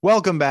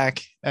Welcome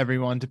back,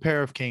 everyone, to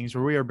Pair of Kings,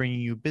 where we are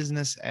bringing you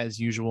business as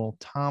usual,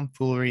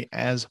 tomfoolery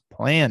as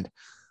planned.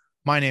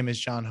 My name is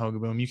John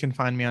Hogaboom. You can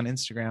find me on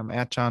Instagram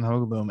at John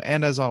Hogaboom.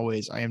 And as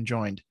always, I am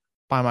joined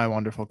by my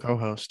wonderful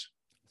co-host,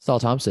 Saul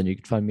Thompson. You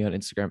can find me on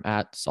Instagram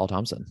at Saul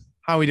Thompson.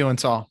 How are we doing,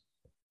 Saul?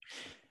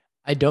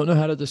 I don't know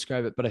how to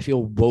describe it, but I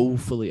feel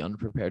woefully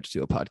unprepared to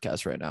do a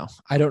podcast right now.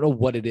 I don't know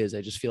what it is.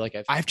 I just feel like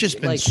I've just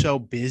been so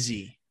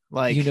busy.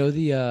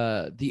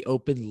 The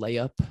open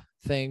layup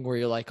thing where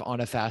you're like on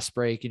a fast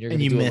break and you're going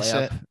to you do a miss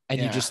layup it. and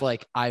you Yeah. just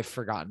I've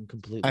forgotten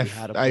completely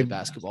how to play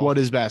basketball. What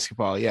is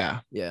basketball?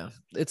 Yeah. Yeah.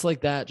 It's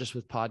like that just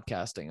with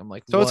podcasting. I'm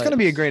like, So it's going to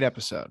be a great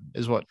episode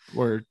is what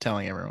we're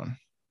telling everyone.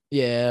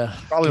 Yeah.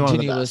 Probably one of the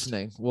Continue best.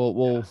 listening.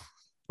 We'll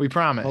We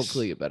promise.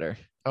 hopefully get better.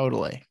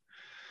 Totally.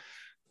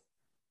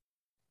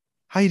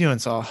 How you doing,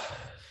 Saul?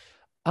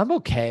 I'm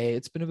okay.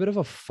 It's been a bit of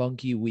a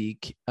funky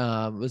week.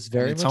 It was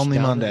very It's much only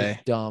down in the Monday.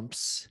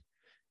 dumps.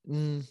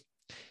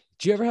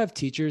 Do you ever have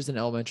teachers in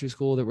elementary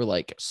school that were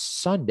like,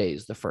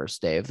 Sunday's the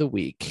first day of the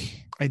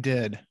week? I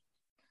did.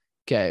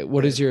 Okay.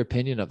 What is your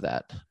opinion of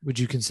that? Would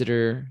you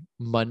consider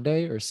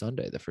Monday or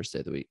Sunday the first day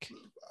of the week?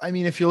 I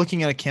mean, if you're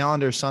looking at a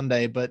calendar,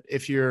 Sunday, but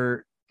if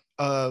you're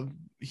a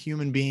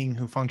human being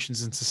who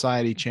functions in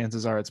society,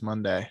 chances are it's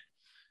Monday.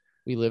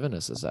 We live in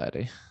a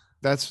society.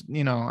 That's,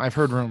 I've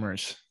heard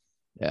rumors.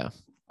 Yeah.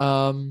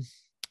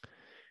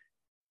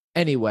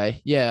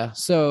 Anyway, yeah.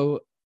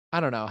 So I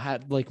don't know,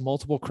 had like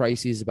multiple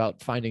crises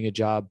about finding a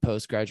job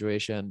post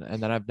graduation.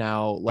 And then I've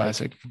now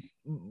Classic.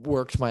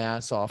 worked my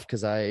ass off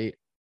because I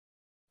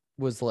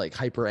was like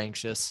hyper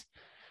anxious.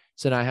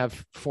 So now I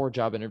have 4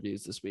 job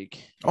interviews this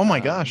week. Oh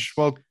my gosh.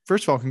 Well,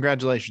 first of all,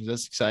 congratulations.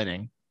 That's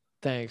exciting.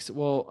 Thanks.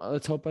 Well,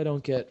 let's hope I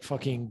don't get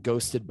fucking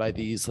ghosted by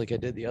these like I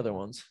did the other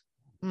ones.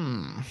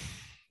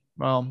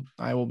 Well,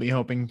 I will be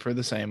hoping for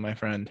the same, my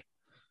friend.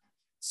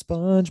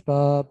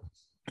 SpongeBob,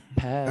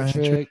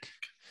 Patrick.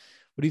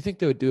 What do you think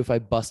they would do if I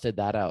busted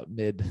that out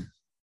mid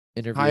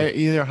interview?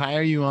 Either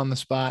hire you on the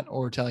spot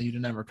or tell you to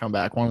never come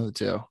back. One of the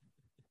two.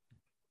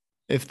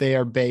 If they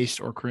are based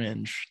or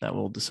cringe, that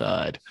will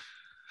decide.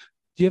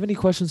 Do you have any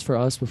questions for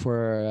us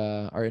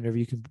before our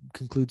interview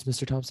concludes,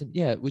 Mr. Thompson?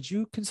 Yeah. Would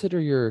you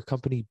consider your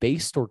company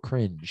based or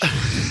cringe?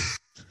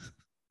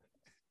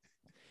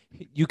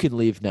 You can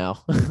leave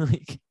now.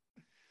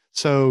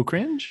 So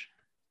cringe?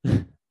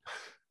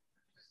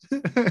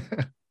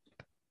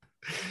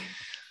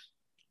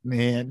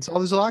 Man, so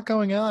there's a lot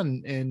going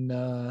on in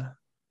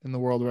the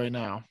world right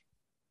now.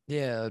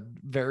 Yeah,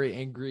 very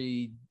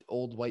angry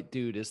old white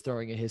dude is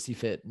throwing a hissy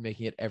fit and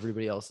making it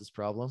everybody else's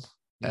problem.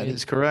 That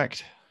is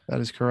correct.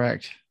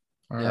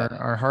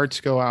 Our hearts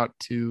go out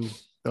to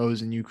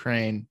those in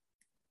Ukraine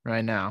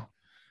right now.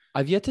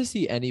 I've yet to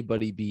see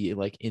anybody be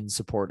like in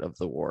support of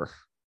the war.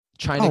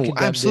 China condemned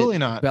absolutely it.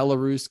 not.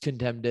 Belarus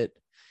condemned it.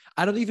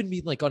 I don't even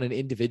mean like on an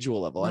individual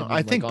level. No, I mean,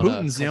 I think like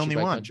Putin's the only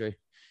one. Country.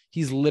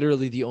 He's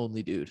literally the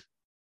only dude.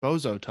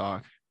 Bozo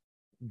talk.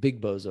 Big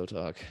bozo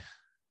talk.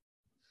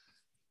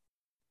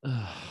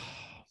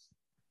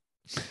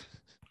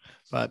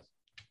 But,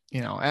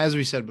 as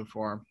we said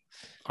before,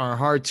 our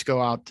hearts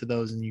go out to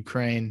those in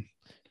Ukraine.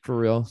 For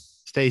real.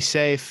 Stay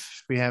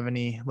safe. If we have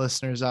any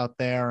listeners out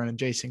there in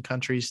adjacent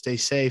countries, stay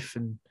safe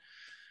and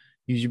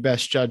use your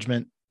best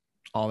judgment.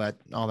 All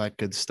that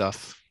good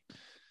stuff.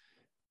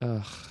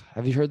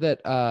 Have you heard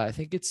that? I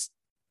think it's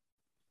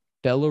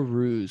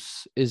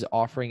Belarus is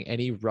offering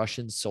any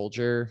Russian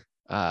soldier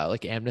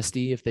like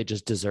amnesty if they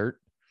just desert.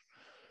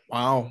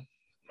 Wow.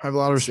 I have a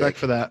lot of respect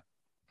for that.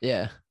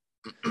 Yeah.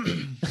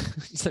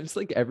 Seems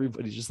like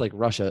everybody's just like,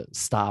 Russia,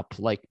 stop.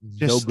 Like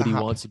just nobody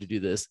wants you to do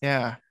this.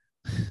 Yeah.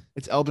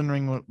 It's Elden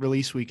Ring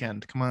release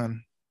weekend. Come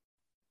on.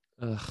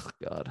 Oh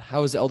God.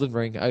 How is Elden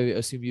Ring? I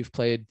assume you've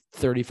played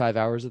 35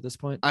 hours at this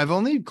point. I've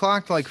only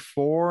clocked like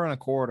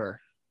 4.25.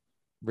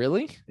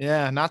 Really?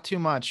 Yeah, not too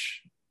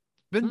much.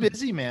 Been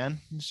busy, man.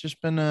 It's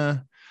just been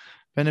a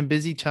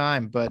busy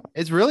time, but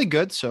it's really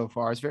good so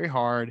far. It's very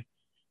hard.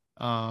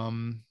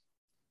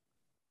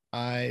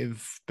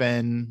 I've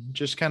been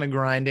just kind of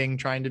grinding,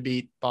 trying to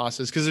beat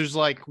bosses because there's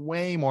like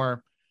way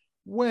more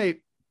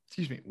bosses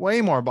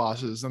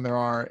than there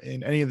are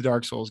in any of the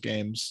Dark Souls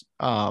games.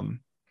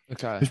 Okay.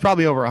 There's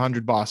probably over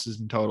 100 bosses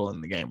in total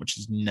in the game, which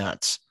is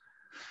nuts.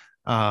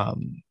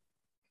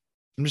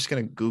 I'm just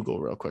going to Google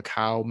real quick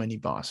how many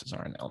bosses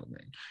are in Elden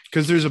Ring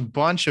because there's a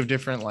bunch of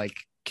different like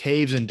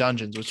caves and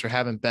dungeons, which there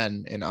haven't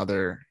been in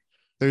other.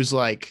 There's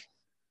like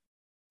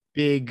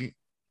big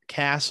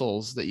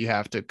castles that you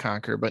have to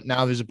conquer, but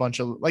now there's a bunch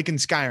of like in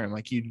Skyrim,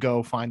 like you'd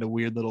go find a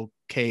weird little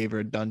cave or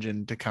a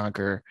dungeon to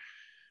conquer.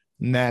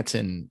 And that's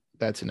in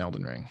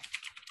Elden Ring.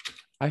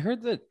 I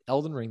heard that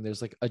Elden Ring,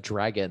 there's like a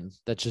dragon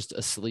that's just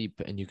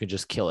asleep and you can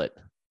just kill it.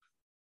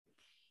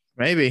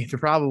 Maybe there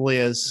probably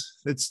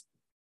is.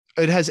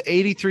 It has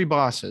 83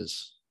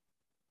 bosses.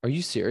 Are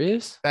you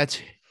serious?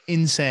 That's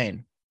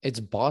insane.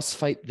 It's boss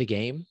fight the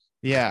game.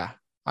 Yeah.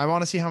 I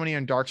want to see how many are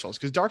in Dark Souls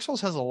because Dark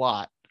Souls has a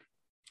lot.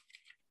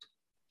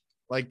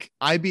 Like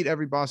I beat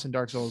every boss in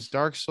Dark Souls.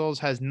 Dark Souls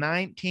has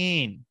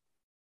 19.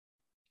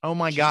 Oh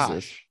my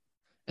gosh.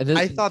 And this,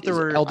 I thought there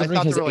were. Elden I Ring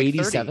thought has there were like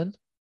 87. 30.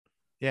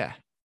 Yeah,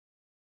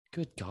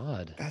 Good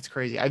God. that's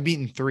crazy. I've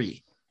beaten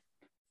 3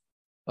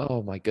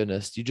 Oh my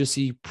goodness. Do you just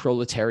see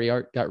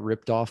Proletariat got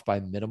ripped off by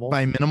Minimal?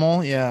 by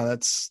Minimal. Yeah,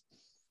 that's.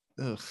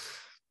 Ugh.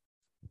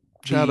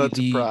 Shout out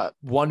to The Prat.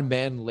 One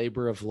Man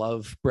Labor of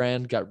Love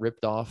brand got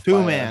ripped off.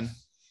 2 Man.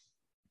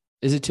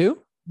 Is it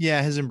 2?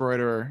 Yeah, his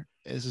embroiderer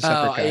is a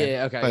separate guy.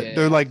 Yeah, okay. But yeah,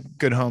 they're yeah. like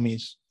good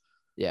homies.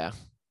 Yeah.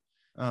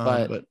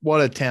 But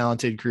what a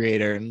talented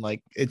creator, and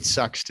like it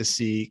sucks to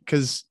see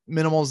because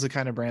Minimal is the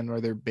kind of brand where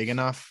they're big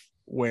enough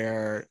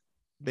where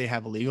they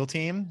have a legal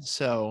team,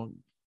 so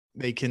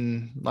they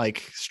can like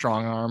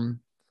strong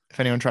arm if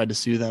anyone tried to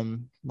sue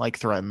them, like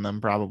threaten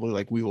them, probably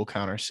like we will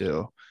counter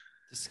sue.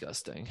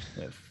 Disgusting.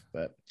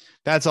 But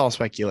that's all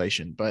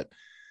speculation. But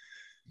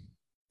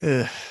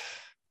it's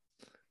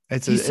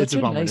such a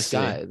bummer nice to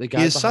guy. see. The guy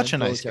He is such a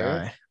behind nice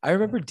Proletariat. guy. I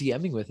remember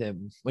DMing with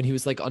him when he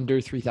was like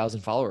under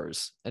 3,000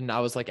 followers. And I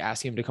was like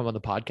asking him to come on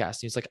the podcast.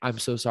 He's like, I'm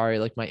so sorry.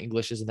 Like my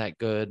English isn't that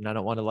good. And I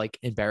don't want to like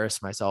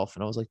embarrass myself.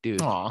 And I was like,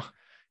 dude,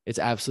 it's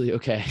absolutely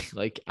okay.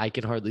 Like I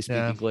can hardly speak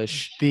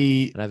English.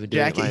 The and I've been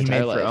doing jacket he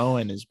made for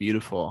Owen is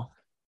beautiful.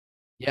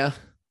 Yeah.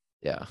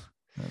 Yeah.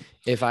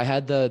 If I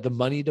had the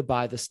money to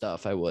buy the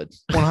stuff, I would.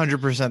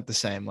 100% the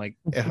same. Like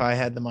if I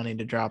had the money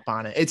to drop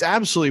on it, it's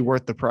absolutely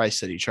worth the price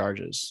that he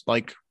charges.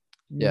 Like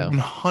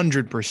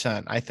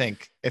 100%. I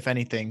think if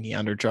anything, he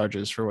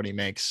undercharges for what he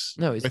makes.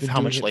 No, he's with how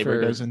much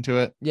labor goes into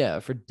it. Yeah,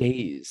 for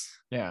days.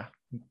 Yeah,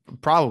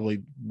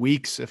 probably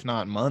weeks, if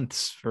not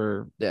months.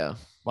 For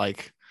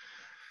like,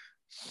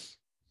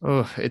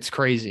 oh, it's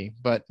crazy.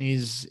 But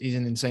he's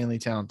an insanely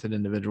talented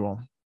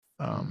individual.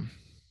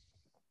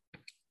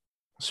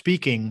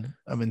 Speaking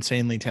of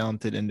insanely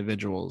talented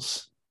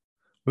individuals,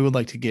 we would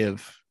like to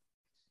give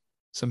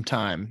some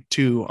time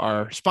to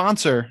our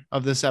sponsor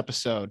of this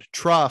episode,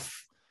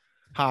 Truff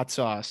Hot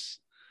Sauce.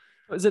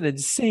 It was an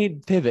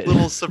insane pivot.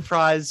 Little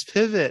surprise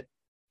pivot.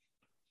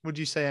 Would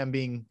you say I'm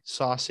being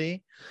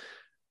saucy?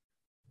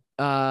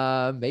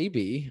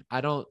 Maybe.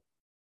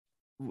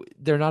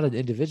 They're not an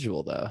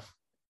individual though.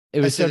 It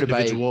was started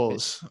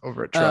individuals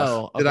over at Truff.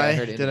 Oh,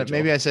 okay, did I?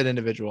 Maybe I said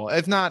individual.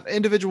 If not,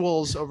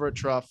 individuals over at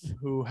Truff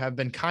who have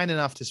been kind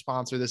enough to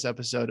sponsor this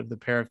episode of the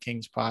Pair of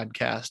Kings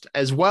podcast,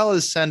 as well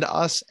as send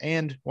us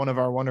and one of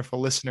our wonderful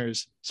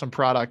listeners some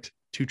product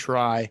to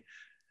try.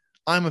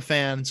 I'm a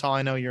fan, so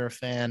I know you're a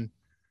fan.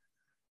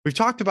 We've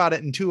talked about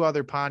it in 2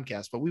 other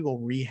podcasts, but we will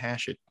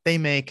rehash it. They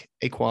make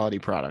a quality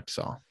product,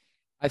 so.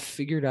 I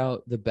figured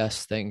out the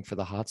best thing for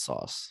the hot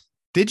sauce.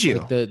 Did you?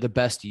 Like the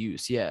best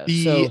use, yeah.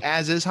 The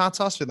as is hot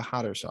sauce or the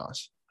hotter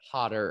sauce?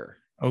 Hotter.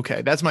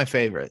 Okay, that's my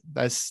favorite.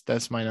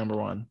 That's my number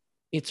one.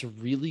 It's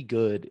really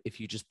good if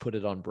you just put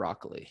it on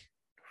broccoli.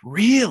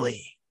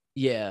 Really?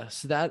 Yeah.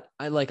 So that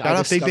I like. Shout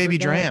out Big Baby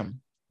Dram.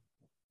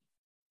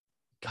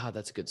 God,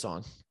 that's a good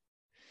song.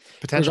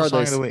 Potential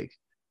song of the week.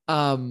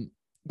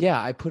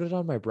 Yeah, I put it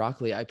on my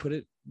broccoli. I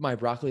put my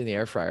broccoli in the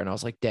air fryer, and I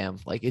was like, "Damn,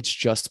 like it's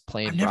just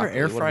plain." I've never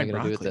air fried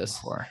broccoli do with this?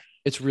 Before.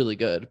 It's really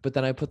good. But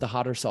then I put the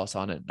hotter sauce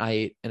on it. I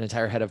ate an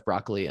entire head of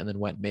broccoli and then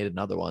went and made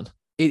another one.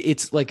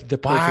 It's like the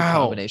perfect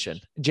combination.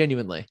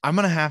 Genuinely, I'm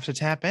gonna have to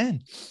tap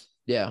in.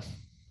 Yeah,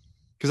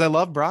 because I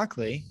love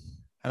broccoli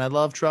and I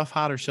love Truff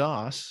hotter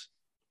sauce.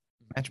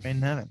 Match made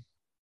in heaven.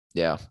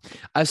 Yeah,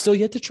 I've still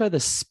yet to try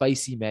the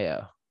spicy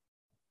mayo.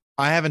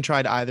 I haven't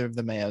tried either of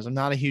the mayos. I'm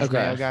not a huge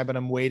mayo guy, but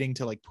I'm waiting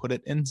to like put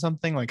it in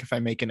something, like if I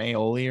make an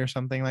aioli or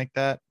something like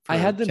that. I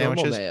had the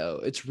normal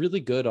mayo. It's really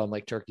good on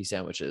like turkey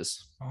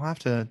sandwiches. I'll have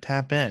to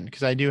tap in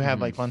because I do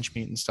have like lunch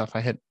meat and stuff.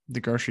 I hit the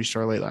grocery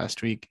store late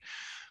last week.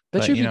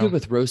 That should be good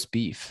with roast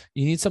beef.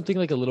 You need something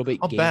like a little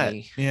bit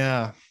gamey.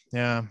 Bet.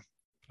 Yeah.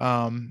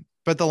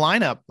 But the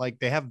lineup, like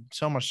they have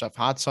so much stuff: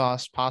 hot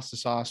sauce, pasta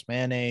sauce,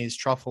 mayonnaise,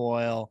 truffle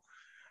oil,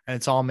 and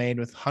it's all made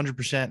with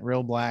 100%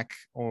 real black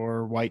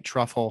or white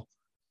truffle.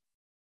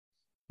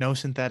 No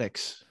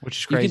synthetics, which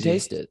is crazy. You can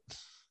taste it.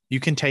 You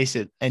can taste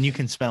it and you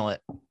can smell it.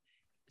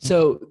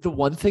 So the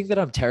one thing that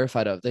I'm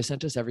terrified of, they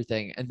sent us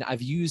everything and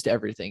I've used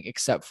everything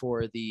except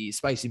for the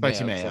spicy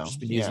mayo. I've just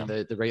been using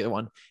the regular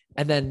one.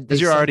 And then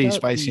because you're already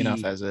spicy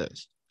enough as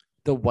is.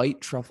 The white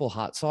truffle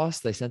hot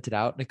sauce, they sent it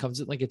out and it comes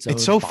in like its own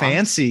It's so box.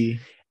 Fancy.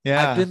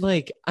 Yeah. I've been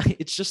like,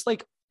 it's just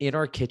like in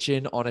our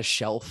kitchen on a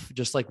shelf,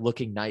 just like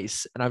looking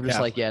nice. And I'm just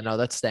like, yeah, no,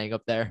 that's staying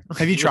up there.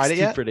 Have you tried it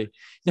yet? Pretty.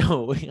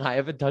 No, I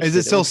haven't touched it. Is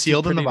it still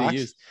sealed in the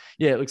box?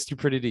 Yeah, it looks too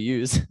pretty to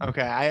use.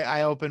 Okay.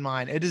 I opened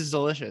mine. It is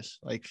delicious.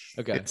 Like,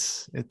 okay.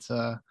 It's Is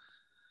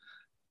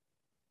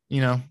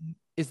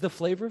the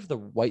flavor of the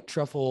white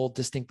truffle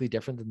distinctly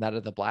different than that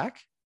of the black?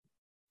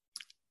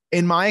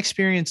 In my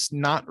experience,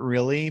 not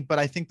really, but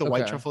I think the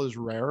white truffle is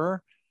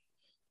rarer.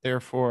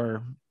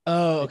 Therefore,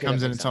 it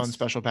comes in its own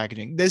special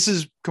packaging. This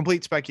is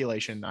complete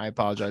speculation. I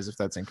apologize if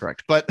that's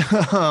incorrect, but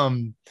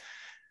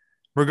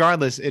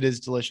regardless, it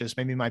is delicious.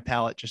 Maybe my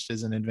palate just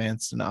isn't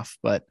advanced enough,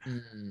 but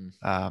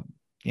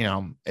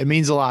it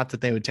means a lot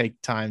that they would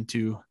take time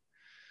to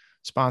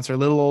sponsor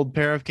Little Old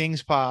Pair of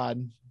Kings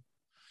pod.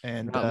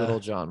 And not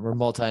Little John, we're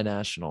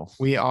multinational.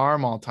 We are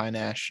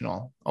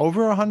multinational.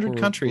 Over 100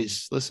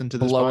 countries listen to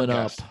this blowing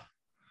podcast. up.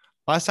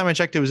 Last time I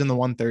checked, it was in the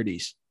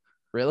 130s.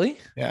 Really?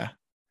 Yeah.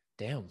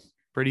 Damn.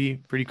 Pretty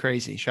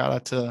crazy. Shout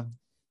out to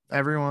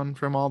everyone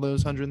from all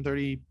those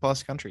 130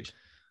 plus countries.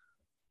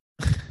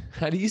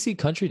 How do you see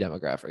country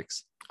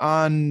demographics?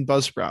 On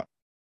Buzzsprout.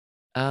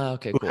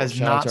 Okay, cool. Has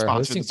Shout not out to our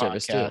sponsored hosting the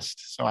service too. podcast,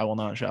 so I will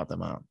not shout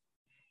them out.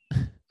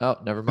 Oh,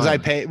 never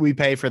mind. Because we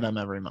pay for them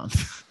every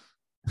month.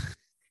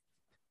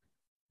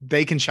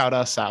 They can shout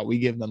us out. We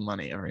give them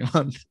money every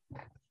month.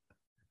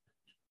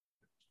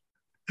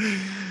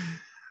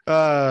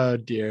 Oh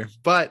dear.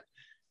 But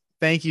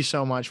thank you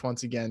so much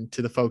once again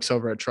to the folks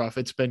over at Truff.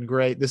 It's been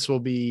great. This will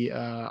be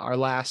our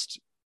last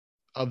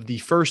of the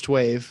first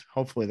wave.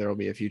 Hopefully there will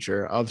be a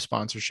future of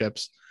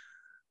sponsorships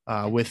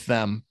with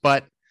them.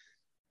 But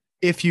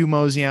if you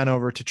mosey on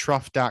over to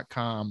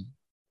truff.com,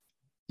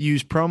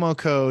 use promo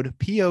code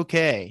POK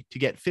to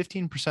get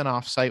 15%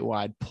 off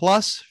site-wide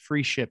plus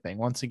free shipping.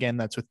 Once again,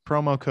 that's with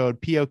promo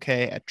code POK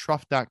at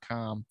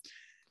truff.com.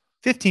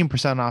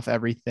 15% off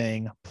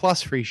everything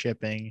plus free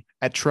shipping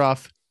at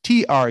Truff,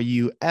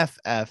 TRUFF,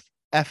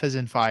 F as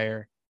in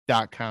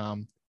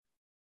fire.com.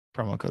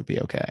 Promo code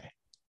POK.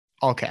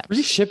 All caps.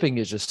 Free shipping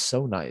is just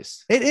so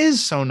nice. It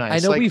is so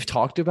nice. I know we've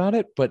talked about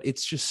it, but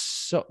it's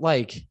just so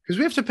because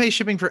we have to pay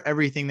shipping for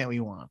everything that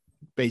we want,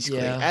 basically.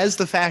 Yeah. As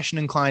the fashion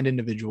inclined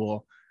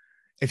individual,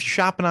 if you're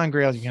shopping on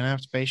Grails, you're going to have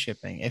to pay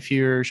shipping. If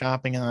you're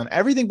shopping on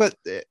everything but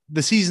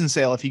the season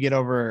sale, if you get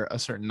over a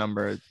certain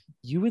number,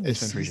 you in the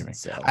season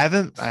sale. I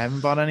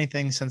haven't bought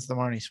anything since the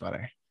Marnie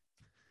sweater,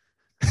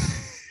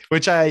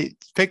 which I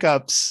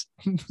pickups.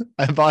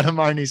 I bought a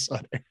Marnie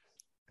sweater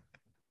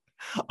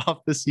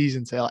off the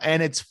season sale,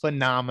 and it's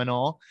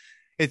phenomenal.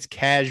 It's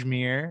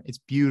cashmere. It's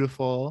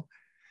beautiful.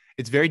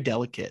 It's very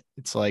delicate.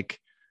 It's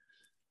like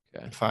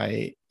if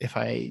I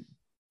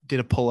did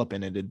a pull up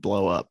in it, it'd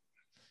blow up.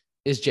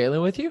 Is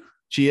Jalen with you?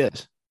 She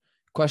is.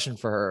 Question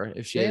for her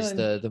if she is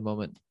the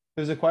moment.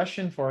 There's a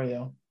question for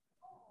you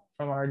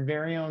from our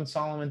very own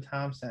Solomon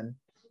Thompson.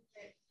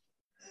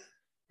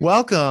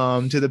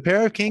 Welcome to the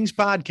Pair of Kings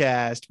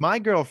podcast. My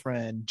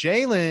girlfriend,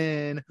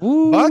 Jalen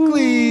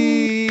Buckley.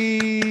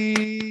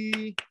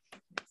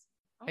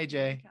 Hey,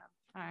 Jay.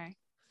 Hi.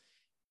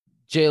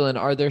 Jalen,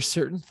 are there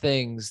certain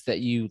things that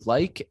you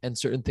like and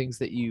certain things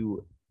that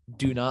you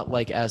do not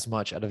like as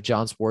much out of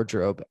John's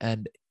wardrobe?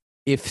 And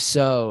if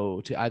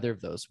so, to either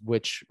of those,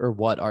 which or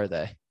what are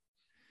they?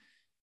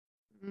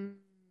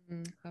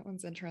 That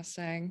one's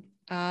interesting.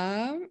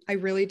 I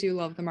really do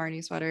love the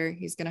Marnie sweater.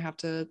 He's gonna have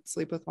to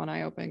sleep with one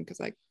eye open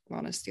because I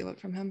want to steal it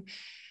from him.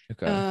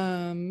 Okay.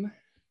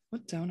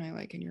 What don't I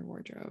like in your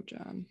wardrobe,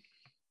 John?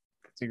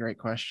 That's a great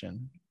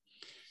question.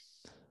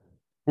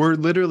 We're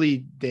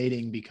literally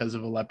dating because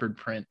of a leopard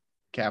print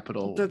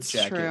capital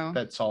jacket true.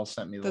 that Saul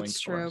sent me the link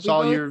true. for.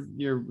 Saul,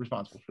 you're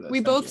responsible for this. We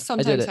both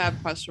sometimes have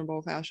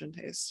questionable fashion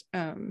taste.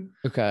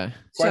 Okay.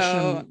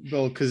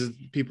 Questionable because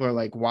people are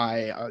like,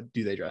 why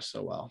do they dress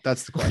so well?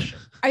 That's the question.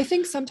 I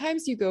think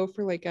sometimes you go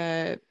for like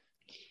a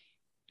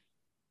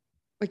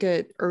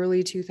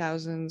early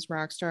 2000s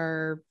rock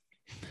star,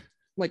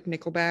 like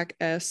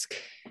Nickelback-esque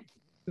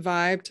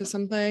vibe to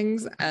some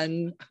things,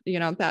 and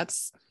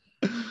that's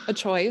a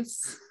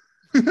choice.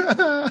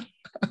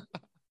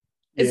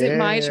 Is it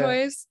my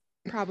choice?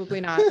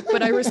 Probably not,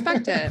 but I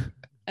respect it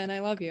and I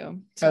love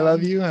you. So. I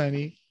love you,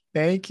 honey.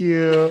 Thank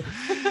you.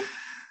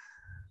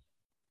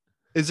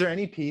 Is there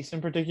any piece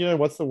in particular?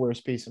 What's the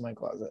worst piece in my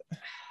closet?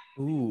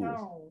 Ooh.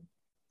 No.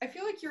 I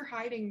feel like you're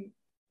hiding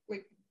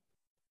like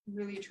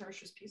really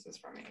atrocious pieces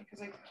from me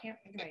because I can't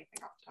think of anything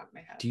off the top of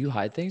my head. Do you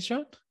hide things,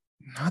 John?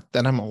 Not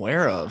that I'm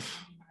aware of.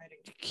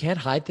 You can't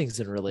hide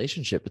things in a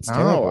relationship. It's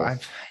terrible. I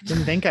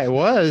didn't think I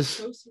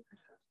was.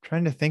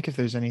 Trying to think if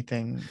there's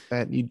anything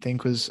that you'd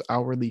think was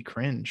outwardly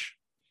cringe.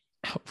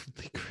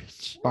 Outwardly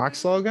cringe.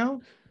 Box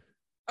logo?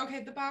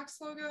 Okay, the box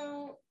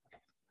logo.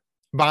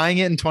 Buying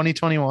it in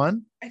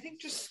 2021? I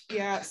think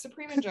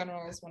Supreme in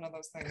general is one of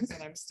those things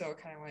that I'm still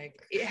kind of like,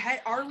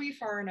 are we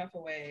far enough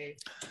away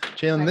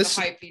Jalen, from the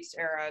hype beast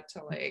era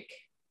to like.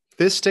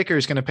 This sticker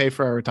is going to pay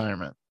for our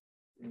retirement.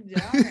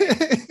 Yeah.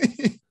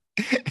 Right.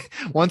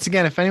 Once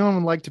again, if anyone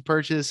would like to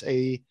purchase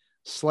a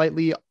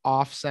slightly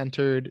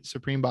off-centered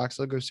Supreme box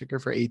logo sticker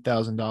for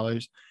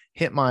 $8,000,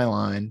 hit my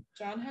line.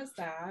 John has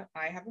that.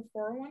 I have a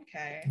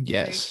 401k.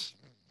 Yes.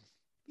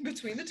 Like,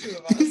 between the two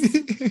of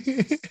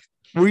us.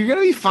 We're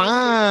gonna be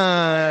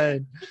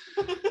fine.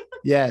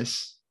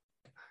 Yes.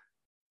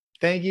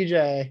 Thank you,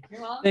 Jay.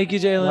 You're welcome. Thank you,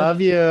 Jalen. Love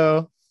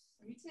you.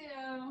 Me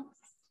too.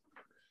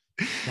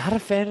 Not a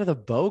fan of the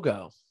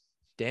BOGO.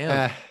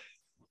 Damn.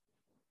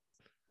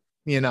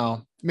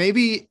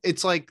 Maybe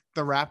it's like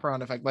the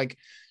wraparound effect. Like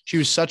she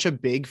was such a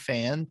big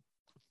fan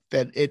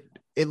that it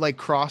like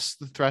crossed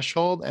the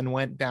threshold and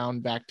went down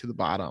back to the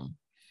bottom.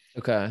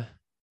 Okay.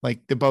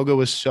 Like the BOGO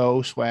was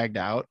so swagged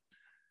out.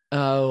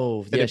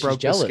 Oh, that it broke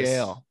she's jealous. The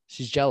scale.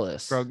 She's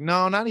jealous.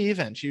 No, not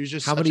even. She was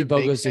just. How many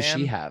BOGOs does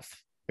she have?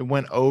 It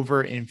went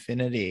over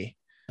infinity.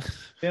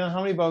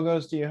 How many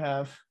BOGOs do you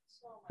have?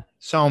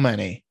 So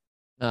many.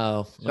 Oh,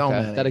 okay. So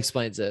many. That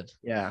explains it.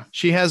 Yeah.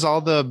 She has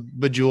all the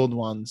bejeweled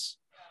ones.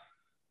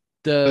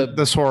 The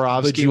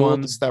Swarovski bejeweled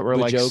ones that were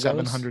like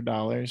Bajogos?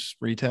 $700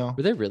 retail.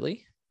 Were they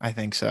really? I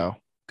think so.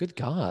 Good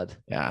God.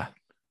 Yeah.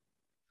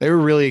 They were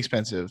really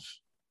expensive,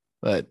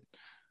 but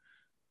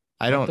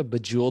I don't. The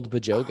bejeweled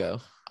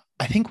Bajogo.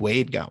 I think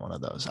Wade got one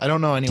of those. I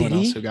don't know anyone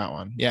else who got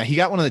one. Yeah, he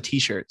got one of the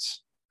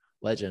t-shirts.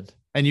 Legend.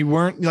 And you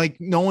weren't like,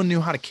 no one knew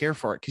how to care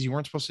for it because you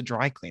weren't supposed to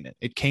dry clean it.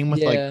 It came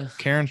with like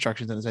care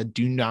instructions and it said,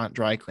 do not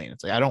dry clean.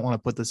 It's like, I don't want to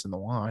put this in the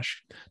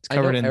wash. It's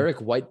covered in. Eric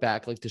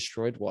Whiteback like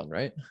destroyed one,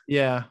 right?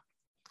 Yeah.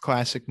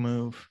 Classic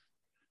move.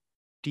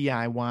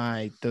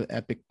 DIY, the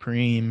epic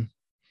preem.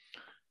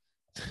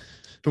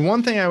 The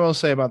one thing I will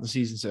say about the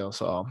season sale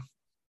saw,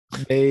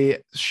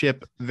 they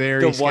ship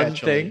very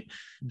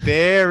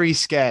very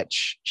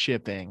sketch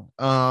shipping.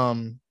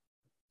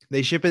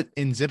 They ship it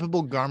in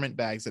zippable garment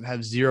bags that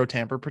have 0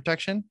 tamper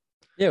protection.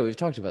 Yeah, we've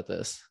talked about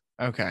this.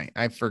 Okay,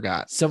 I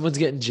forgot. Someone's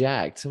getting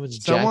jacked.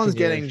 Someone's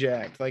getting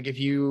jacked. Like if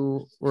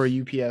you were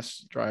a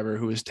UPS driver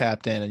who was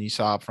tapped in and you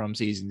saw it from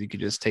seasons, you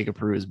could just take a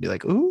peruse and be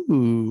like,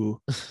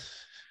 ooh.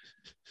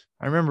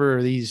 I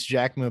remember these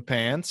Jackma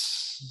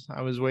pants.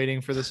 I was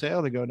waiting for the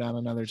sale to go down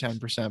another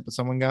 10%, but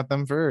someone got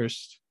them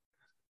first.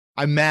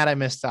 I'm mad I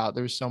missed out.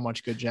 There was so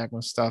much good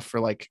Jackma stuff for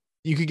like,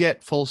 you could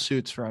get full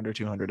suits for under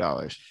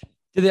 $200.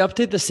 Did they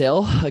update the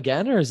sale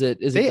again, or is it?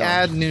 They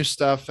add new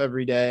stuff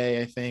every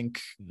day. I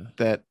think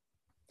that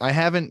I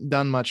haven't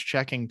done much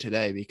checking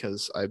today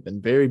because I've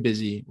been very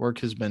busy.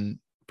 Work has been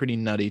pretty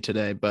nutty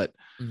today, but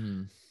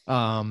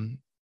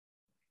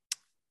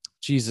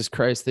Jesus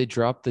Christ, they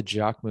dropped the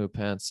Jacquemus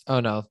pants. Oh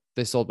no,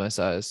 they sold my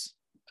size.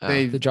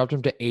 They dropped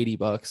them to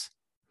 $80.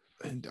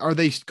 Are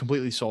they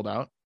completely sold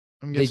out?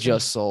 They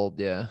just sold,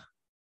 yeah.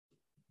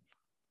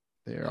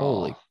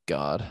 Holy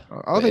God.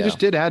 Oh, they just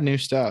did add new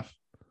stuff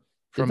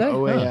from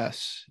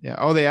OAS. Yeah.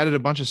 Oh, they added a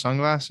bunch of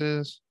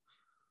sunglasses.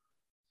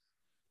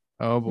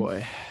 Oh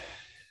boy.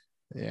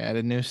 They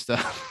added new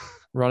stuff.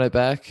 Run it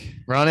back.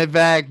 Run it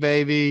back,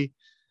 baby.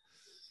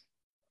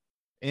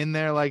 In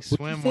there like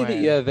swimwear. You think that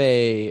you have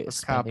a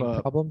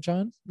spending problem,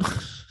 John?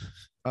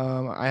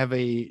 I have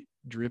a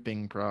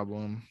dripping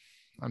problem.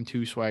 I'm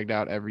too swagged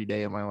out every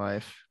day of my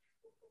life.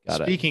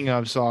 Speaking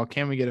of, Saul,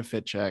 can we get a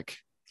fit check?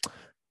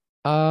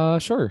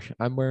 Sure.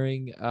 I'm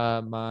wearing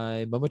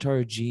my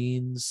Momotaro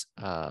jeans,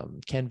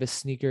 canvas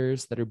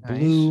sneakers that are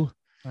blue.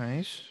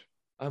 Nice.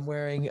 I'm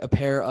wearing a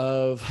pair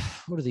of,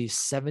 what are these,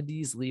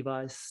 70s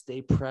Levi's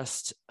Stay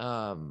Pressed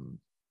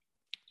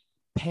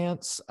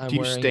pants. Do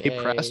you stay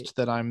pressed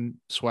that I'm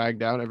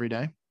swagged out every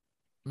day?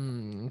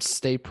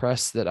 Stay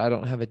pressed that I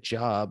don't have a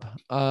job.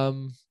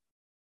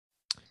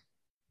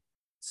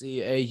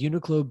 See, a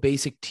Uniqlo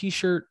basic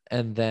t-shirt,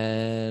 and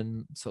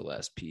then it's the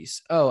last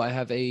piece. Oh, I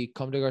have a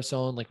Comme des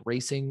Garçons like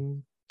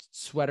racing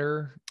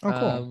sweater. Oh,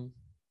 cool.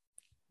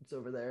 It's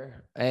over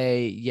there.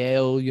 A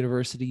Yale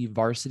University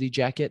varsity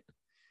jacket.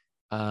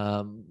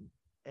 And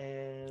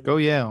go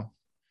Yale.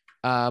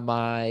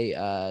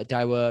 My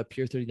Daiwa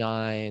Pure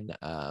 39.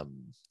 Why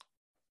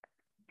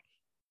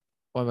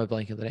am I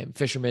blanking the name?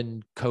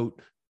 Fisherman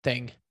coat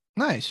thing.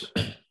 Nice.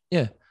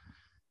 Yeah.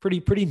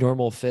 Pretty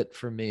normal fit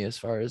for me as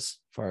far as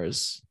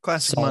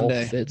classic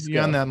Monday.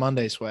 You're on that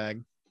Monday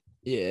swag.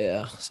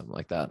 Yeah, something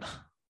like that.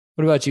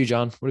 What about you,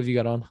 John? What have you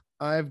got on?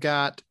 I've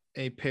got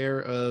a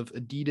pair of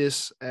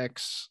Adidas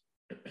X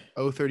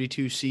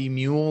 032C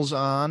mules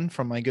on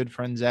from my good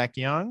friend Zach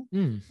Young.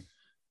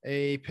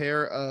 A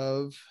pair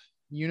of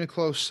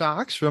Uniqlo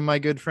socks from my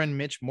good friend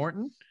Mitch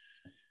Morton.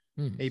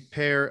 A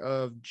pair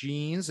of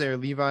jeans. They're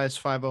Levi's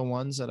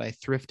 501s that I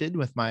thrifted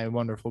with my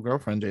wonderful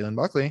girlfriend Jalen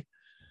Buckley.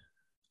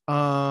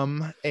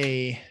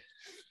 A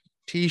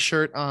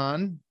t-shirt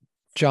on,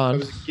 John. It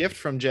was a gift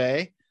from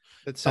Jay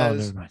that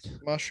says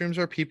mushrooms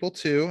are people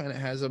too, and it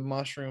has a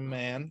mushroom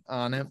man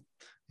on it,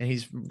 and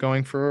he's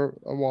going for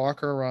a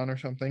walk or a run or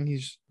something.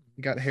 He's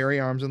got hairy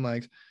arms and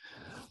legs.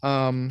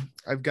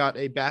 I've got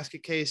a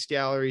basket case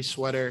gallery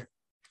sweater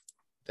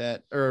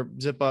or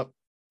zip up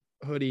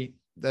hoodie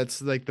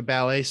that's like the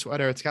ballet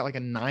sweater. It's got like a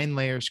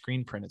 9-layer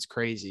screen print. It's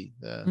crazy,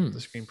 the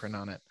screen print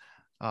on it.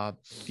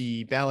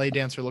 The ballet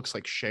dancer looks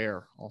like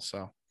Cher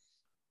also.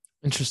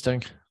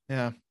 Interesting.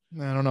 Yeah.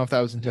 I don't know if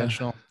that was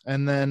intentional. Yeah.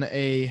 And then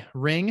a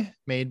ring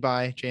made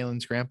by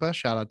Jalen's grandpa.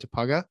 Shout out to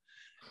Pugga.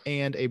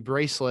 And a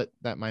bracelet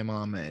that my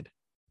mom made.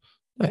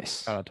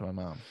 Nice. Shout out to my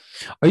mom.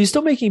 Are you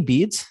still making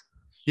beads?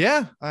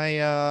 Yeah.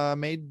 I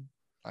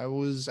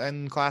was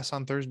in class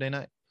on Thursday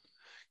night.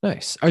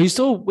 Nice. Are you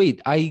still,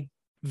 I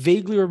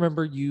vaguely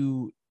remember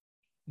you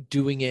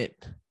doing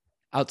it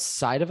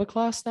outside of a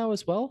class now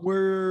as well?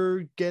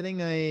 We're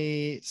getting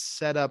a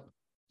setup.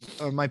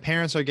 My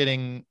parents are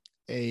getting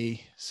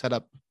a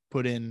setup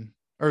put in,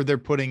 or they're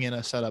putting in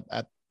a setup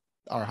at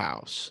our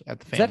house at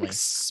the family. Is that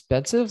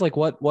expensive? Like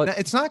what?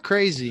 It's not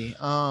crazy.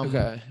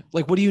 Okay.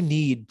 Like what do you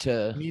need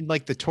to? You need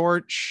like the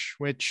torch,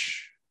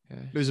 which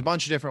there's a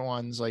bunch of different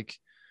ones. Like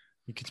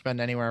you could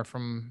spend anywhere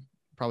from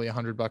probably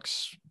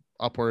 $100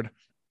 upward.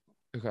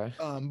 Okay.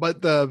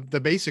 But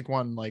the basic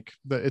one, like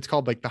it's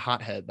called like the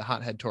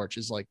hothead torch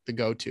is like the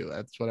go-to.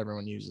 That's what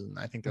everyone uses. And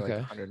I think they're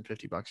like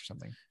 $150 or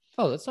something.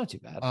 Oh, that's not too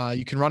bad.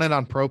 You can run it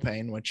on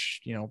propane,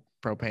 which,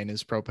 propane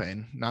is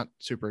propane, not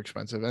super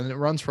expensive. And it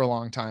runs for a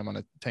long time on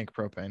a tank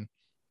propane.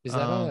 Is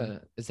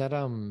that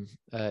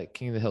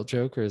King of the Hill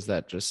joke, or is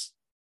that just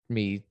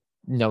me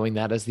knowing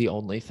that as the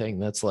only thing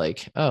that's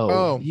like,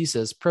 he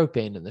says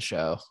propane in the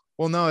show?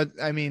 Well, no,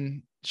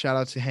 shout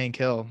out to Hank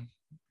Hill,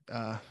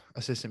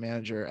 assistant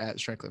manager at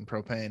Strickland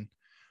Propane.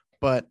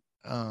 But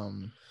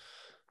no,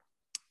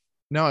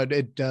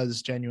 it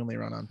does genuinely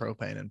run on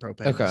propane, and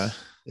propane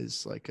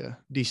is like a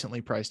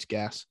decently priced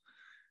gas.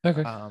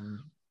 Okay.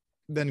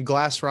 Then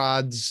glass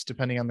rods,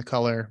 depending on the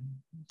color,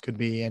 could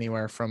be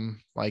anywhere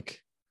from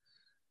like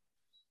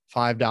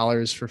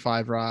 $5 for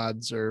 5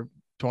 rods or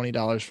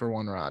 $20 for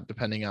 1 rod,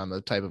 depending on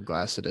the type of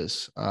glass it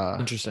is.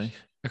 Interesting.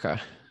 Okay.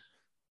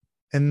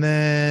 And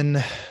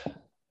then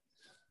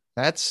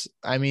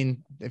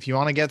if you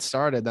want to get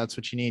started, that's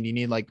what you need. You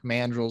need like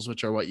mandrels,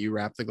 which are what you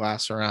wrap the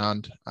glass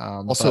around.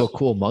 Also a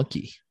cool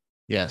monkey.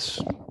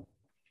 Yes.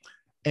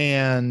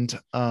 And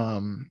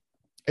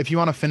if you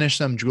want to finish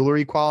them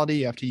jewelry quality,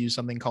 you have to use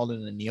something called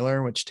an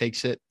annealer, which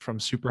takes it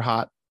from super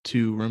hot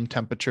to room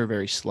temperature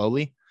very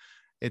slowly.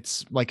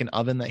 It's like an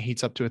oven that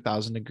heats up to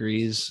 1,000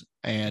 degrees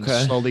and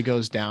slowly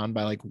goes down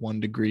by like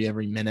 1 degree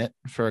every minute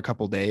for a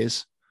couple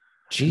days.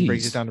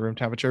 Brings it down to room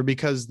temperature,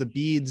 because the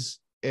beads,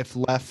 if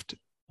left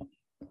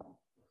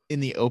in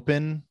the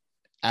open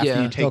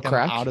after you take them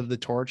out of the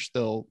torch,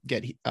 they'll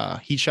get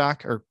heat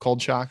shock or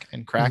cold shock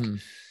and crack.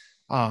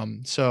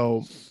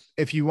 So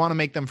if you want to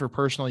make them for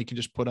personal, you can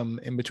just put them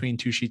in between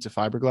 2 sheets of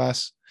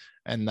fiberglass,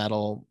 and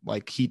that'll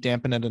like heat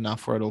dampen it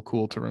enough where it'll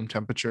cool to room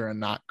temperature and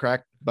not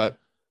crack. But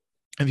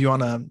if you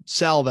want to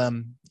sell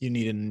them, you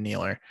need an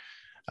annealer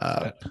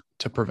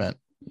to prevent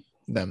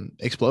them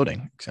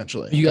exploding,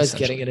 essentially. Are you guys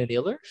getting an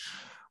annealer?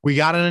 We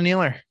got an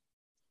annealer.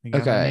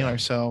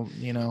 So,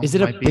 is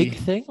it a big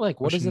thing?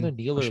 Like, what does an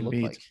annealer look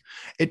like?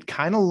 It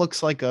kind of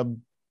looks like a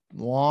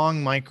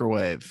long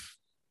microwave.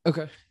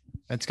 Okay.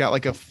 It's got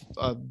like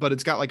but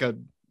it's got like a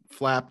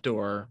flap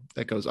door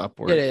that goes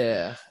upward.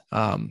 Yeah.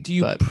 Do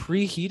you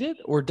preheat it,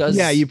 or does?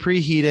 Yeah, you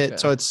preheat it,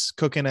 so it's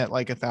cooking at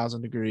like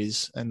 1,000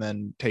 degrees, and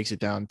then takes it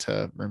down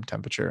to room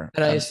temperature.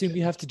 And I assume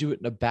you have to do it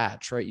in a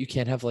batch, right? You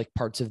can't have like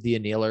parts of the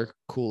annealer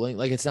cooling.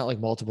 Like, it's not like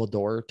multiple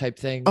door type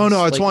thing. Oh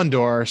no, it's one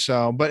door.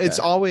 So, but it's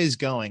always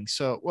going.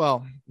 So,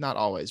 well, not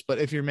always, but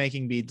if you're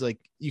making beads, like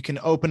you can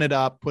open it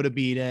up, put a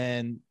bead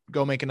in,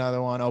 go make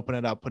another one, open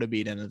it up, put a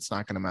bead in. It's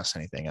not going to mess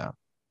anything up.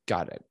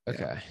 Got it.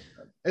 Okay. Yeah.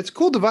 It's a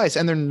cool device,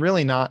 and they're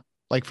really not,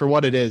 like, for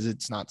what it is,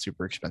 it's not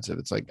super expensive.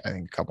 It's like, I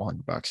think a couple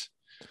 $100.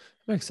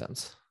 Makes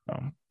sense.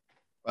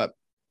 But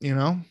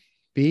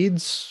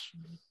beads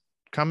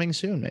coming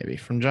soon, maybe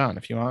from John.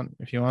 If you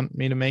want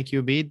me to make you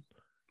a bead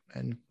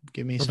and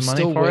give me some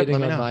money for it,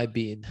 let me know. My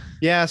bead.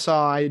 Yeah, so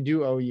I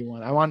do owe you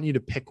one. I want you to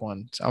pick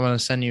one. So I'm going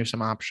to send you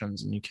some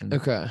options, and you can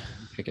pick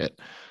it.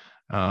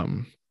 I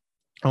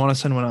want to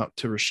send one out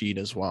to Rashid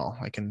as well.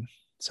 I can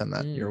send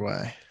that your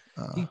way.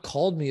 He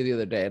called me the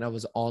other day, and I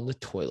was on the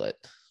toilet.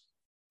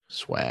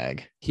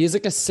 Swag. He has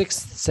like a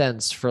sixth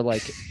sense for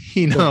like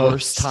the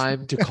worst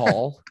time to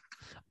call.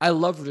 I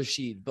love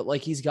Rashid, but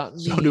like he's gotten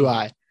me. So do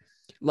I.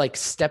 Like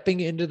stepping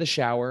into the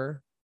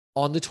shower,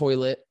 on the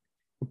toilet,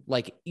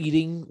 like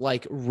eating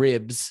like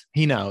ribs.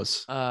 He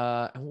knows.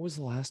 And what was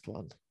the last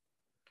one?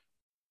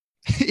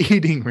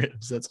 Eating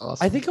ribs. That's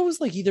awesome. I think I was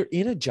like either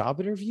in a job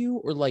interview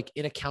or like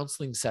in a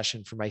counseling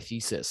session for my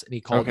thesis, and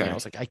he called me. And I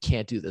was like, I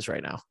can't do this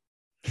right now.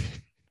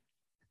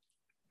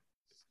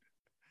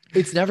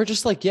 It's never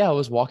just like, I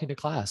was walking to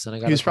class and I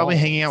got. He was probably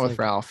hanging out with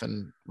Ralph,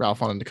 and Ralph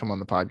wanted to come on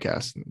the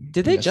podcast.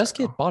 Did they just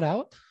get bought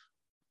out?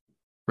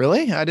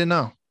 Really? I didn't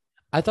know.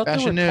 I thought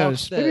Fashion there were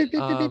news. talks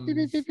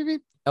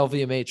that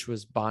LVMH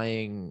was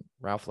buying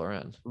Ralph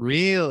Lauren.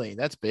 Really?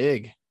 That's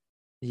big.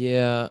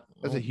 Yeah.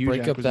 That's a huge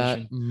break acquisition. Up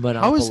that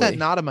monopoly. How is that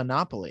not a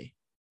monopoly?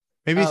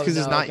 Maybe it's because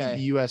it's not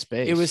US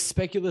based. It was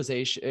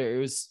speculation. It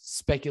was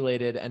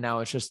speculated, and now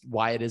it's just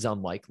why it is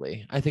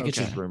unlikely. I think it's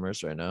just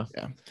rumors right now.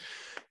 Yeah.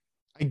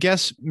 I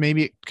guess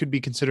maybe it could be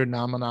considered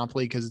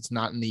non-monopoly because it's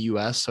not in the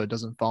US, so it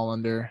doesn't fall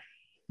under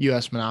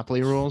US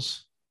monopoly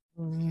rules.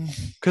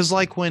 Because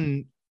like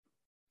when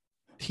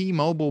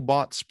T-Mobile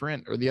bought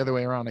Sprint, or the other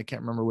way around, I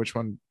can't remember which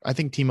one. I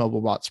think T-Mobile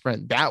bought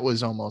Sprint. That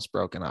was almost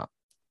broken up.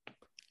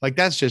 Like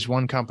that's just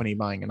one company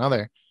buying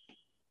another.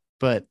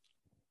 But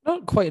I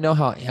don't quite know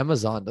how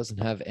Amazon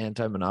doesn't have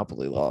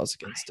anti-monopoly laws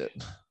against it.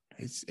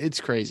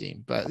 It's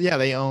crazy. But yeah,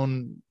 they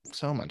own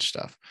so much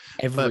stuff.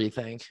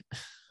 Everything.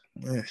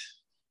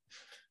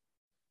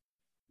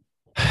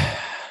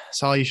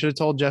 Saul, you should have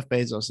told Jeff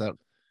Bezos that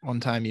one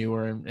time you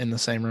were in the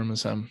same room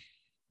as him.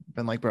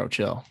 Been like, bro,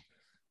 chill.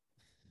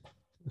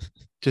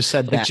 Just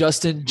said like that.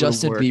 Justin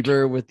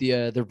Bieber with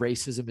the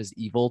racism is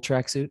evil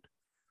tracksuit.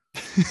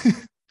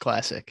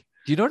 Classic.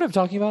 Do you know what I'm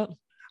talking about?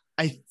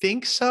 I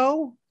think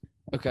so.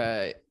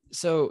 Okay.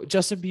 So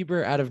Justin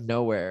Bieber out of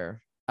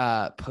nowhere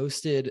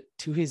posted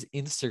to his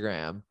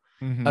Instagram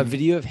a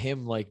video of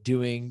him like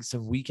doing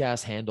some weak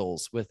ass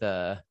handles with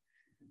a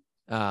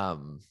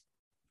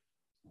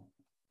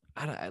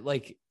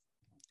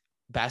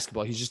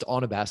basketball. He's just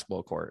on a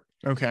basketball court.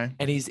 Okay.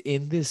 And he's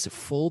in this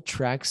full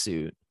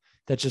tracksuit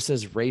that just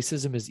says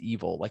racism is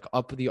evil, like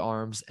up the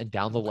arms and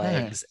down the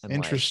legs. And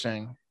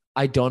interesting. Like,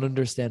 I don't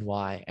understand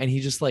why. And he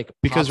just like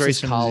because pops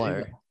his racism collar.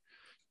 is evil.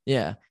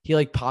 Yeah. He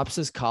like pops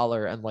his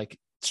collar and like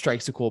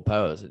strikes a cool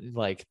pose.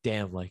 Like,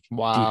 damn, like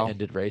wow, dude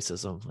ended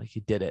racism. Like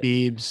he did it.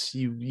 Biebs,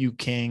 you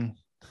king.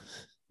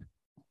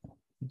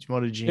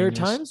 What a genius. There are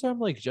times where I'm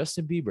like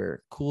Justin Bieber,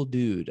 cool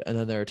dude. And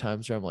then there are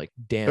times where I'm like,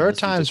 damn. There are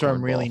times where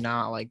I'm really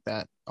not like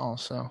that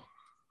also.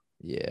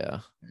 Yeah.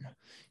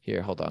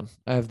 Here, hold on.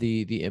 I have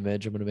the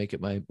image. I'm gonna make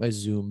it my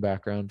Zoom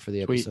background for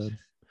the episode.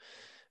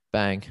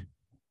 Bang.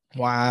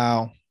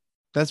 Wow.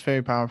 That's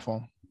very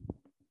powerful.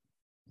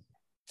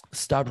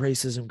 Stop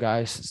racism,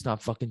 guys. It's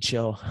not fucking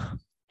chill.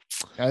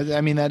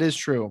 I mean, that is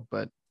true,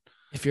 but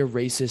if you're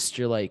racist,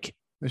 you're like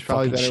there's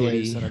probably better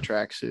ways than a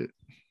tracksuit.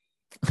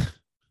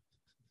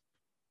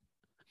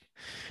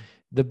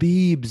 The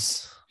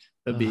Biebs.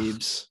 The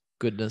Biebs.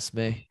 Goodness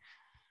me.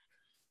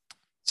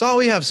 So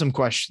we have some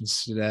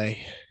questions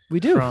today. We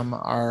do. From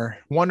our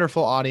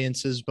wonderful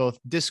audiences, both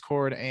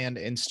Discord and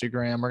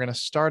Instagram. We're going to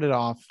start it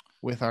off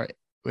with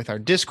our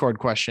Discord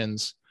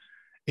questions.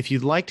 If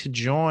you'd like to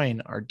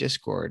join our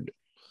Discord,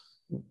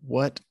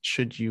 what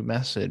should you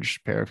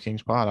message Pair of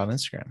Kings Pod on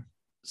Instagram?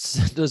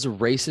 Does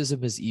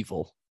racism is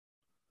evil?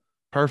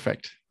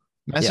 Perfect.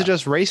 Message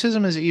us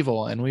racism is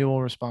evil, and we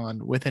will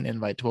respond with an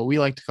invite to what we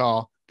like to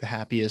call the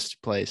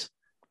happiest place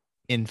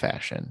in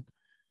fashion.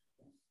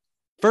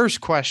 First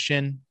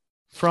question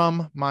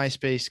from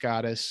MySpace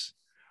Goddess.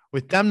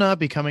 With Demna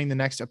becoming the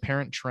next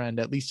apparent trend,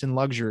 at least in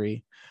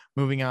luxury,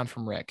 moving on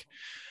from Rick,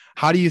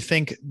 how do you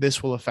think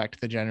this will affect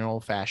the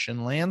general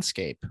fashion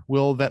landscape?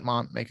 Will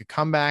Vetements make a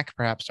comeback,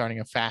 perhaps starting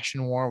a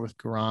fashion war with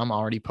Garam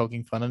already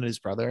poking fun at his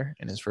brother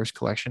in his first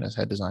collection as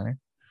head designer?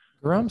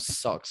 Garam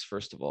sucks,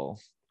 first of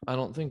all. I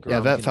don't think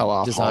Garam Vet fell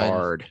off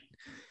hard.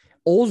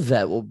 Old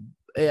Vet will.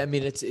 I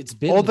mean, it's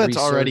been Old Vet's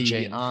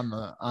already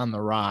on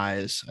the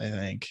rise, I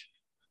think.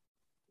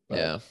 But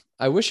yeah,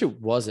 I wish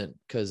it wasn't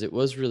because it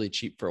was really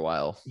cheap for a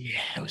while. Yeah,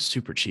 it was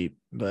super cheap,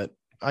 but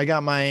I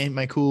got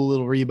my cool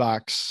little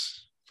Reeboks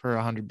for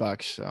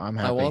 $100, so I'm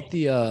happy. I want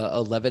the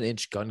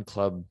 11-inch Gun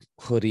Club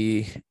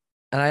hoodie,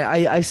 and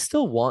I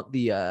still want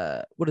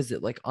the what is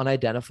it, like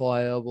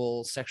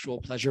unidentifiable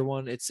sexual pleasure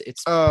one? It's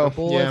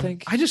purple, yeah. I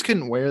think. I just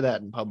couldn't wear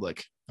that in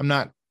public. I'm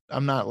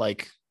not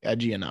like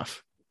edgy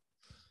enough.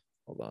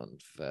 Hold on,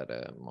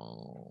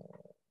 Vetements.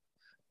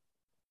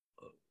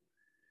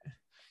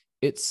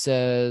 It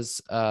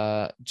says,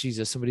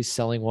 Jesus, somebody's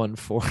selling one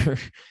for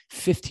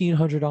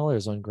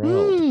 $1,500 on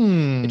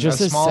Grailed. It just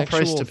says small sexual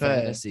price to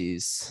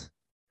fantasies.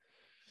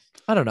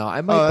 I don't know.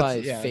 I might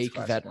buy fake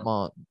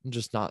Vetements and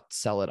just not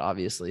sell it,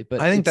 obviously.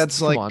 But I think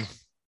that's like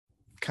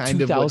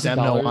kind of what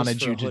Demna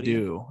wanted you to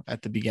do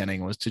at the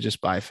beginning, was to just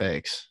buy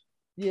fakes.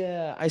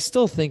 Yeah, I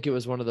still think it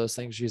was one of those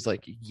things. She's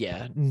like,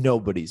 yeah,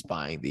 nobody's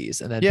buying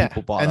these. And then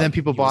people bought them. And then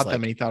people bought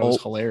them and he thought it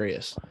was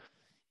hilarious.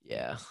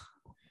 Yeah.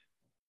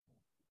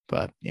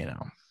 But,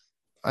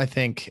 I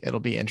think it'll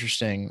be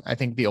interesting. I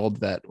think the Old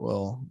Vet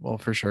will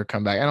for sure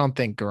come back. I don't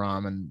think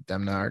Garam and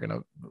Demna are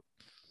going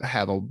to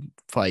have a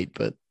fight,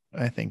 but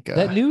I think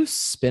that new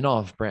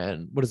spin-off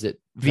brand, what is it?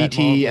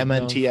 VT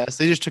MNTS.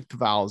 They just took the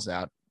vowels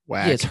out.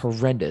 Whack. Yeah, it's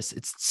horrendous.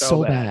 It's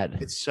so bad.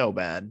 It's so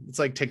bad. It's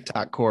like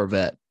TikTok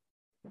Corvette.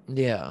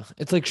 Yeah,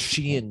 it's like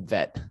Shein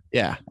Vet.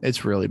 Yeah,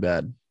 it's really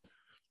bad.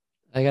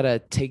 I gotta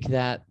take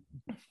that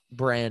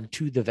brand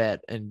to the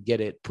vet and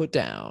get it put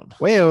down.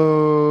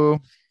 Whoa,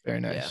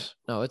 very nice.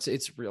 Yeah. No,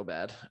 it's real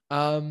bad.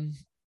 I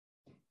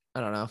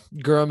don't know.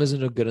 Garam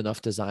isn't a good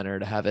enough designer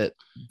to have it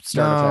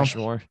start a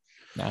fashion war.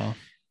 No.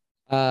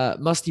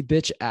 Musty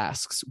Bitch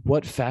asks,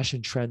 what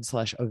fashion trend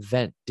 /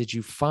 event did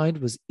you find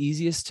was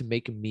easiest to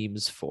make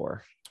memes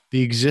for?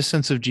 The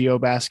existence of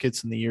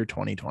GeoBaskets in the year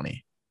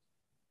 2020.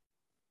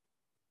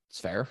 It's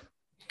fair.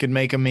 Could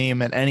make a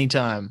meme at any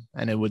time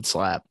and it would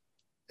slap.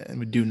 It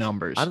would do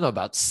numbers. I don't know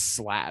about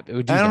slap. It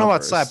would do I don't numbers. know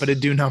about slap, but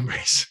it'd do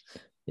numbers.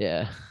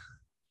 Yeah.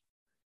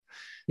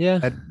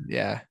 Yeah.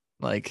 Yeah.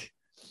 Like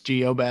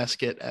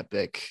GeoBasket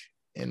Epic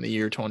in the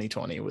year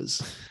 2020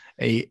 was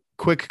a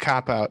quick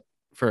cop out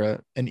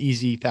for an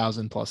easy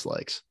 1,000+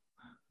 likes.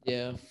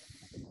 Yeah.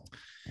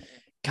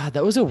 God,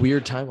 that was a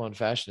weird time on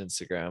fashion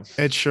Instagram.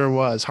 It sure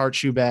was. Heart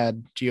Shoe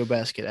Bad,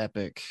 GeoBasket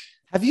Epic.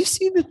 Have you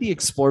seen that the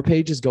Explore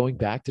page is going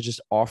back to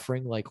just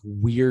offering like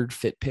weird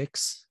fit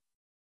pics?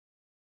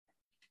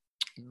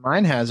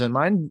 Mine hasn't.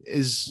 Mine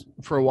is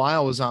for a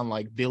while was on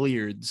like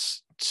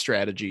billiards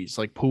strategies,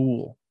 like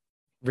pool.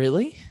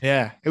 Really?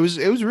 Yeah, it was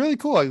really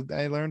cool.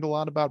 I learned a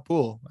lot about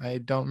pool. I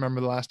don't remember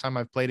the last time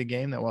I've played a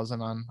game that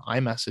wasn't on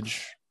iMessage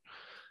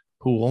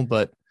pool,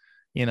 but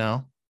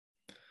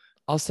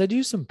I'll send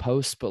you some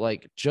posts, but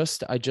like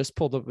I just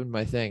pulled up in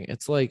my thing.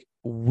 It's like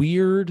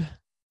weird.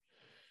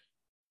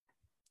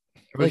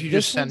 Or like you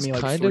just sent me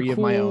like 3 of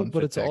my own,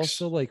 but it's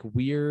also like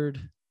weird.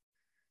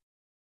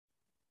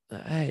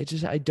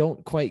 I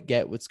don't quite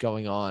get what's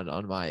going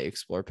on my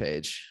Explore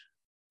page.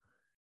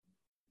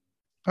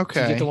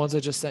 Okay. Did you get the ones I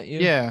just sent you?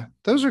 Yeah,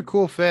 those are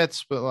cool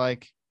fits, but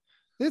like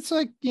It's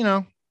like,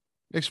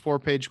 explore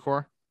page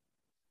core.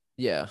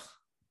 Yeah.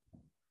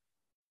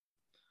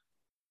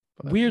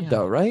 But, weird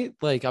though, right?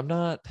 Like I'm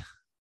not.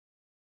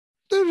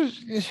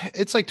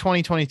 It's like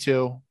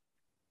 2022,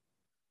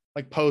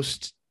 like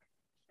post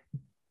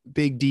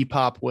big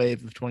Depop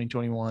wave of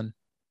 2021.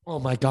 Oh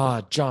my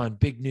God, John,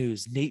 big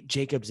news. Nate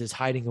Jacobs is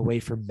hiding away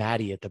from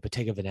Maddie at the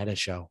Bottega Veneta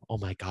show. Oh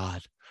my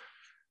God.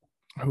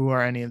 Who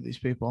are any of these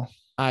people?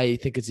 I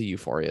think it's a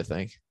Euphoria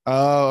thing.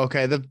 Oh,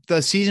 okay.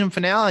 The season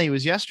finale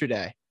was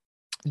yesterday.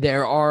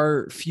 There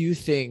are few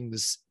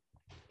things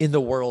in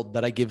the world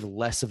that I give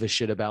less of a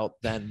shit about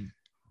than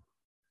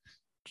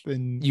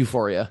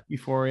Euphoria.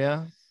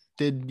 Euphoria.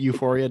 Did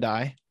Euphoria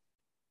die?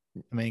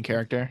 The main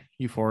character,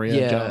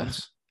 Euphoria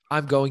Jones.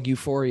 I'm going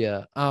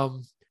Euphoria.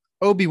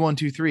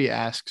 Obi123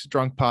 asks,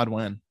 drunk pod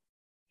when?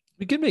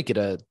 We could make it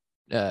a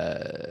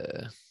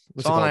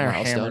what's Saul it called? And I are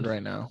hammered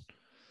right now.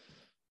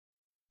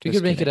 We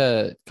could make it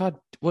a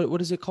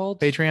what is it called?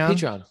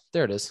 Patreon.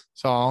 There it is.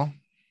 Saul.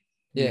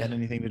 You had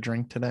anything to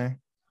drink today?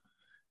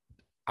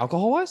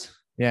 Alcohol wise?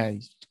 Yeah,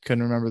 you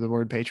couldn't remember the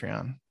word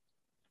Patreon.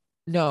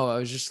 No, I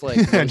was just like,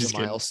 what is a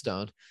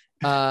milestone?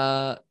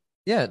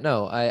 Yeah,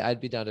 no, I'd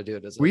be down to do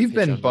it as we've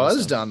been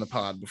buzzed on the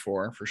pod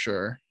before for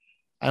sure.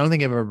 I don't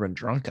think I've ever been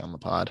drunk on the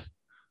pod.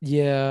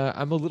 Yeah,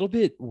 I'm a little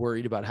bit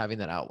worried about having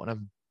that out when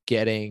I'm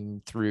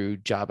getting through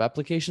job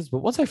applications, but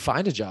once I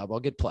find a job, I'll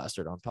get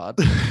plastered on pod.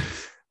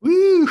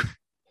 Woo!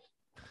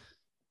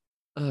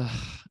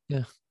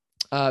 Yeah.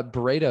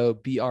 Barreto,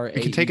 BRA.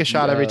 We can take a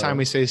shot every time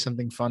we say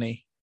something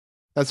funny.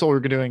 That's what we're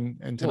doing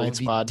in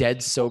tonight's pod.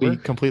 Dead sober. We'll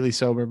be completely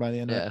sober by the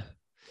end of it.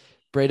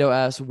 Brado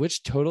asks,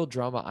 which Total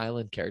Drama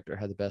Island character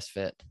had the best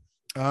fit?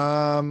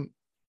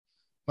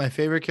 My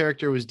favorite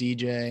character was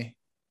DJ.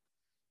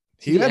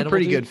 He had a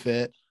pretty good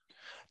fit.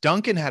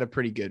 Duncan had a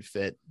pretty good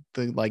fit.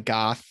 The like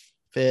goth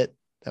fit.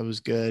 That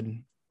was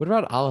good. What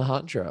about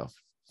Alejandro?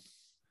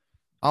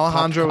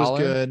 Alejandro was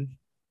good.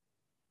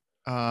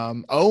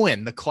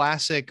 Owen, the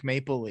classic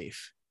Maple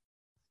Leaf.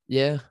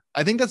 Yeah.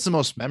 I think that's the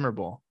most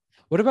memorable.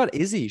 What about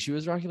Izzy? She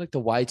was rocking like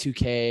the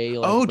Y2K.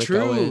 Like oh, Rick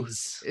true.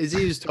 Owens.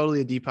 Izzy was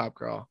totally a Depop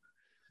girl.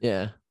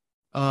 Yeah.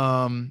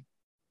 I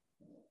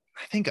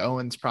think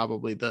Owen's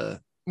probably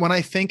when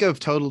I think of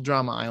Total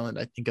Drama Island,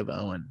 I think of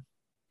Owen.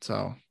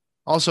 So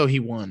also he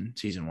won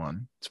season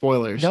 1.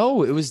 Spoilers.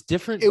 No, it was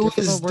different. It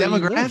was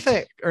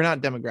demographic or not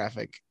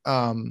demographic.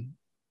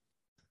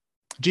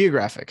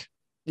 Geographic.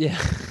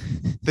 Yeah.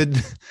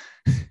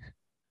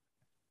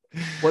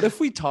 What if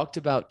we talked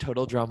about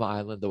Total Drama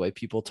Island the way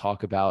people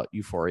talk about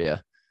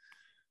Euphoria?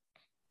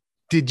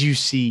 Did you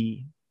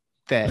see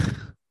that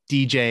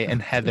DJ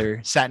and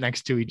Heather sat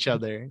next to each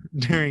other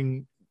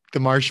during the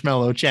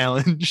marshmallow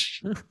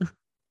challenge?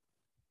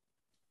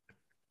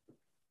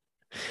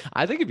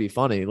 I think it'd be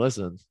funny.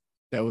 Listen.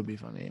 That would be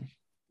funny.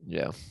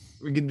 Yeah.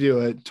 We could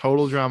do a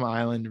Total Drama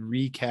Island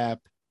recap.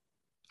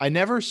 I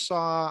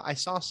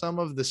saw some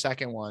of the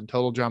second one,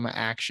 Total Drama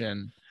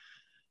Action.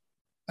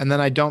 And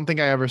then I don't think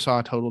I ever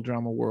saw Total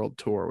Drama World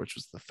Tour, which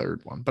was the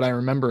third one, but I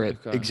remember it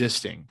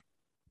existing.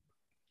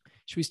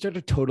 Should we start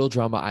a Total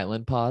Drama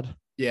Island pod?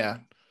 Yeah.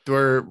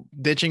 We're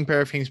ditching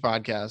Pair of Kings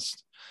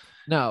podcast.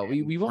 No,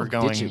 we won't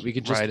ditch it. We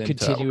could just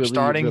continue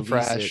starting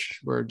fresh.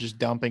 We're just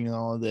dumping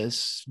all of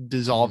this,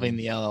 dissolving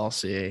the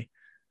LLC.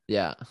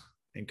 Yeah.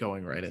 And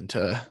going right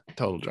into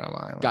Total Drama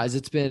Island. Guys,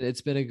 it's been a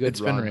good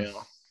run. Been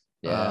real.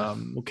 Yeah.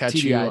 We'll catch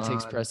TDI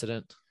takes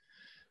precedent.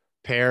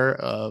 Pair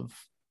of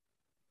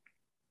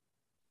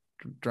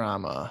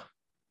Drama.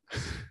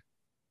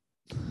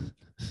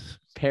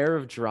 Pair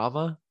of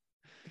Drama?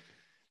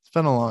 It's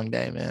been a long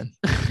day, man.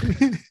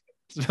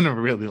 It's been a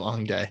really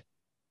long day.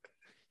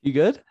 You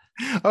good?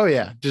 Oh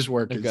yeah, just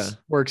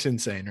work's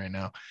insane right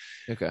now.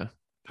 Okay.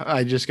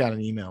 I just got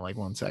an email like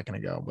 1 second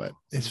ago, but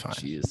it's fine.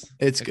 Jeez.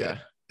 It's good.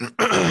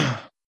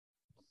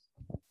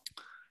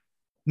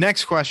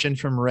 Next question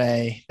from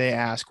Ray. They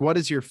ask, what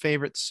is your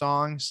favorite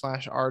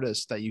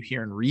song/artist that you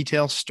hear in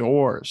retail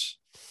stores?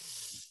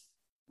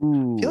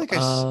 Ooh, I feel like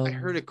I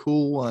heard a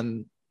cool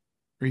one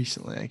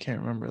recently. I can't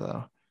remember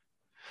though.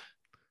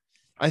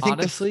 I think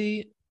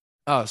honestly,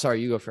 oh, sorry,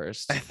 you go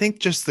first. I think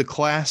just the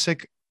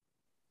classic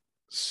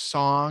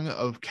song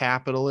of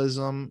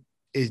capitalism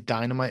is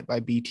Dynamite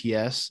by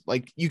BTS.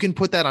 Like you can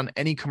put that on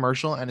any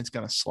commercial and it's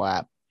gonna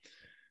slap.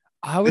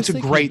 It's a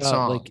great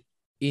song. Like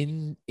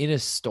in a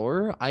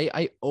store,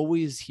 I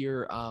always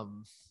hear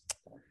oh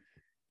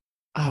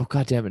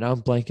god damn it, now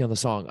I'm blanking on the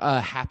song.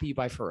 Happy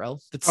by Pharrell.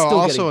 That's still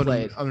also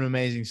getting played. An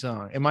amazing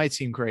song. It might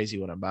seem crazy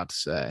what I'm about to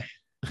say.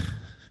 Have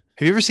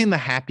you ever seen the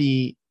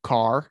Happy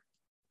car?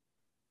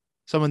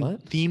 Someone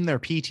themed their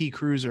PT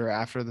Cruiser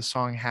after the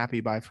song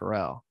Happy by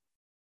Pharrell.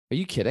 Are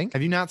you kidding?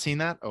 Have you not seen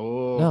that?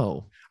 Oh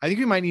no. I think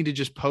we might need to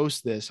just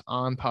post this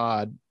on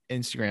pod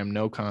Instagram,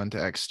 no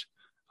context.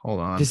 Hold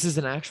on. This is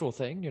an actual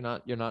thing.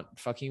 You're not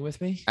fucking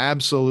with me?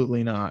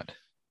 Absolutely not.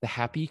 The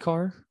Happy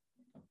car?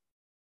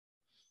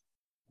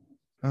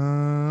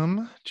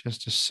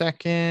 Just a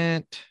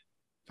second.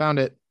 Found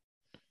it.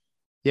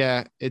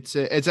 Yeah, it's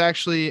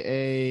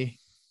actually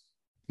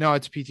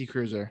it's PT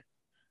Cruiser.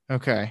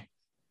 Okay.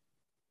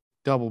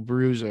 double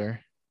bruiser.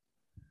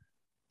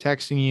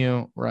 Texting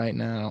you right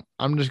now.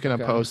 I'm just gonna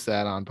post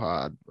that on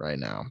pod right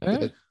now.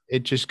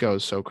 It just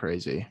goes so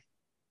crazy.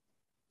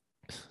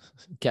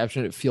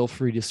 Caption it. Feel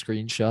free to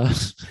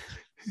screenshot.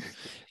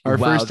 Our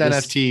first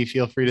NFT.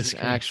 Feel free to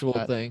screenshot.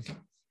 Actual thing.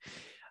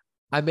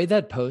 I made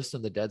that post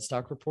on the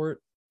Deadstock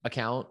Report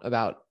account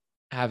about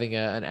having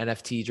an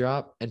NFT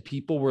drop, and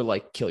people were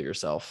like, "Kill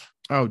yourself."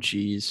 Oh,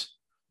 geez.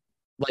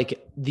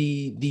 Like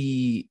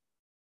the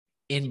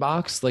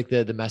inbox, like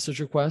the message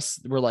requests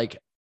were like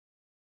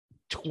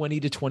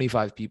 20 to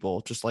 25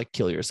 people just like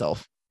kill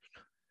yourself.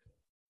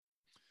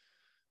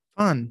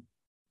 Fun.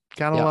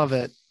 Gotta love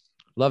it.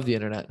 Love the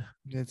internet.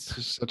 It's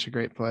just such a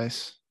great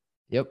place.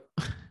 Yep.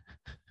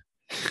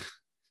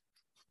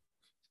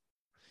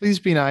 Please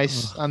be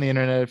nice on the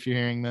internet if you're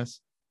hearing this.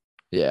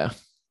 Yeah.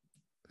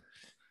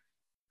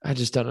 I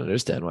just don't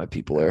understand why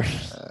people are.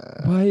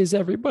 Why is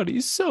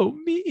everybody so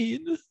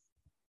mean?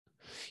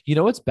 You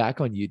know what's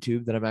back on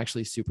YouTube that I'm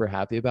actually super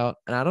happy about?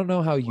 And I don't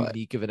know how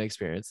unique of an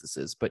experience this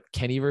is, but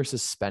Kenny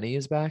versus Spenny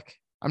is back.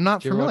 I'm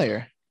not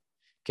familiar.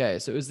 Okay,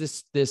 so it was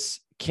this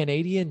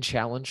Canadian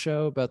challenge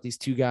show about these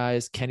two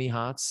guys, Kenny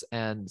Hotz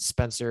and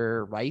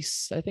Spencer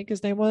Rice, I think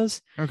his name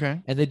was. Okay.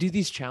 And they do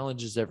these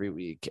challenges every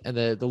week, and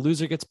the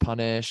loser gets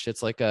punished.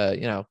 It's like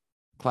a,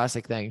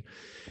 classic thing.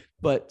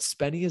 But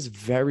Spenny is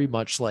very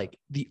much like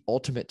the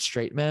ultimate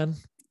straight man,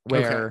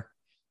 where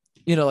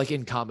like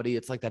in comedy,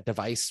 it's like that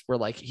device where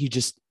like he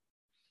just,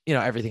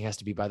 everything has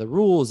to be by the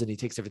rules and he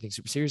takes everything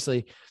super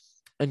seriously.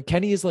 And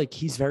Kenny is like,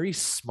 he's very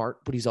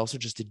smart, but he's also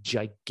just a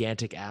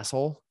gigantic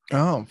asshole.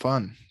 Oh,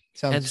 fun.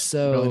 Sounds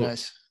really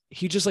nice.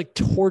 He just like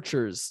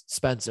tortures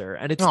Spencer.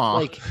 And it's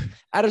like,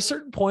 at a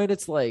certain point,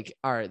 it's like,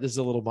 all right, this is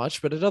a little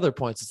much, but at other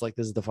points, it's like,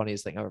 this is the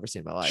funniest thing I've ever seen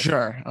in my life.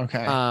 Sure.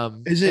 Okay.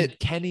 Is it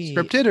Kenny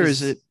scripted or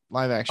is it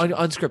live action?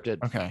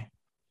 Unscripted. Okay.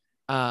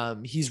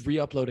 He's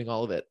re-uploading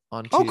all of it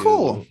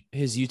onto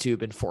his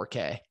YouTube in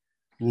 4K.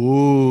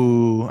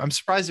 Ooh, I'm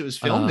surprised it was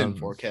filmed in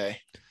 4K.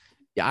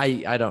 Yeah,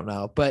 I don't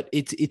know, but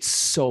it's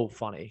so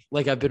funny.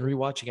 Like I've been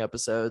rewatching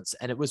episodes,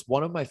 and it was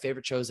one of my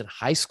favorite shows in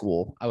high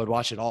school. I would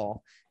watch it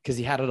all because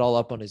he had it all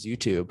up on his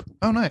YouTube.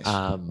 Oh, nice.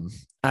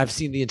 I've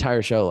seen the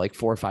entire show like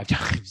 4 or 5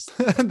 times.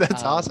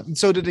 That's awesome.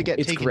 So did it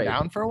get taken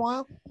down for a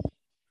while,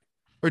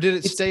 or did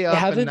it stay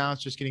up and now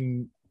it's just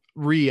getting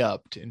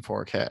re-upped in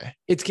 4K?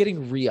 It's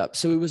getting re-upped.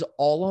 So it was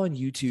all on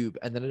YouTube,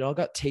 and then it all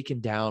got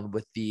taken down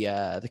with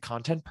the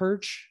content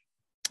purge.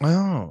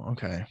 Oh,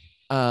 okay.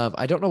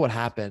 I don't know what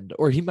happened,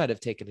 or he might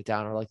have taken it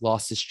down or like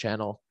lost his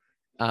channel.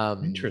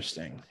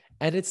 Interesting.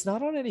 And it's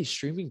not on any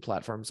streaming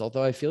platforms,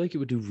 although I feel like it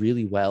would do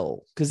really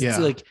well because it's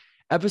like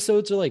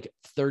episodes are like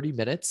 30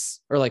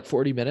 minutes or like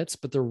 40 minutes,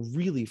 but they're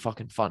really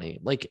fucking funny.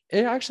 Like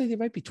actually, they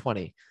might be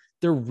 20.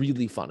 They're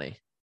really funny.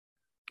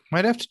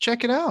 Might have to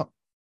check it out.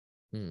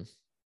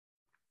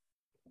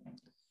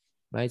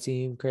 Might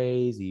seem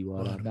crazy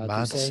what I'm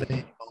about to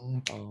say.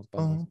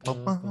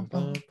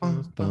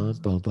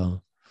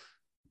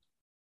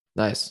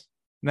 Nice.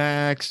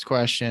 Next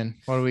question.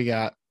 What do we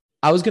got?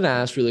 I was going to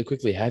ask really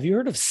quickly. Have you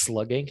heard of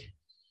slugging?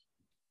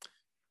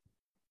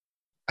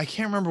 I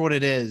can't remember what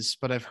it is,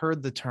 but I've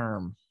heard the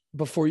term.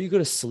 Before you go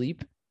to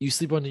sleep, you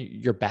sleep on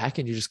your back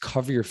and you just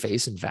cover your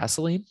face in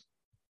Vaseline.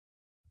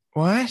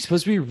 What? It's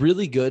supposed to be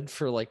really good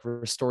for like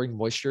restoring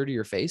moisture to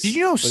your face. Did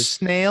you know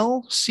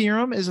snail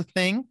serum is a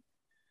thing?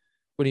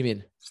 What do you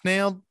mean?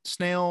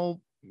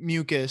 Snail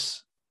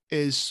mucus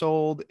is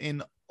sold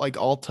in like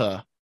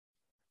Ulta.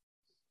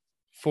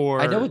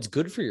 I know it's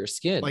good for your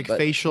skin, like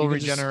facial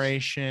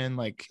regeneration,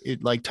 like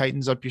it like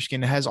tightens up your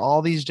skin. It has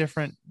all these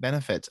different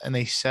benefits, and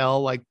they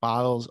sell like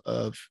bottles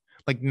of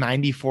like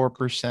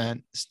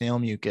 94% snail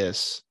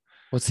mucus.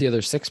 What's the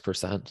other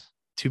 6%?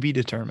 To be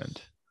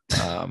determined.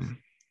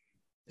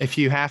 If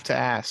you have to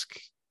ask,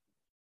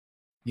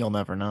 you'll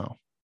never know.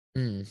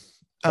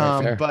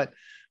 Fair.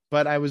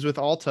 But I was with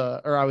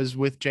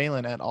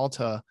Jalen at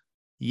Ulta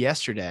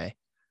yesterday.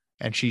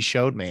 And she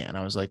showed me, and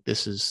I was like,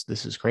 this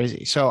is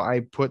crazy. So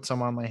I put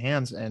some on my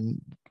hands, and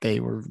they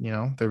were,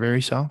 they're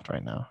very soft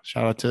right now.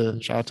 Shout out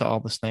to all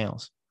the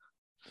snails.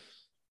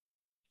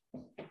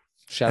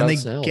 They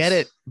get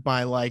it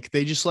by like,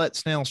 they just let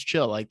snails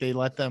chill. Like they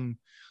let them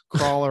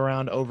crawl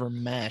around over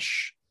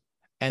mesh,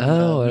 and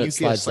the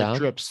mucus like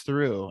drips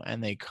through,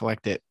 and they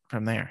collect it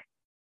from there.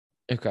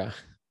 Okay.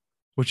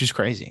 Which is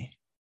crazy.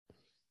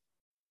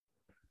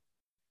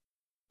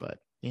 But,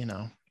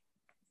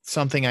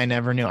 something I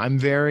never knew. I'm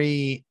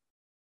very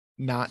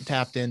not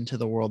tapped into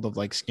the world of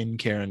like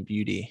skincare and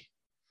beauty.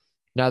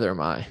 Neither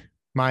am I.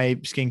 My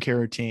skincare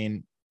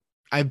routine.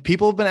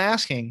 People have been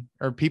asking,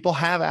 or people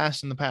have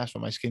asked in the past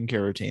what my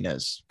skincare routine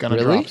is. Gonna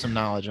drop some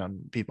knowledge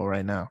on people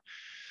right now.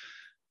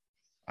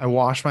 I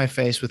wash my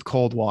face with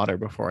cold water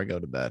before I go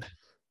to bed.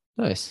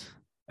 Nice.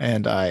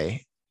 And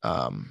I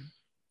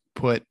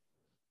put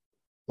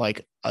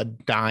like a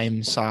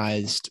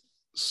dime-sized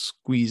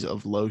squeeze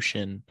of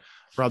lotion,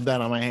 rub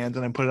that on my hands,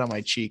 and I put it on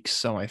my cheeks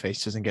so my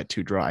face doesn't get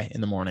too dry in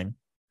the morning.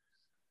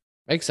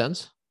 Makes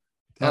sense.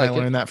 I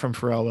learned that from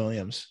Pharrell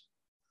Williams.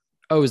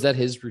 Oh, is that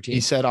his routine?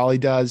 He said all he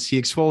does, he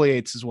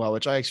exfoliates as well,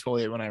 which I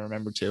exfoliate when I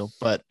remember to,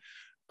 but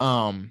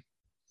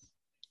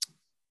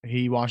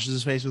he washes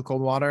his face with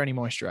cold water and he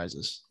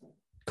moisturizes.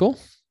 Cool.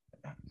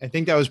 I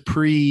think that was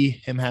pre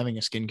him having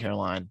a skincare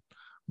line,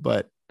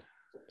 but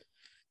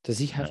does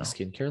he have a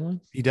skincare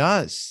line? He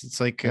does. It's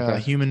like a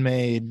human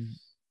made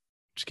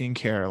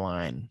skincare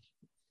line.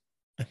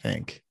 I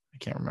think. I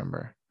can't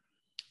remember.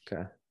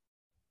 Okay.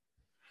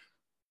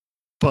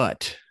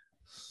 But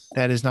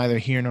that is neither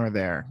here nor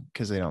there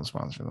because they don't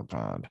sponsor the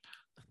pod.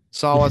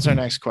 Saul, what's our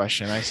next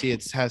question? I see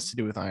it has to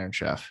do with Iron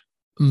Chef.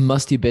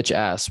 Musty bitch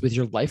ass, with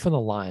your life on the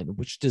line,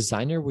 which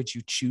designer would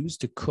you choose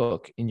to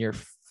cook in your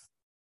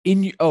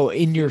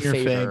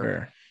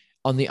favor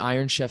on the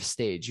Iron Chef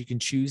stage? You can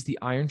choose the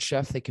Iron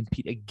Chef they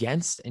compete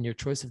against, and your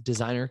choice of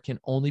designer can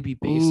only be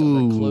based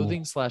on their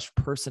clothing /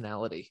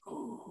 personality.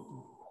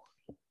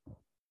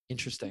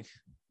 Interesting.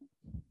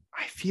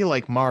 I feel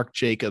like Marc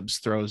Jacobs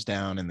throws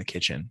down in the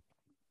kitchen.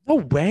 No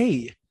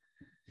way.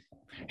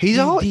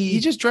 He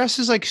just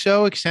dresses like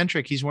so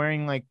eccentric. He's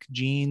wearing like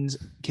jeans,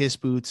 Kiss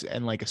boots,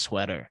 and like a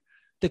sweater.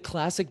 The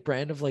classic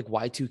brand of like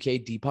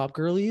Y2K Depop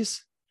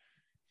girlies.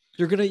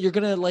 You're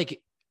gonna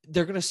like,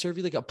 they're gonna serve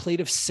you like a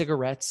plate of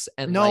cigarettes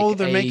and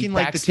they're making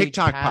like the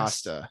TikTok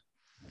pasta.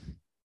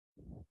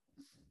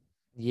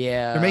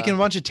 Yeah, they're making a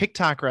bunch of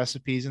TikTok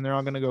recipes and they're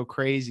all gonna go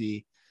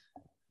crazy.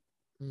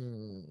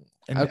 And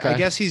I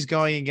guess he's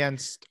going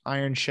against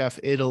Iron Chef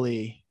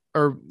Italy,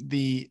 or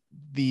the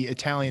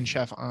Italian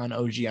chef on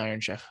OG Iron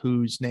Chef,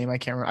 whose name I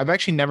can't remember. I've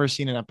actually never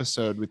seen an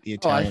episode with the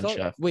Italian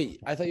chef. Wait,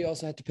 I thought you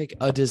also had to pick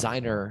a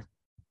designer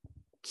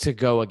to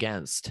go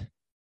against.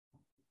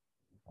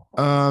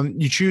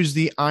 You choose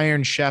the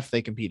Iron Chef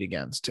they compete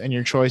against, and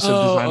your choice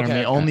of designer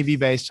may only be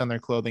based on their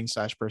clothing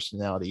 /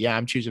 personality. Yeah,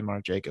 I'm choosing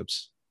Marc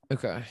Jacobs.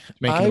 Okay.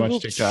 Making a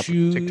bunch of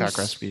TikTok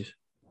recipes.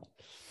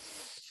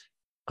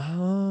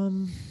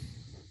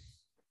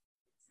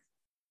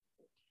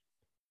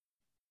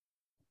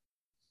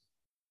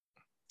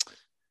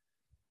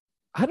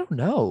 I don't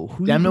know.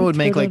 Demna would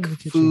make like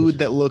food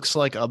that looks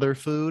like other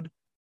food.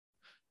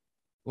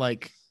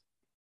 Like,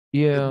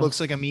 it looks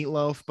like a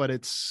meatloaf, but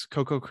it's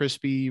Cocoa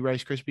Crispy,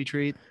 Rice Krispie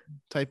treat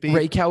type beat.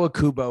 Ray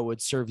Kawakubo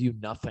would serve you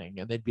nothing,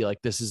 and they'd be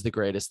like, "This is the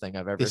greatest thing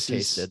I've ever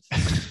tasted.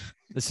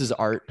 This is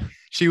art."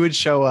 She would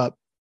show up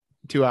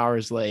 2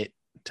 hours late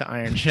to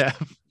Iron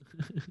Chef.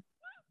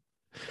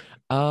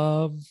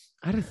 I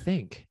don't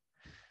think.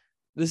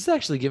 This is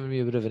actually giving me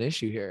a bit of an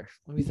issue here.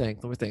 Let me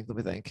think.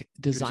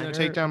 Designer gonna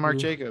take down Marc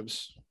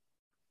Jacobs.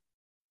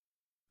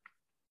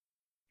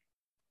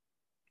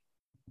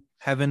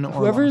 Heaven or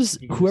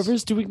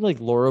whoever's doing like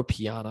Loro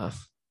Piana,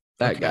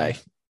 that guy.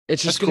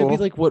 It's just gonna be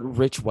like what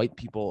rich white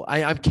people.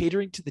 I'm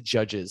catering to the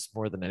judges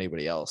more than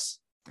anybody else.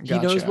 Gotcha. He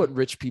knows what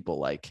rich people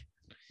like.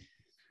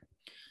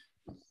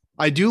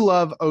 I do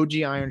love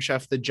OG Iron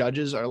Chef. The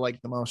judges are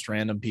like the most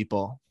random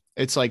people.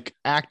 It's like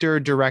actor,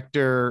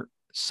 director,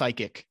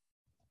 psychic.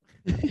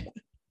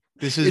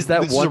 This is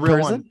a real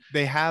one.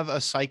 They have a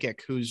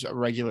psychic who's a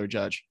regular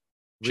judge.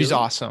 Really? She's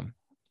awesome.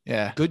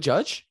 Yeah. Good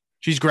judge.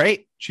 She's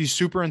great. She's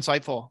super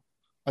insightful.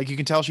 Like, you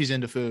can tell she's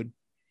into food.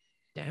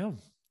 Damn.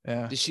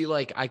 Yeah. Did she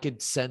like, I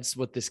could sense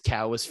what this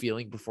cow was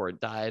feeling before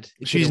it died.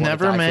 She's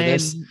never made,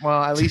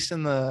 well, at least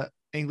in the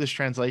English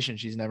translation,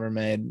 she's never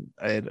made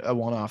a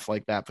one-off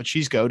like that, but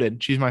she's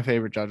goated. She's my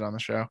favorite judge on the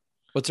show.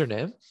 What's her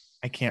name?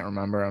 I can't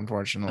remember,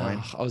 unfortunately.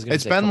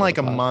 It's been like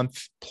a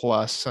month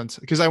plus since,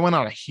 because I went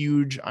on a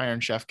huge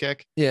Iron Chef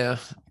kick. Yeah.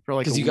 For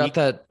like, because you got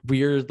that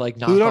weird like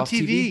Pluto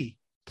TV.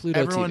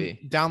 Everyone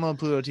TV. Download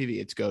Pluto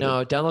TV. It's goated.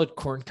 No, download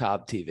Corn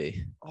Cob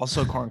TV.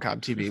 Also Corn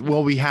Cob TV.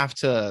 Well, we have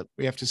to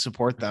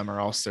support them or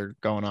else they're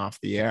going off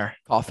the air.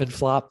 Coffin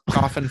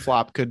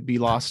Flop could be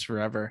lost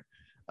forever.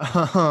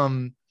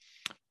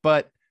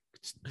 But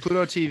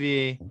Pluto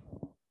TV,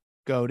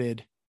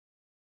 goated.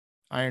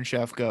 Iron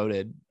Chef,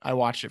 goated. I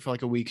watched it for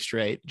like a week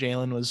straight.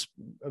 Jalen was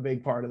a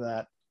big part of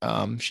that.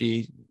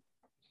 She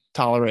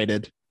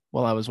tolerated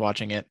while I was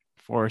watching it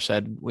for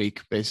said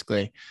week,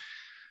 basically.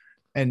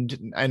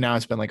 And now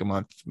it's been like a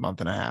month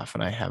and a half,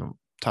 and I haven't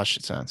touched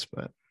it since.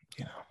 But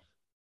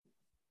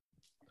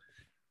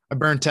I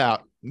burnt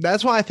out.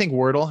 That's why I think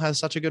Wordle has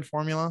such a good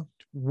formula.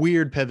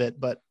 Weird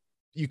pivot, but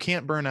you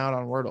can't burn out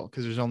on Wordle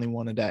because there's only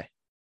one a day.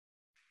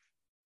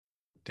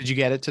 Did you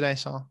get it today,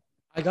 Saul?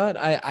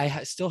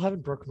 I still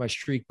haven't broken my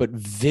streak, but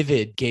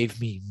Vivid gave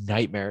me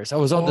nightmares. I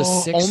was on the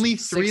sixth. Only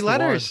three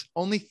letters.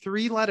 Only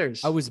 3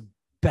 letters. I was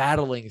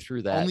battling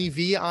through that. Only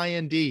V, I,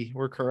 and D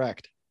were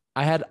correct.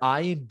 I had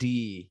I and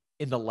D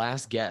in the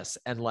last guess,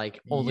 and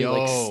like only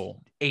like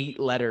 8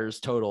 letters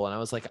total. And I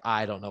was like,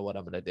 I don't know what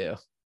I'm gonna do.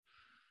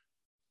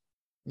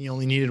 You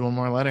only needed 1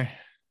 more letter.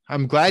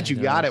 I'm glad you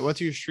got it. What's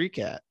your streak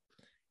at?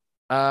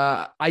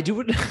 I do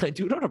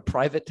it on a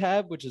private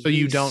tab, which is so really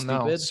you don't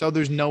stupid. know. So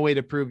there's no way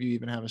to prove you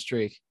even have a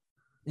streak.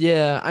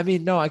 Yeah, I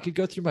mean, no, I could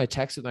go through my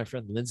text with my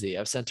friend Lindsay.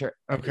 I've sent her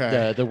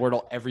the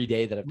Wordle every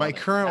day that I've my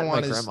current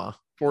one is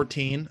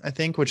 14, I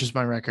think, which is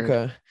my record.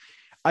 Okay.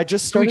 I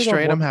just started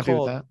straight. on I'm one happy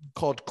with that.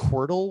 called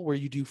Quordle, where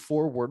you do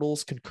 4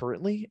 Wordles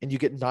concurrently and you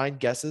get 9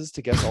 guesses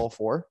to guess all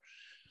 4.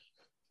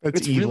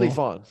 It's really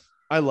fun.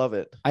 I love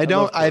it.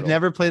 I've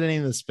never played any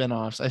of the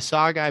spin-offs. I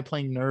saw a guy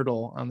playing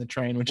Nerdle on the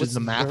train, which is the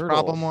math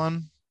problem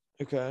one.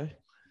 Okay.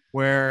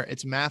 Where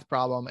it's a math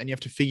problem and you have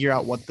to figure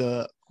out what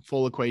the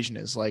full equation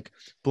is, like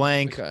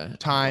blank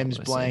times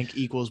blank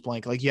equals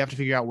blank. Like you have to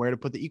figure out where to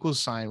put the equals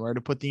sign, where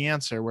to put the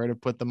answer, where to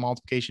put the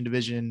multiplication,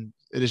 division,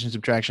 addition,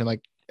 subtraction,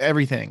 like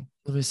everything.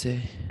 Let me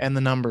see. And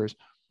the numbers.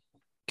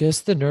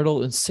 Guess the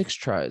Nerdle in 6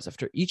 tries.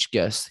 After each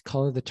guess, the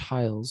color of the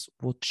tiles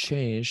will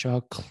change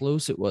how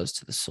close it was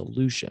to the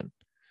solution.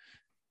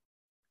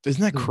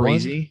 Isn't that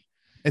crazy?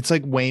 It's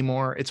like way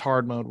more. It's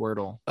hard mode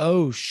Wordle.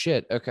 Oh,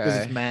 shit. Okay. Because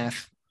it's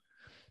math.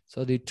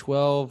 So I'll do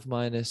 12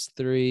 minus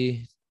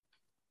 3,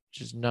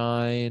 which is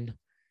 9.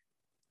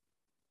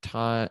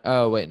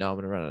 Oh, wait. No, I'm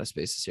going to run out of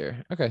spaces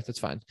here. Okay, that's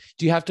fine.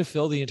 Do you have to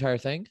fill the entire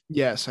thing?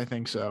 Yes, I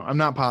think so. I'm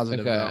not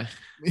positive. Okay.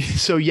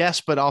 So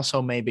yes, but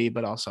also maybe,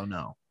 but also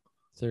no.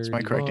 That's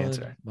my correct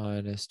answer.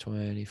 Minus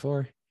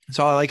 24.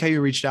 So I like how you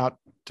reached out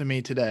to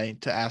me today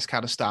to ask how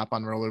to stop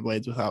on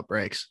rollerblades without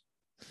brakes.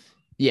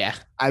 Yeah.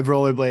 I've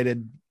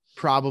rollerbladed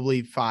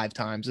probably 5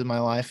 times in my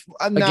life.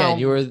 Again,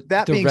 you were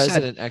the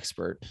resident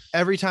expert.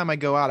 Every time I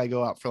go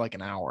out for like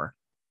an hour.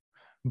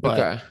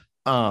 But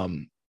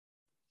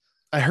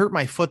I hurt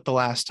my foot the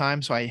last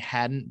time, so I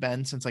hadn't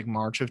been since like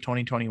March of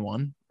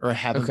 2021, or I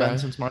haven't been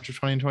since March of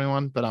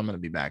 2021, but I'm going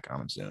to be back on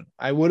them soon.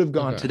 I would have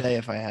gone today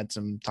if I had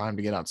some time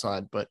to get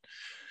outside, but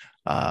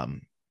my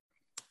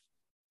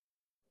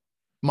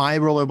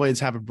rollerblades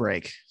have a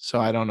brake, so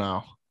I don't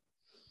know.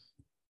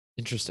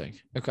 Interesting.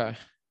 Okay.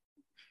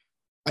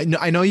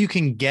 I know you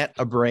can get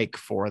a brake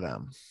for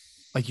them.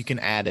 Like you can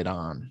add it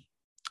on.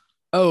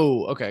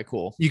 Oh, okay,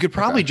 cool. You could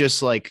probably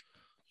just like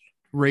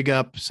rig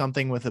up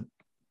something with a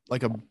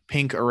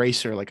pink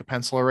eraser, like a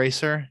pencil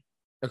eraser.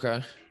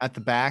 Okay. At the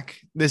back.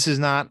 This is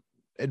not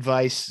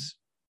advice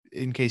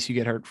in case you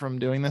get hurt from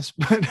doing this,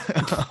 but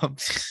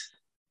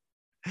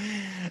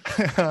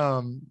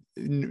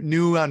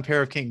new on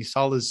Pair of Kings,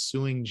 Saul is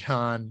suing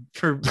John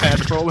for bad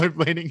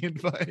rollerblading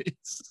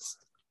advice.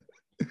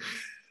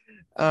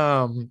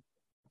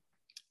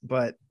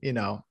 But you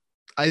know,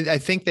 I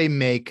think they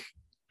make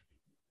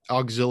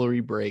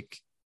auxiliary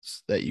brakes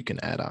that you can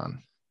add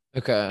on.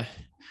 Okay.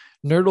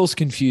 Nerdle's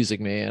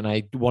confusing me, and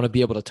I want to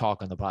be able to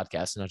talk on the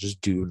podcast and not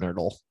just do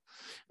Nerdle.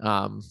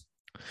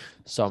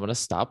 So I'm gonna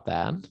stop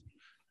that.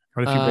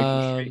 What if you break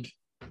the streak?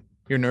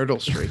 Your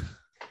Nerdle streak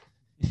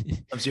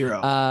of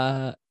 0.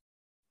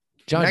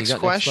 John, next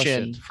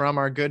question from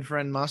our good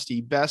friend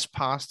Musty. Best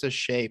pasta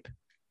shape?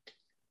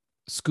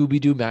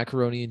 Scooby-Doo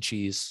macaroni and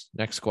cheese.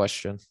 Next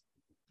question.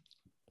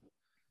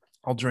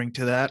 I'll drink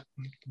to that.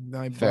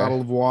 My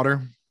bottle of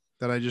water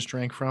that I just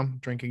drank from.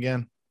 Drink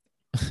again.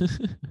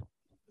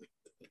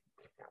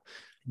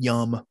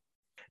 Yum.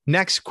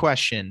 Next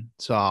question,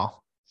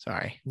 Saul.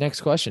 Sorry.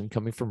 Next question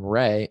coming from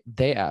Ray.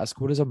 They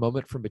ask, what is a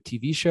moment from a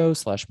TV show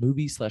 /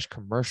 movie /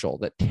 commercial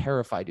that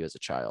terrified you as a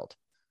child?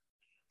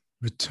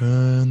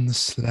 Return the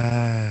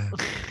slab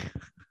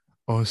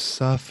or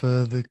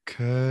suffer the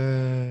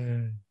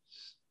curse.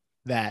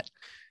 That.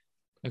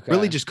 Okay.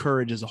 Really just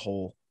Courage as a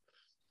whole.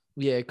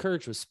 Yeah,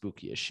 Courage was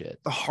spooky as shit.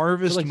 The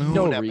Harvest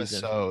Moon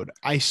episode.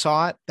 I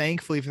saw it,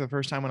 thankfully, for the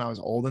first time when I was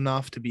old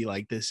enough to be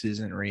like, this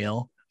isn't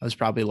real. I was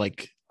probably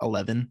like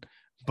 11.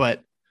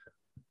 But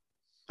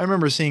I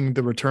remember seeing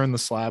the Return the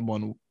Slab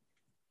one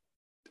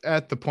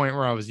at the point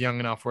where I was young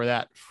enough where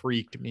that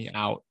freaked me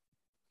out.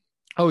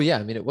 Oh, yeah.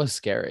 I mean, it was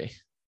scary.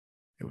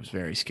 It was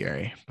very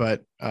scary.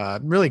 But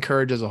really,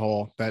 Courage as a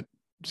whole.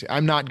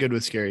 I'm not good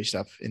with scary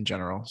stuff in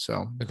general.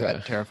 So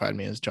that terrified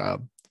me as a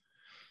child.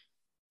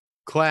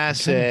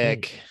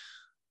 Classic.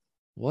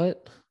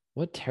 What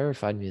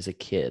terrified me as a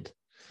kid?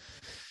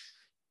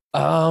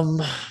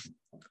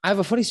 I have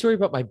a funny story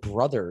about my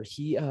brother.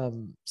 He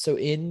so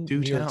in New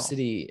York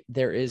City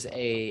there is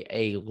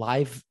a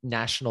live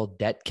national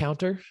debt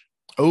counter.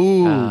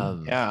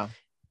 Oh, yeah.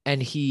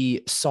 And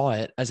he saw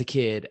it as a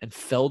kid and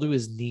fell to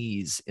his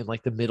knees in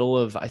like the middle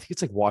of, I think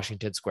it's like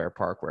Washington Square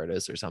Park where it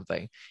is or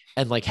something,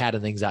 and like had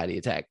an anxiety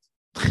attack.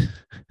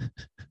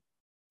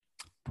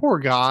 Poor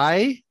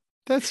guy.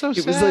 That's so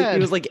sad. He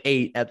was like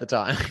 8 at the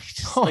time. He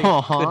just could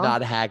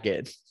not hack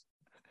it.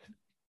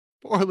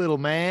 Poor little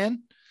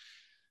man.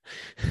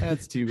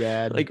 That's too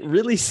bad. Like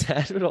really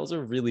sad, but also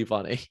really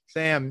funny.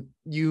 Sam,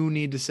 you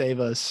need to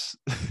save us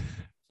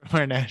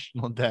from our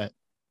national debt.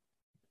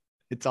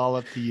 It's all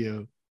up to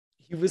you.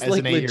 He was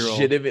like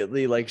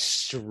legitimately like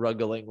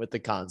struggling with the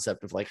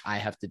concept of like, I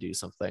have to do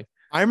something.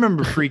 I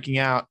remember freaking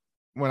out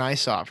when I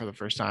saw it for the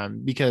first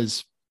time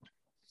because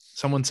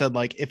someone said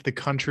like, if the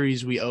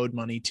countries we owed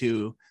money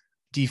to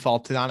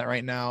defaulted on it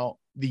right now,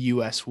 the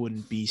US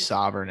wouldn't be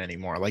sovereign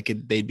anymore. Like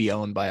they'd be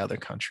owned by other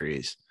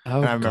countries. Oh,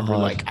 and I remember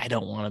like, I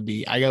don't want to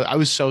be, I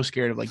was so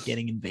scared of like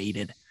getting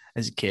invaded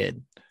as a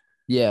kid.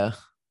 Yeah.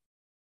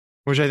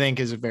 Which I think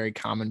is a very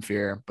common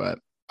fear, but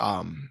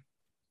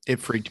it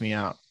freaked me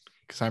out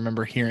because I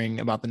remember hearing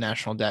about the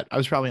national debt. I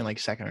was probably in like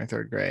 2nd or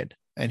 3rd grade.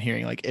 and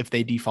hearing like if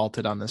they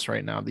defaulted on this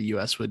right now, the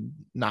US would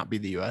not be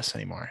the US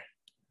anymore.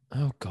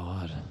 Oh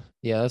God.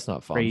 Yeah, that's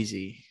not fun.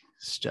 Crazy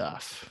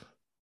stuff.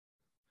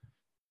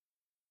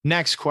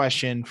 Next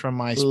question from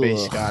my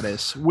space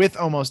goddess. With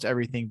almost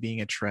everything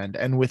being a trend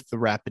and with the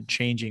rapid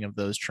changing of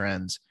those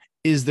trends,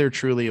 is there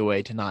truly a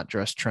way to not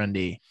dress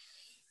trendy?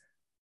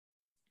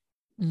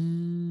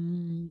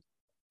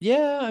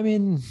 Yeah, I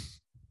mean,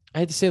 I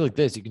had to say like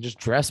this: you can just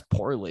dress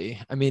poorly.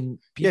 I mean,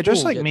 people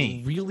just like get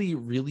me, really,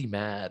 really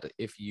mad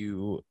if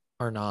you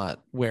are not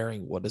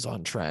wearing what is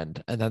on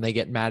trend, and then they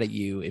get mad at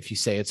you if you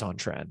say it's on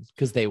trend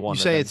because they want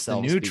to say it's the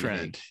new trend.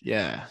 Unique.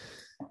 Yeah,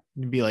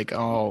 you'd be like,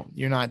 oh,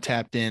 you're not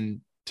tapped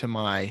in to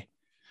my.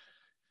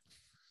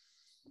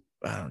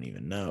 I don't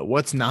even know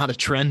what's not a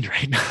trend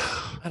right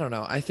now. I don't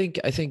know. I think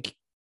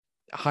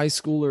high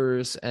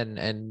schoolers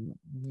and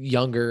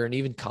younger and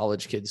even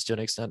college kids to an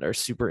extent are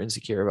super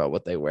insecure about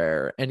what they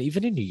wear. And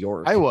even in New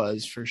York, I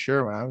was for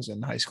sure when I was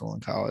in high school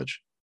and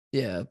college.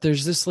 Yeah.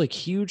 There's this like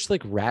huge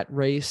like rat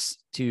race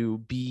to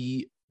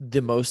be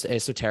the most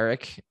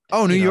esoteric.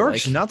 Oh, New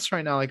York's nuts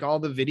right now. Like all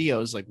the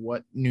videos, like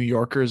what New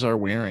Yorkers are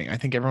wearing. I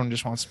think everyone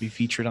just wants to be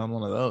featured on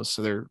one of those.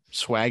 So they're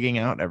swagging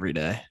out every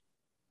day.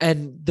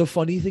 And the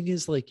funny thing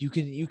is like, you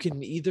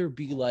can either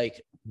be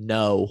like,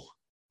 no,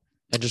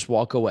 and just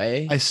walk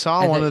away. I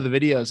saw one of the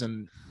videos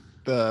and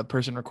the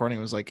person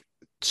recording was like,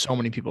 so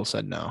many people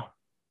said no.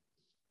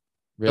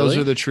 Really? Those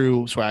are the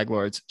true swag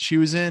lords. She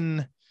was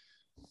on,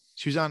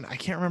 I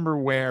can't remember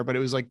where, but it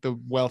was like the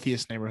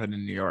wealthiest neighborhood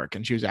in New York.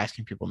 And she was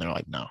asking people and they're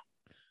like, no.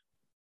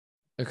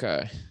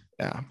 Okay.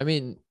 Yeah. I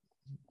mean,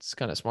 it's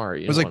kind of smart.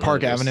 It was like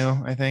Park Avenue,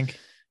 I think.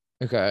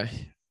 Okay.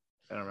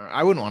 I don't remember.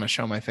 I wouldn't want to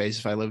show my face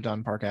if I lived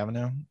on Park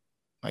Avenue.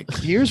 Like,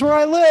 here's where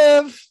I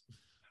live.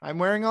 I'm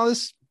wearing all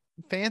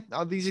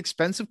these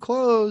expensive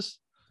clothes.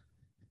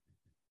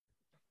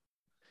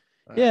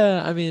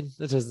 Yeah, I mean,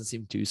 that doesn't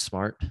seem too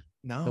smart.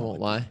 No, I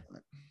won't lie.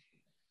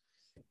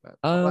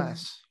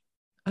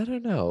 I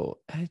don't know.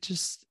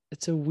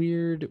 It's a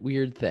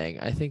weird thing.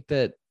 I think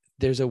that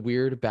there's a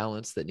weird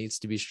balance that needs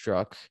to be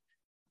struck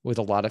with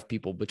a lot of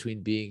people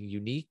between being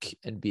unique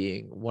and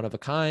being one of a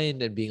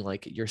kind and being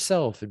like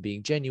yourself and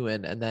being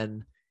genuine, and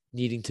then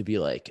needing to be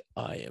like,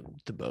 I am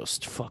the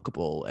most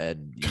fuckable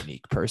and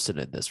unique person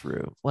in this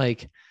room.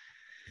 Like,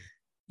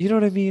 you know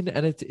what I mean?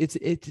 And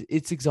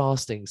it's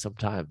exhausting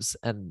sometimes.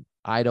 And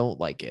I don't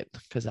like it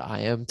because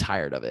I am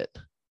tired of it.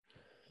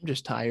 I'm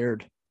just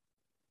tired.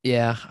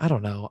 Yeah. I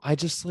don't know. I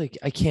just like,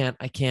 I can't.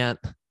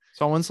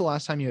 So when's the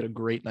last time you had a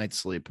great night's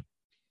sleep?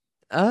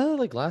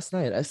 Like last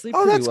night. I sleep.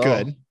 Oh, that's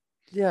well. Good.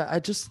 Yeah. I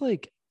just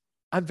like,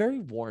 I'm very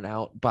worn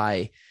out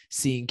by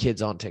seeing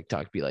kids on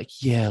TikTok be like,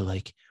 yeah,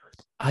 like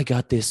I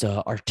got this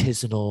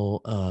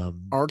artisanal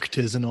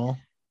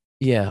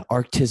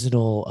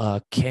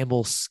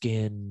camel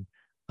skin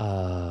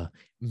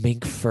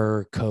mink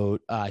fur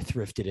coat. I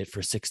thrifted it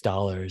for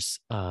 $6,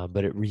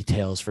 but it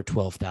retails for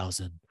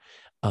 $12,000.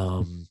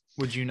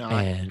 Would you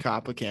not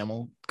cop a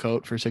camel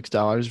coat for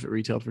 $6 if it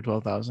retailed for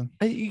 $12,000?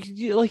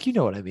 Like, you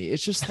know what I mean?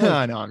 It's just like,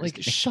 I know,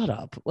 like shut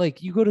up.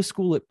 Like, you go to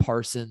school at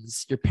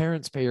Parsons, your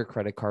parents pay your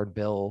credit card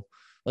bill.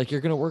 Like,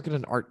 you're gonna work in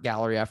an art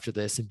gallery after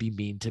this and be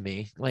mean to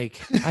me. Like,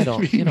 I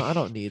don't, I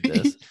don't need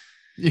this.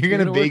 You're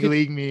gonna big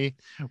league me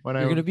when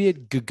you're gonna be a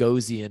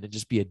Gagosian and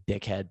just be a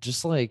dickhead.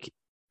 Just like,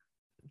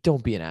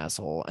 don't be an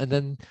asshole. And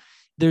then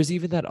there's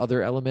even that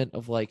other element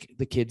of like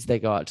the kids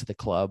that go out to the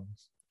club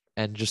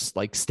and just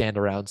like stand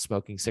around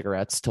smoking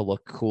cigarettes to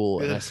look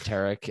cool and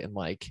esoteric and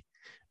like,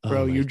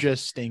 bro, you're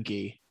just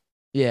stinky.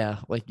 Yeah,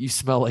 like you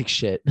smell like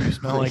shit. You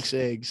smell like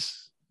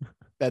cigs.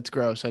 That's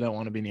gross. I don't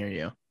want to be near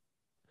you.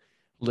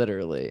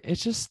 Literally.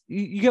 It's just,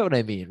 you get what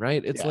I mean,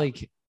 right? It's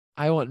like,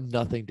 I want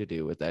nothing to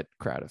do with that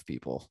crowd of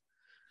people.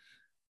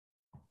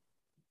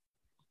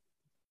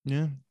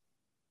 Yeah.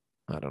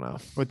 I don't know.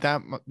 With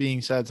that being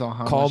said, so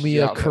call me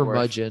a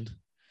curmudgeon.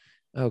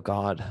 Oh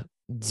God,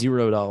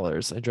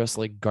 $0. I dress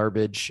like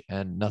garbage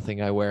and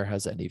nothing I wear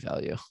has any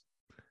value.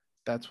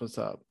 That's what's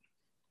up.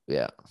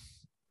 Yeah.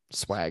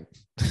 Swag.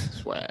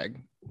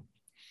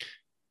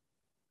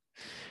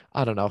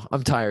 I don't know.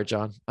 I'm tired,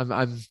 John.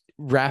 I'm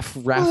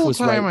Raph was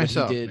right when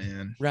he did.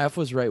 Man. Raph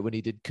was right when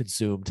he did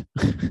Consumed.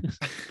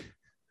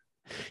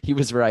 He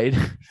was right.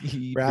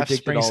 Raph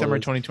spring summer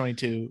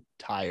 2022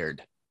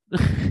 tired.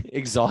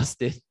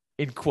 Exhausted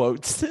in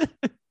quotes.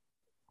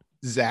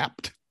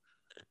 Zapped.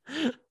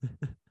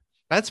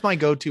 That's my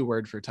go-to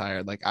word for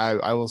tired. Like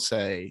I will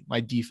say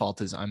my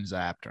default is I'm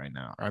zapped right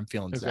now, or I'm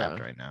feeling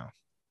zapped right now.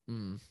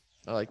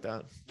 I like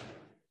that.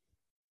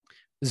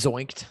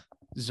 Zoinked.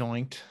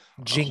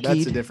 Jinkied.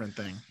 That's a different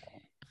thing.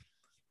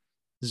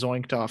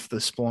 Zoinked off the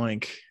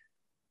sploink.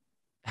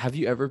 Have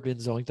you ever been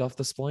zoinked off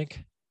the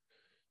sploink?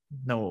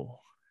 No.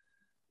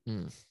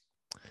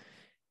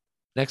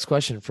 Next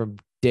question from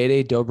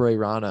Dede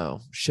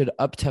Dobrerano. Should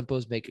up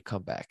tempos make a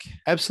comeback?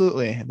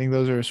 Absolutely. I think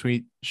those are a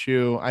sweet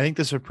shoe. I think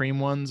the Supreme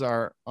ones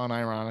are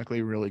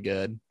unironically really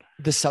good.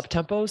 The sub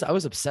tempos, I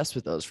was obsessed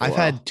with those. I've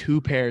had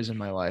 2 pairs in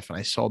my life and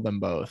I sold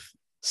them both.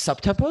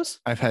 Subtempos?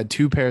 I've had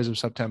 2 pairs of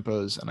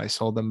Subtempos and I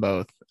sold them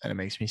both, and it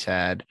makes me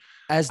sad.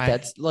 As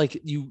that's like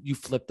you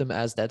flip them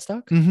as dead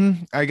stock?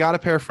 I got a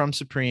pair from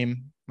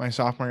Supreme my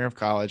sophomore year of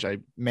college. I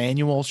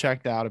manual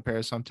checked out a pair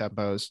of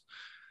Subtempos.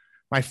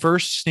 My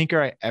first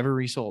sneaker I ever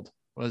resold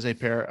was a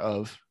pair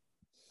of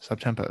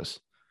Subtempos.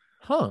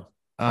 Huh.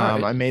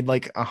 Right. I made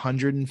like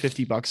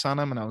 $150 on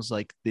them, and I was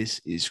like, "This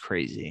is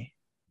crazy."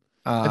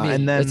 I mean,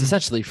 and then it's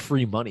essentially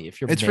free money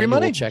if you're it's free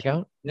money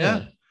checkout.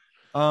 Yeah.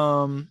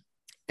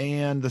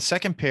 And the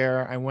second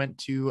pair, I went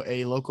to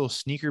a local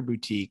sneaker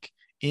boutique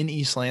in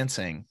East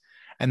Lansing,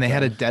 and they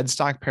had a dead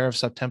stock pair of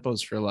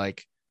Subtempos for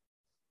like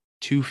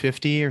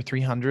 $250 or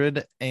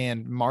 $300,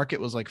 and market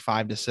was like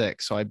 $5 to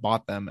 $6. So I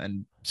bought them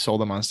and sold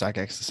them on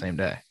StockX the same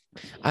day.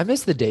 I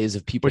miss the days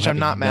of people, which I'm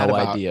not mad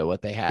about, idea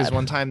what they had. Because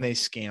one time they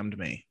scammed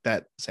me,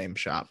 that same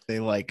shop. They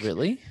like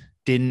really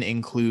didn't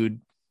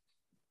include.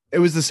 It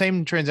was the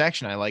same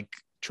transaction. I like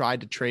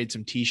tried to trade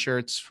some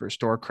t-shirts for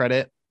store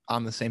credit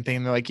on the same thing.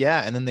 And they're like,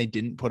 yeah. And then they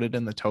didn't put it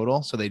in the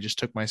total. So they just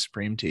took my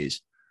Supreme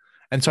tees.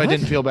 And so I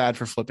didn't feel bad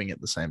for flipping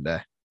it the same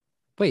day.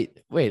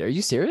 Wait, are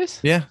you serious?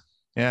 Yeah.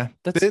 Yeah.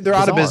 They're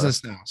out of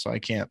business now. So I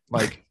can't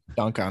like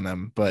dunk on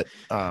them. But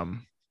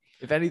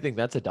if anything,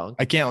 that's a dunk.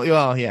 I can't.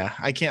 Well, yeah,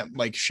 I can't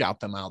like shout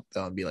them out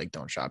though and be like,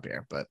 "Don't shop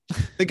here." But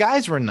the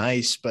guys were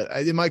nice, but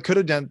it could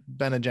have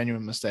been a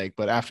genuine mistake.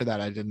 But after that,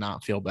 I did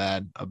not feel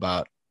bad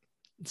about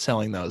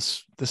selling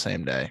those the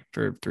same day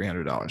for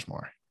 $300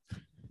 more.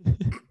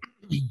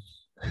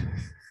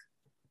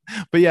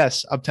 But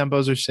yes,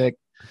 Uptempos are sick.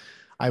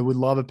 I would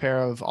love a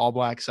pair of all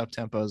black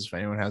Subtempos if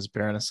anyone has a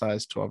pair in a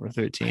size 12 or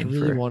 13. I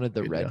really wanted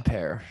the red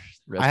pair.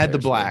 I had the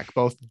black.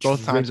 Both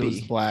times it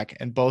was black,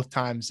 and both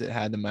times it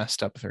had the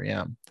messed up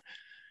 3M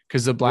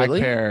because the black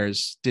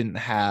pairs didn't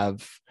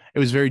have. It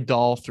was very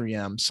dull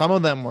 3M. Some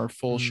of them were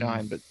full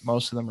shine, but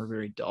most of them were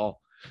very dull.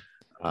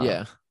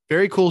 Yeah,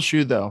 very cool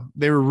shoe though.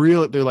 They're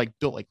like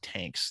built like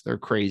tanks. They're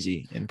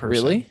crazy in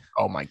person. Really?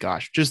 Oh my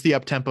gosh! Just the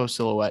Uptempo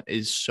silhouette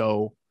is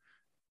so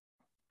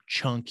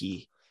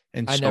chunky.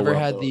 And I never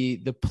had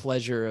the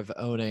pleasure of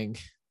owning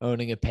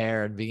a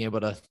pair and being able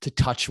to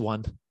touch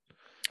one.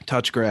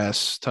 Touch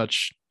grass,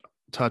 touch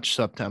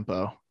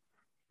Subtempo.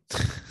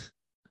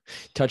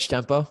 Touch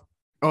tempo.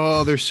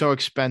 Oh, they're so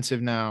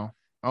expensive now.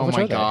 Oh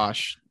my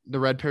gosh. The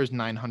red pair is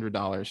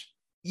 $900.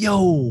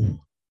 Yo,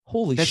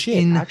 holy shit.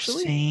 Insane.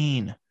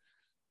 Actually?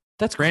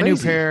 That's brand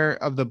crazy. New pair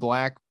of the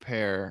black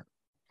pair.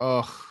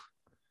 Ugh.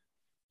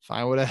 If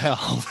I would have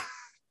held.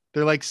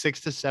 They're like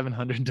 $600 to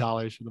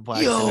 $700 for the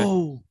black.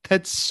 Yo, pair.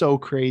 That's so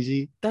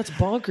crazy. That's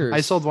bonkers.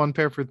 I sold one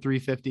pair for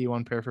 $350,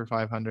 one pair for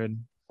 $500,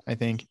 I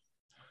think.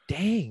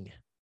 Dang.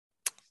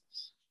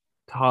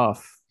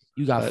 Tough.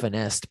 You got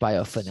finessed by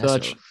a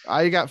finesse.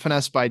 I got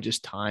finessed by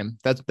just time.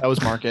 That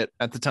was market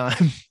at the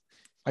time.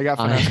 I got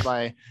finessed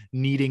by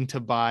needing to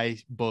buy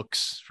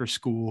books for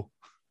school.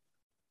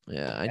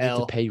 Yeah, I need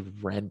to pay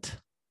rent.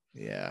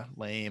 Yeah,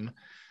 lame.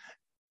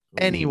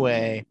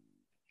 Anyway,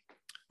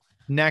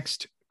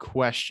 next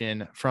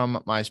question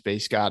from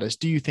MySpace Goddess.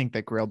 Do you think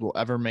that Grailed will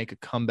ever make a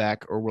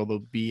comeback, or will there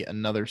be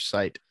another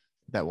site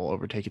that will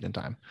overtake it in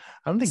time?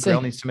 I don't think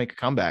Grailed needs to make a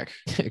comeback.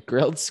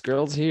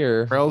 Grailed's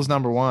here. Grail's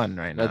number one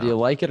right now. Whether you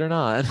like it or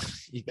not,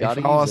 you got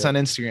to follow us on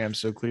Instagram.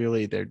 So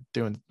clearly they're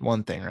doing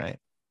one thing right.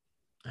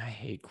 I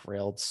hate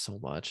Grailed so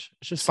much.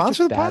 It's just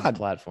sponsor such a bad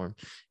platform.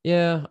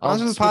 Yeah,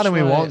 sponsor the pod, and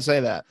we won't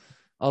say that.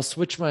 I'll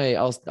switch my.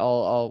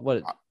 I'll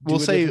what? We'll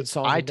say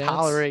I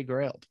tolerate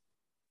Grailed.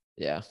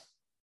 Yeah.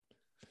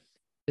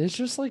 It's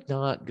just like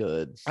not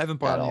good. I haven't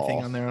bought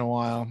anything on there in a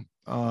while.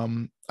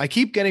 I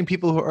keep getting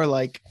people who are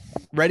like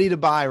ready to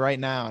buy right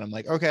now, and I'm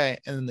like, okay,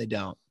 and then they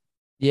don't.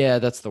 Yeah,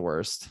 that's the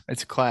worst.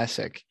 It's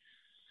classic.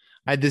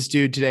 I had this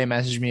dude today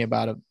message me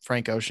about a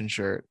Frank Ocean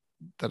shirt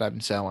that I'm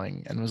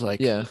selling, and was like,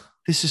 yeah,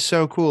 this is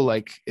so cool.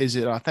 Like, is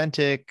it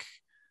authentic?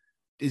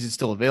 Is it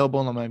still available?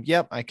 And I'm like,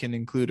 yep, I can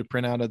include a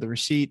printout of the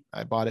receipt.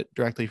 I bought it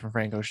directly from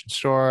Frank Ocean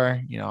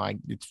store. You know,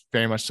 it's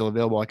very much still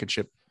available. I could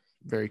ship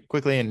very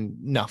quickly,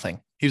 and nothing.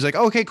 He was like,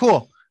 oh, okay,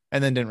 cool.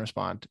 And then didn't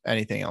respond to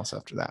anything else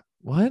after that.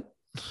 What?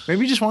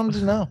 Maybe he just wanted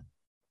to know.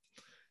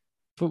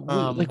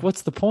 But like,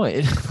 what's the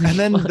point? And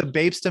then the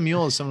Bapesta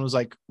Mules, someone was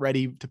like,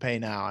 ready to pay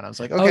now. And I was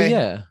like, okay. Oh,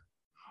 yeah.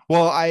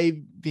 Well, I,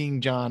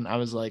 being John, I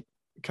was like,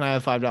 can I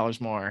have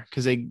 $5 more?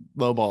 Because they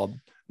lowballed.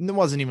 And it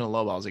wasn't even a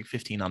lowball. It was like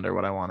 15 under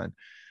what I wanted.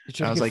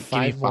 I was like, give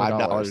me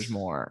 $5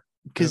 more.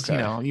 Because, you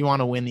know, you want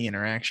to win the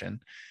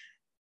interaction.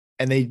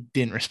 And they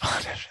didn't respond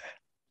after that.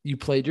 You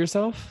played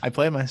yourself? I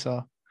played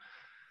myself.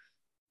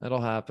 That'll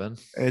happen.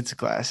 It's a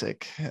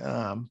classic.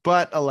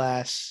 But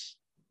alas,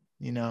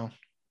 you know,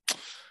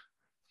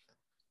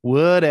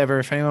 whatever.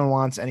 If anyone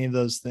wants any of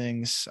those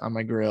things on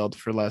my Grailed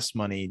for less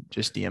money,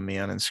 just DM me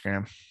on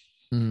Instagram.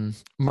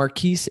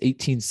 Marquise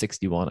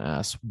 1861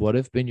 asks, what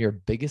have been your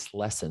biggest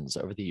lessons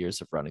over the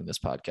years of running this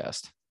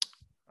podcast?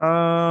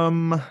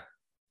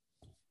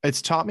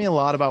 It's taught me a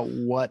lot about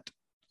what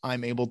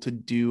I'm able to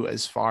do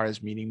as far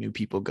as meeting new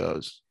people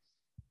goes.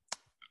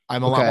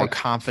 I'm a lot more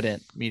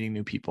confident meeting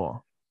new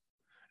people.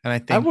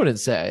 And I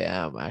wouldn't say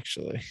I am,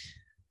 actually.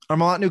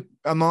 I'm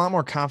a lot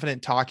more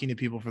confident talking to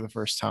people for the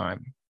first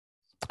time.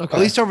 Okay. At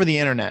least over the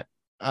internet.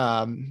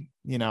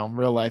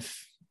 Real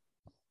life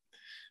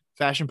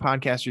fashion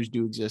podcasters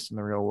do exist in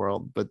the real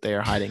world, but they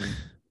are hiding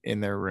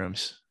in their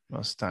rooms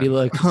most of the time. We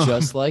look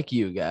just like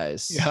you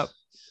guys. Yep.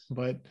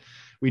 But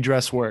we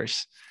dress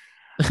worse.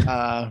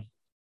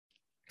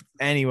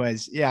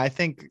 Anyways, yeah, I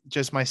think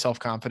just my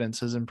self-confidence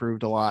has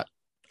improved a lot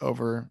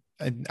over.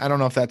 I don't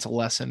know if that's a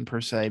lesson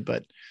per se,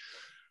 but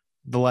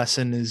the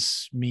lesson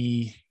is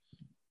me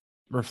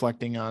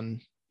reflecting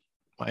on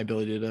my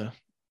ability to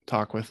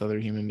talk with other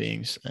human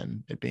beings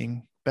and it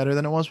being better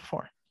than it was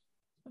before.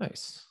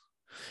 Nice.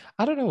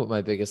 I don't know what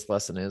my biggest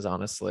lesson is,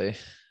 honestly.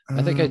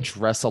 I think I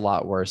dress a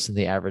lot worse than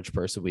the average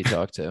person we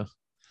talk to.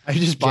 I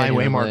just buy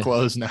way more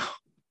clothes now.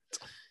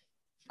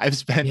 I've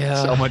spent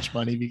so much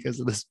money because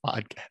of this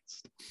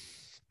podcast.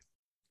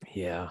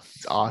 Yeah.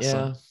 It's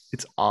awesome. Yeah.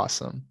 It's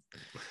awesome.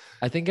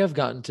 I think I've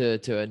gotten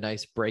to a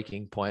nice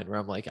breaking point where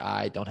I'm like,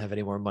 I don't have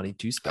any more money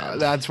to spend.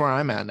 That's where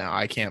I'm at now.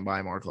 I can't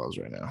buy more clothes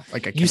right now.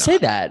 You say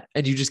that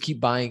and you just keep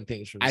buying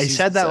things from. I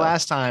said that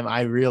last time.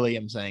 I really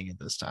am saying it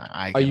this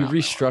time. Are you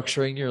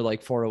restructuring your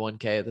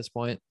 401k at this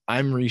point?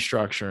 I'm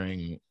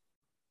restructuring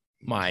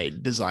my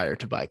desire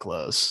to buy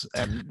clothes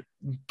and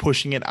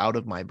pushing it out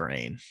of my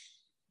brain.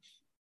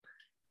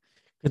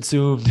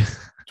 Consumed.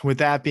 With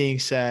that being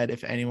said,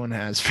 if anyone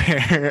has a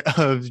pair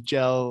of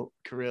gel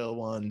Krill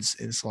ones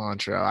in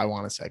cilantro, I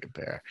want a second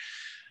pair.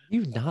 Do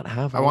you not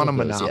have? I want to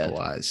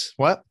monopolize.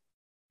 What?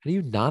 How do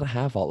you not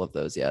have all of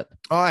those yet?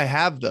 Oh, I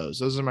have those.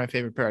 Those are my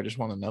favorite pair. I just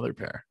want another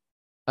pair.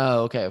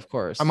 Oh, okay, of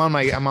course. I'm on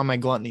my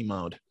gluttony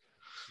mode.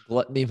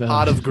 Gluttony mode.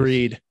 Pot of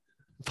greed.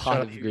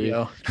 Pot of greed.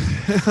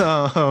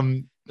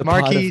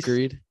 Marquise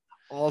greed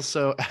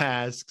also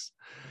asks,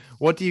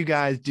 what do you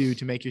guys do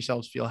to make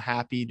yourselves feel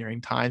happy during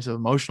times of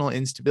emotional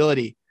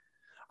instability?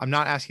 I'm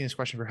not asking this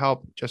question for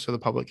help, just so the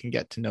public can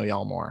get to know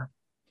y'all more.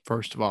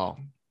 First of all,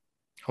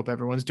 hope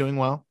everyone's doing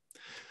well.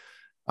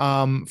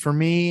 For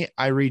me,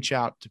 I reach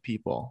out to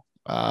people.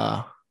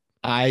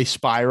 I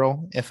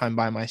spiral if I'm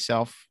by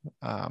myself,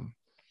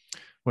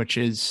 which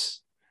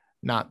is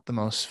not the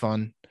most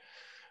fun,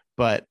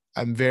 but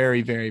I'm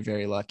very, very,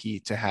 very lucky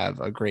to have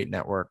a great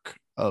network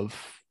of,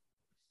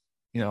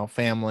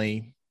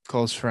 family,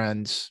 close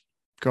friends,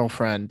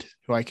 girlfriend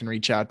who I can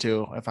reach out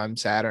to if I'm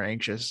sad or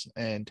anxious,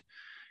 and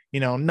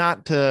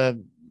not to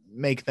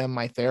make them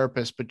my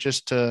therapist, but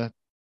just to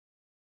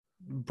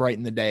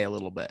brighten the day a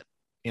little bit,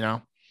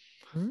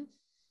 Mm-hmm.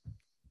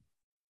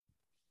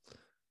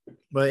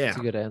 But yeah, that's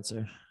a good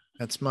answer.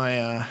 That's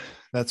my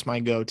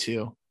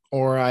go-to.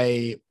 Or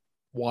I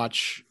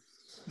watch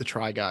the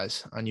Try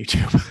Guys on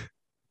YouTube,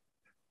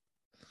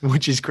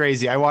 which is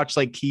crazy. I watch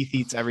Keith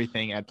Eats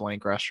Everything at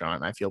blank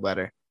restaurant. I feel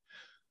better.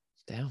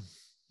 Damn.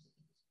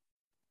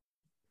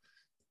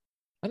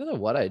 I don't know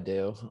what I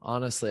do.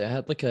 Honestly, I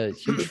had a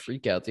huge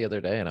freak out the other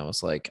day and I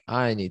was like,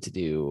 I need to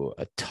do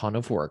a ton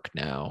of work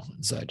now.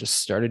 So I just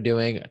started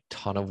doing a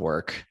ton of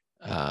work.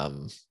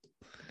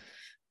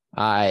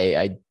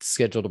 I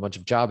scheduled a bunch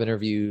of job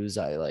interviews.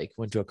 I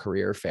went to a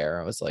career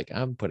fair. I was like,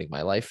 I'm putting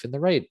my life in the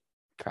right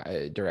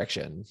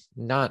direction,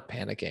 not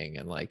panicking.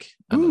 And I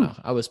don't know,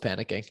 I was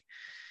panicking.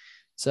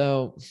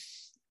 So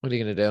what are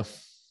you going to do?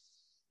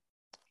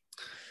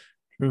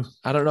 True.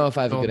 I don't know if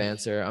I have a good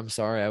answer. I'm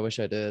sorry. I wish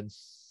I did.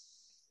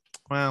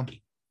 Well,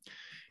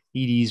 it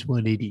is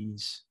what it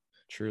is.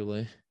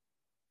 Truly.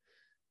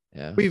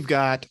 Yeah. We've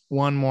got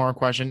one more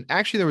question.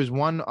 Actually, there was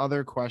one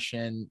other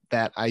question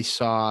that I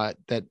saw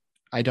that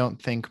I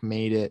don't think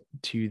made it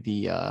to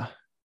the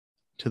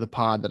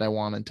pod that I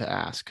wanted to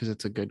ask because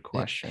it's a good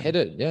question. Hit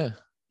it, yeah.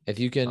 If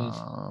you can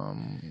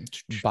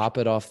bop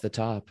it off the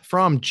top.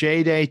 From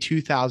J Day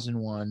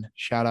 2001.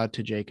 Shout out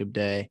to Jacob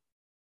Day.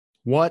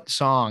 What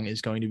song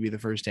is going to be the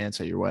first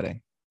dance at your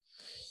wedding?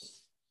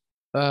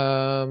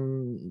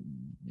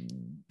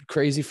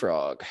 Crazy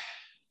Frog.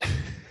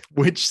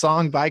 Which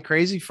song by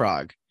Crazy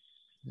Frog?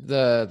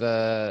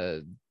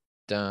 The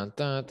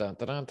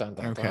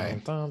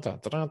okay.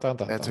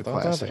 That's a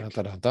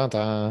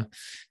classic.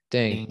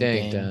 Ding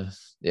ding.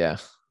 Yeah,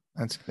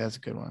 that's a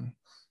good one.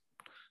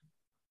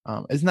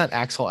 Isn't that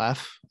Axel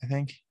F? I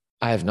think.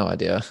 I have no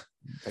idea.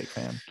 Big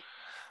fan.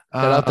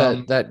 Shout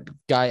out that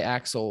guy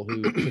Axel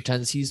who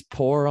pretends he's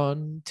poor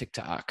on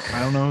TikTok.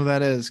 I don't know who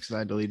that is because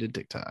I deleted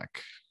TikTok.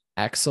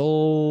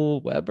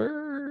 Axel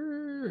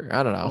Weber.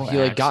 I don't know.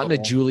 He got into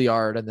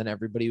Juilliard and then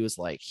everybody was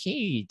like,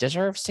 he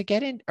deserves to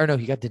get in. Or no,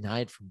 he got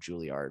denied from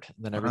Juilliard. And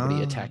then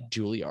everybody attacked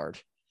Juilliard.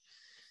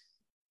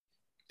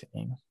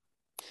 Dang.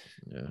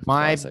 Yeah,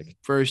 my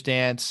first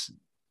dance,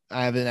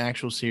 I have an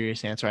actual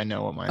serious answer. I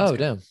know what mine is. Oh,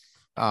 damn.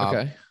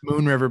 Okay.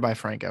 Moon River by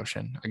Frank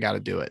Ocean. I got to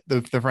do it.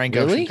 The Frank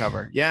Ocean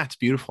cover. Yeah, it's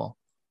beautiful.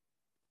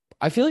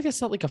 I feel like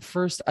it's not a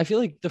first. I feel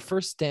like the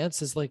first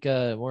dance is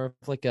more of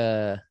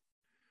a.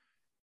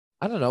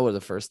 I don't know what the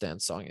first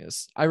dance song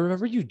is. I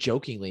remember you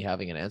jokingly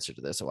having an answer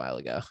to this a while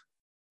ago.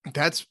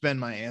 That's been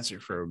my answer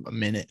for a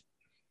minute.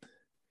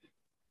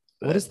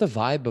 What is the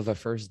vibe of a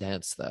first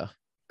dance, though?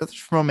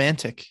 That's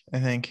romantic, I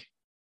think.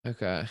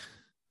 Okay.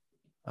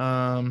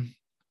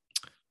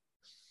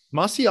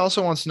 Musty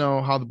also wants to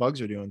know how the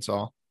bugs are doing,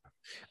 Saul.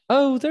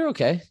 Oh, they're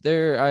okay.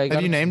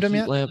 Have you named them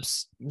yet?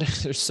 Lamps.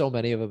 There's so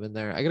many of them in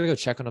there. I gotta go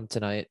check on them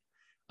tonight.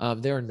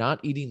 They are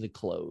not eating the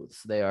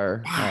clothes. They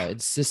are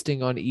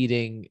insisting on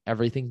eating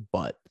everything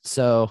but.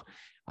 So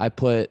I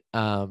put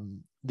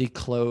the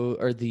clothes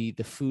or the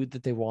food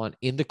that they want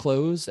in the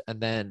clothes and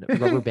then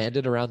rubber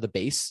banded around the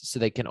base so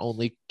they can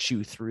only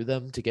chew through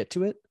them to get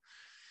to it.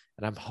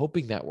 And I'm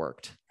hoping that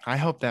worked. I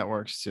hope that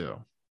works too.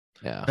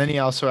 Yeah. Then he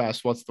also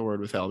asked, "What's the word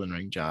with Elden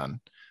Ring,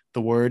 John?"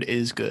 The word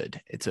is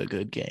good. It's a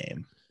good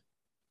game.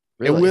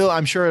 Really? It will.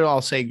 I'm sure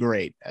it'll say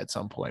great at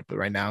some point, but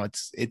right now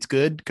it's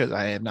good because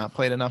I have not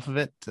played enough of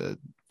it to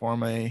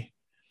form a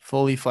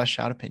fully fleshed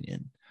out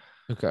opinion.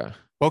 Okay.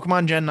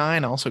 Pokemon Gen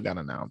 9 also got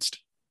announced.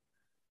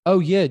 Oh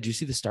yeah, did you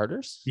see the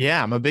starters?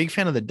 Yeah, I'm a big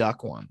fan of the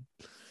duck one.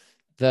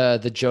 The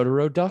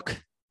Jotaro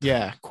duck.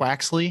 Yeah,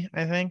 Quaxly,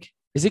 I think.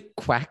 Is it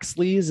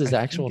Quaxly? Is his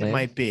actual name? It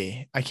might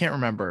be. I can't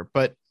remember,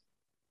 but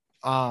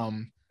I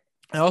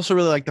also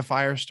really like the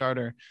fire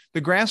starter.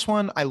 The grass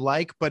one I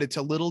like, but it's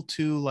a little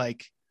too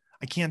like.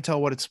 I can't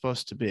tell what it's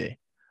supposed to be.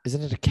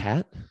 Isn't it a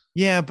cat?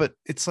 Yeah, but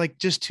it's like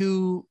just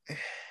too.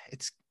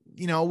 It's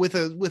with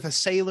a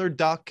sailor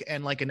duck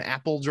and like an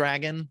apple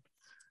dragon.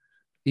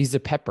 He's a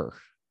pepper.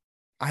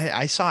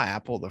 I saw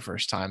Apple the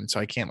first time, so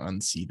I can't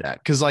unsee that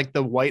because like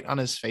the white on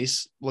his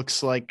face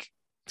looks like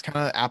it's kind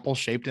of apple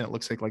shaped and it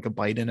looks like a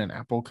bite in an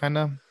apple kind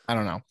of. I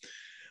don't know,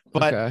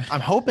 but okay.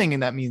 I'm hoping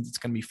and that means it's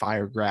gonna be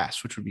fire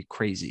grass, which would be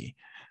crazy.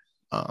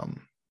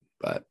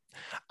 But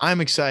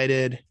I'm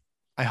excited.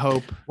 I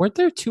hope. Weren't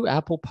there 2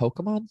 Apple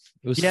Pokemon?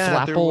 It was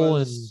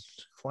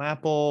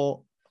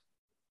Flapple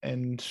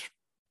and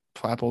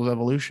Flapple's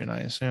evolution, I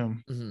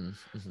assume.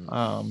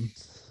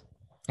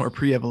 Or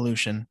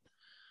pre-evolution.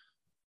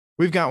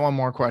 We've got one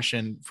more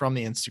question from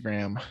the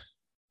Instagram.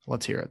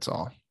 Let's hear it,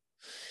 Saul.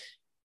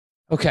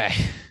 Okay.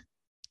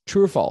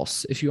 True or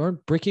false? If you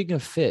aren't breaking a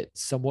fit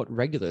somewhat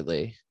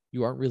regularly,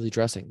 you aren't really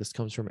dressing. This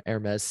comes from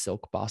Hermes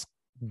Silk Boxers.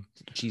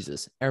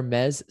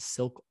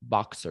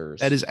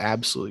 That is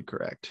absolutely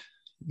correct.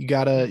 You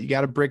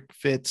gotta brick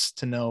fits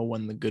to know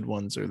when the good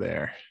ones are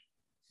there.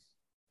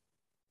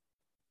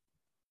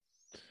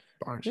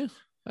 Barnes. Yeah,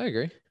 I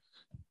agree.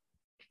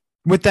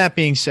 With that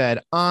being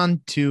said,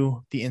 on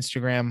to the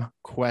Instagram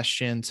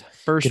questions.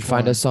 First, you can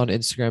find us on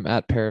Instagram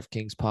at Pair of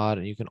Kings Pod,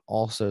 and you can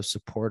also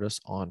support us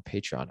on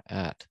Patreon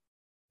at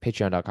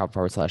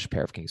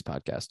patreon.com/Pair of Kings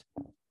Podcast.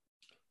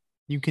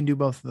 You can do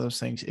both of those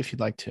things if you'd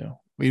like to.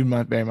 We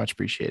might very much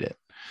appreciate it.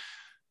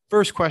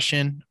 First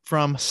question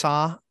from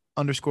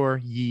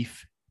Sa_Yeef.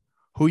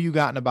 Who you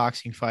got in a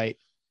boxing fight,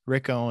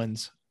 Rick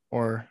Owens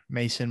or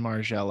Mason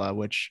Margella?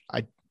 Which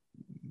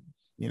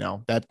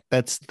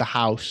that's the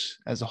house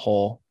as a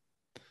whole.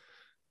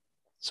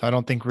 So I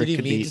don't think Rick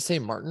could mean to say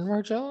Martin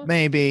Margella?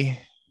 Maybe,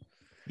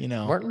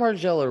 Martin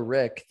Margella,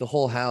 Rick, the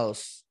whole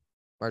house,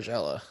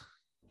 Margella.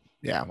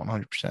 Yeah,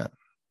 100%.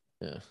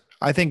 Yeah.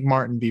 I think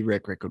Martin v.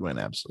 Rick would win,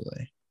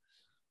 absolutely.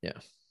 Yeah.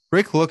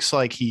 Rick looks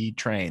like he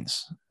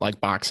trains like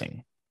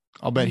boxing.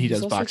 I'll bet he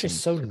does boxing.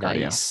 Just so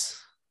nice.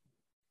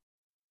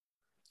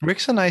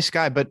 Rick's a nice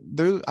guy, but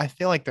I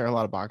feel like there are a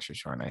lot of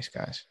boxers who are nice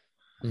guys.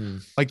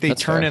 Like they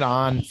turn it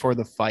on for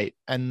the fight,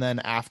 and then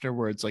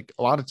afterwards, like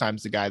a lot of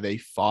times the guy they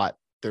fought,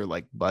 they're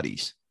like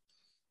buddies.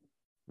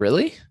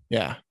 Really?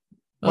 Yeah.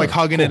 Like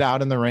hugging it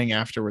out in the ring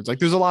afterwards. Like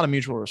there's a lot of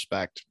mutual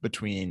respect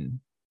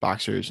between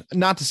boxers.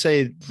 Not to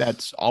say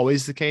that's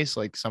always the case.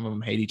 Like some of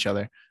them hate each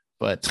other,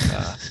 but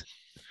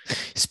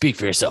speak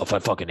for yourself. I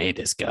fucking hate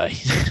this guy.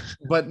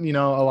 But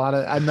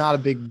I'm not a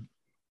big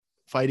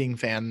fighting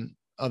fan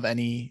of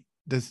any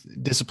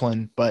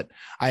discipline, but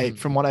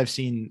from what I've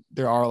seen,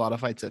 there are a lot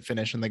of fights that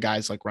finish and the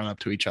guys like run up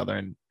to each other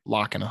and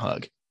lock in a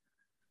hug.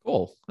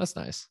 Cool. That's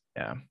nice.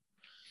 Yeah.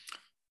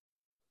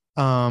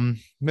 But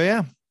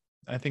yeah,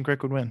 I think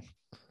Rick would win.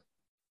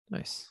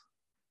 Nice.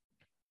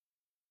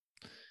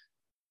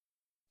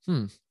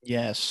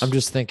 Yes. I'm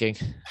just thinking.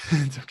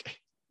 It's okay.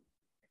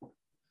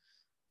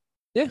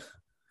 Yeah.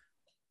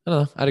 I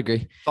don't know. I'd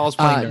agree. Saul's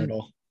playing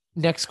Nerdle.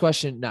 Next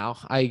question. Now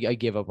I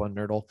gave up on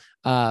Nerdle.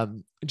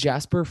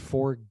 Jasper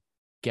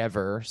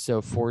Forgever.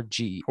 So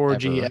 4G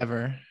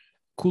ever.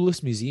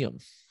 Coolest museum.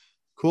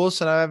 Coolest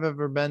that I've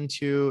ever been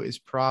to is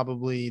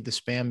probably the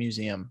Spam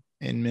Museum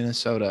in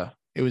Minnesota.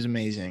 It was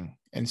amazing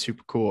and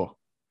super cool.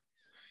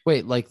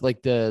 Wait, like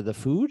the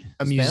food?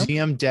 A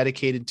museum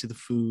dedicated to the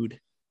food.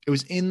 It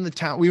was in the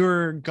town. We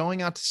were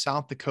going out to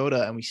South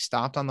Dakota and we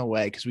stopped on the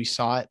way because we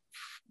saw it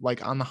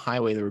like on the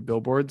highway. There were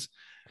billboards.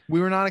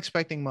 We were not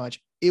expecting much.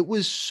 It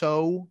was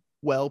so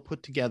well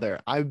put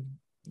together.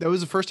 That was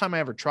the first time I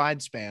ever tried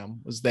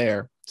Spam, was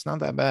there. It's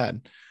not that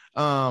bad.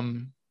 I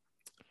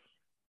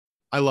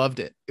loved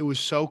it. It was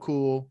so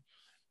cool.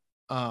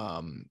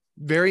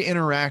 Very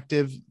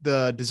interactive.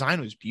 The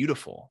design was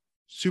beautiful,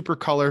 super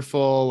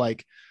colorful,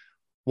 like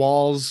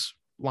walls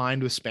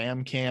lined with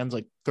Spam cans,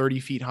 like 30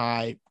 feet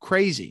high.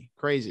 Crazy.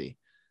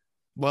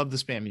 Love the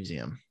Spam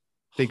Museum.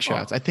 Big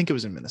shots. I think it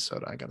was in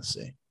Minnesota. I got to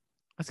see.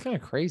 That's kind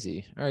of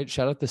crazy. All right.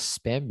 Shout out the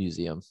Spam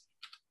Museum.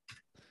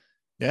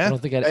 Yeah, I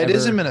don't think it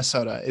is in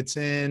Minnesota. It's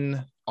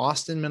in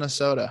Austin,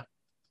 Minnesota.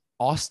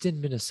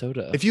 Austin,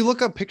 Minnesota. If you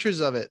look up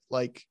pictures of it,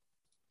 like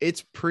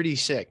it's pretty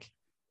sick.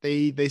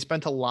 They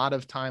spent a lot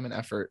of time and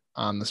effort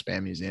on the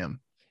Spam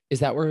Museum. Is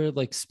that where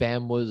like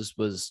Spam was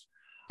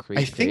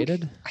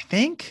created? I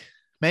think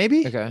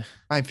maybe. Okay.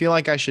 I feel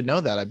like I should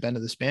know that. I've been to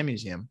the Spam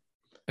Museum.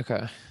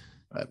 Okay.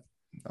 But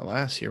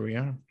alas, here we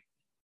are.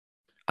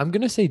 I'm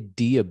gonna say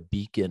Dia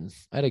Beacon.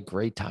 I had a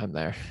great time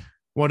there.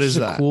 What is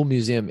that? A cool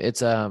museum.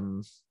 It's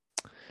in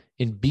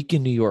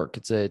Beacon, New York.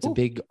 It's a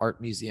big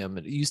art museum.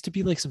 It used to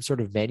be like some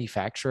sort of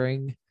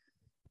manufacturing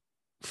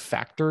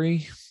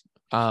factory,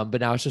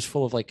 but now it's just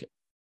full of like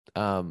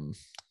what's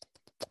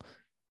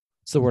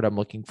the word I'm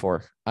looking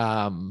for?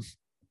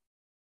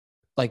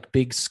 Like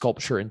big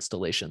sculpture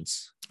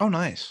installations. Oh,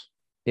 nice.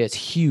 Yeah, it's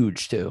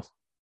huge too.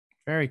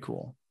 Very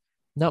cool.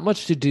 Not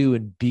much to do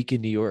in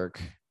Beacon, New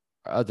York,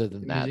 other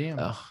than that.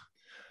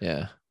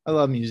 Yeah. I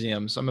love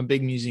museums. I'm a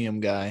big museum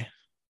guy.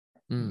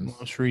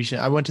 Most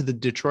recent, I went to the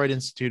Detroit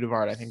Institute of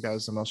Art. I think that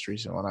was the most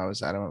recent one I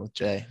was at. I went with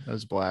Jay. That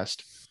was a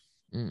blast.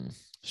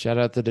 Shout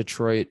out the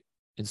Detroit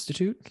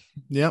Institute.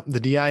 Yep, the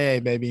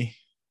DIA, baby.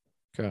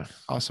 Okay.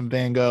 Awesome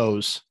Van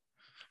Goghs.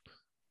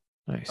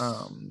 Nice.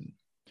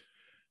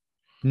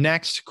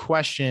 Next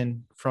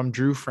question from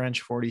Drew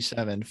French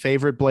 47.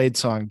 Favorite Blade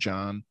song,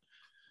 John,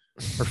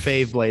 or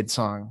fave Blade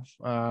song?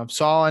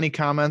 Saul, any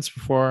comments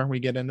before we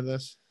get into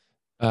this?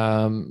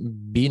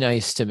 Be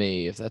Nice to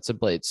Me, if that's a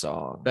Blade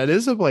song. That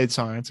is a Blade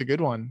song. It's a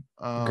good one.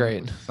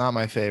 Great. It's not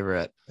my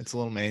favorite. It's a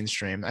little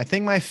mainstream. I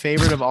think my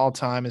favorite of all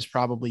time is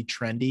probably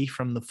Trendy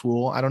from The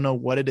Fool. I don't know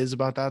what it is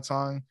about that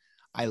song.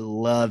 I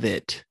love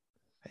it.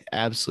 I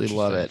absolutely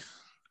love it.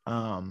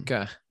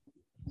 Okay.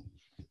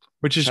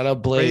 Which is shout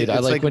out Blade. I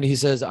like when he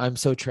says, "I'm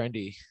so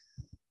trendy."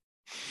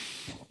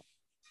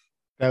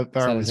 That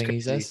was thing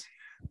he says.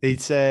 They'd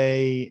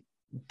say,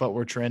 "But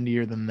we're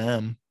trendier than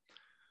them."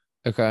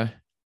 Okay.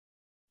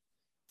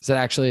 Is that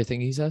actually a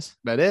thing he says?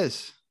 That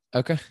is.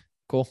 Okay,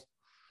 cool.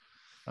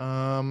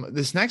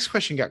 This next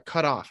question got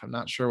cut off. I'm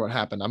not sure what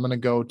happened. I'm going to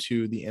go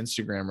to the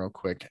Instagram real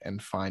quick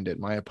and find it.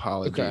 My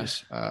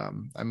apologies. Okay.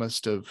 I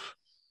must have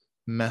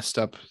messed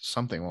up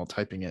something while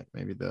typing it.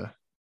 Maybe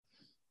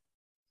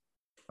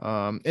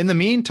in the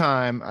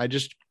meantime, I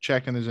just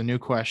checked and there's a new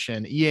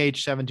question.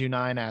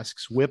 EH729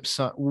 asks,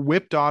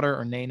 whip daughter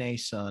or Nene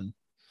son?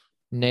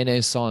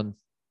 Nene son.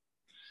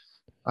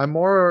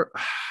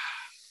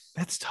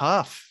 That's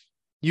tough.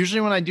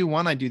 Usually when I do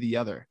one, I do the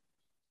other.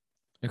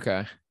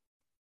 Okay.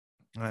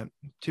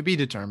 To be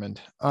determined.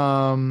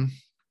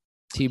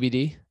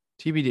 TBD.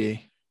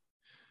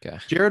 Okay.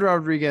 Jared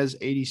Rodriguez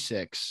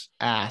 86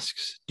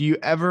 asks, do you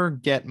ever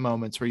get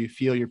moments where you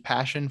feel your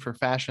passion for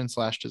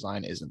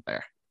fashion/design isn't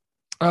there?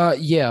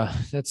 Yeah,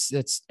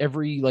 that's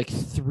every like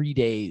 3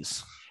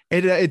 days.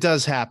 It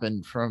does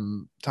happen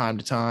from time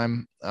to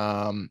time.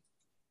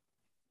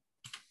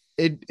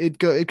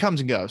 It comes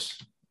and goes,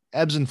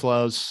 ebbs and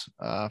flows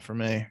for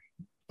me,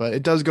 but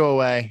it does go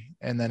away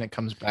and then it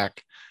comes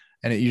back,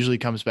 and it usually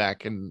comes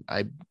back and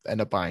I end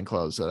up buying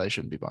clothes that I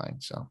shouldn't be buying.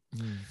 So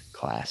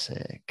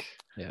classic.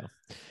 Yeah.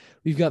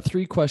 We've got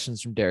 3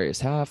 questions from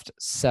Darius Haft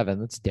 7.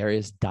 That's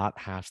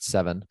Darius.Haft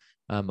 7.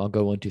 I'll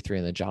go 1, 2, 3,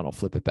 and then John will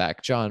flip it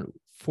back. John,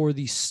 for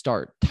the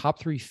start, top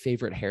 3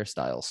 favorite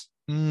hairstyles.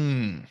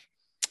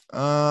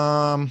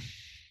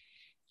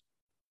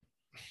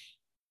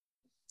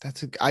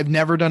 I've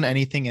never done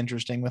anything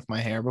interesting with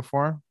my hair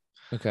before.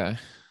 Okay.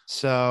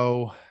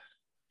 So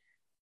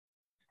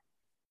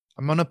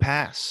I'm going to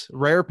pass.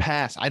 Rare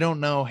pass. I don't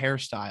know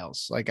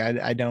hairstyles. Like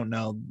I don't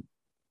know,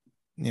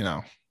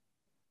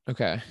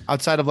 Okay.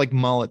 Outside of like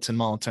mullets, and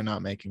mullets are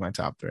not making my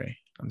top 3.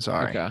 I'm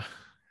sorry. Okay.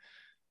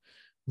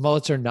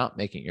 Mullets are not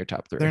making your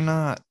top 3. They're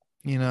not,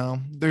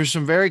 there's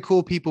some very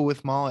cool people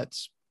with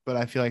mullets, but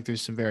I feel like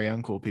there's some very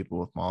uncool people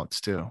with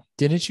mullets too.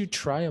 Didn't you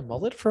try a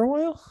mullet for a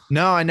while?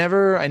 No, I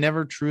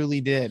never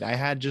truly did. I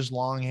had just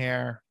long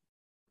hair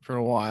for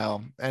a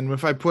while. And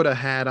if I put a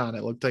hat on,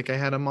 it looked like I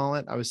had a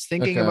mullet. I was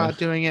thinking about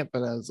doing it,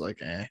 but I was like,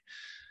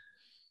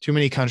 too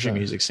many country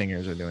music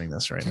singers are doing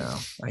this right now.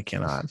 I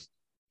cannot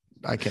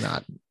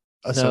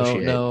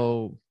associate.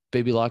 No,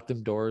 baby, lock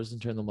them doors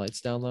and turn the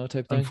lights down low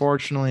type thing.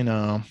 Unfortunately,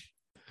 no.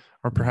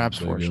 Or perhaps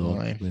baby,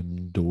 fortunately. Lock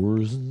them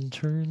doors and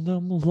turn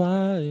them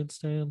lights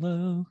down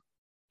low.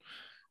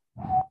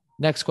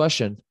 Next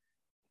question.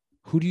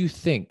 Who do you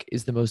think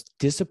is the most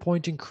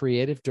disappointing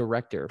creative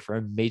director for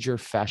a major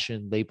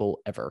fashion label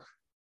ever?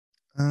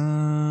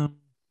 I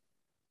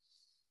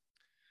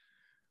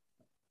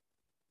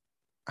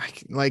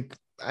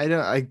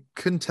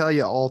couldn't tell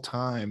you all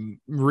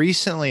time.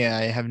 Recently,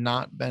 I have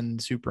not been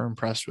super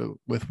impressed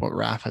with what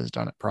Raf has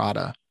done at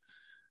Prada.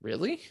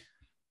 Really?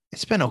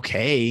 It's been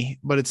okay,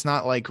 but it's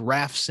not like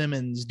Raf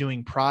Simons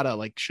doing Prada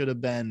like should have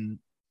been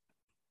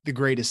the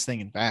greatest thing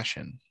in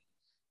fashion.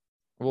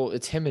 Well,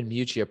 it's him and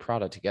Miuccia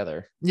Prada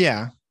together.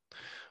 Yeah.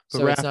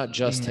 So Raf, it's not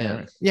just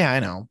him. Yeah, I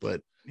know.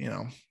 But,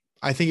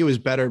 I think it was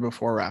better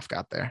before Raf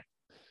got there.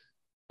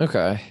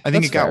 Okay. I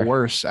think it got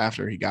worse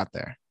after he got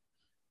there.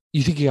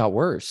 You think he got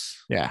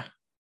worse? Yeah.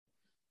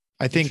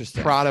 I think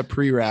Prada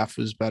pre-RAF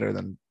was better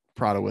than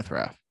Prada with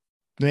RAF.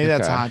 Maybe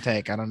that's a hot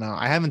take. I don't know.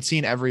 I haven't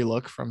seen every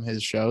look from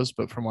his shows,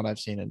 but from what I've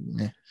seen,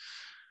 it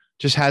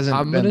just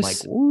hasn't been like,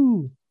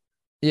 woo.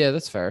 Yeah,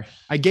 that's fair.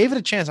 I gave it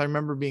a chance. I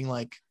remember being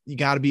like, you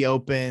got to be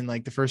open.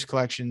 Like the first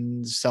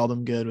collections,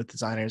 seldom good with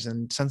designers.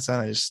 And since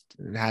then, it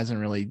hasn't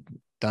really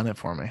done it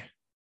for me.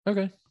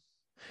 Okay.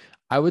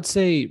 I would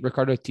say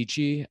Riccardo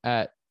Tisci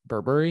at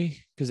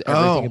Burberry because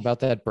everything about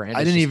that brand.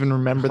 I didn't even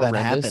remember that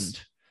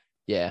happened.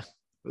 Yeah.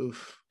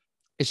 Oof.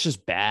 It's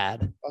just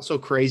bad. Also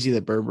crazy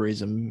that Burberry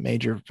is a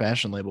major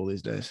fashion label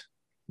these days.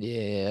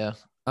 Yeah.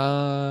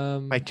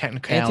 By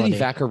technicality. Anthony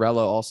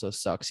Vaccarello also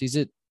sucks. He's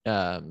at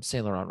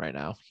Saint Laurent right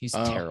now. He's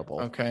terrible.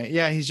 Okay.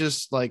 Yeah, he's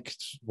just like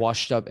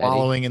washed up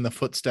following in the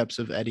footsteps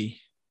of Eddie.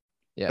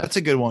 Yeah. That's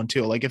a good one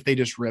too. Like if they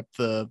just rip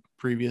the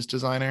previous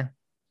designer.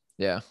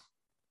 Yeah.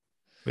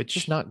 Which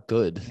is not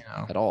good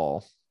at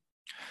all.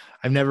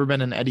 I've never been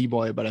an Eddie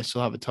boy, but I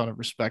still have a ton of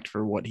respect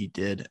for what he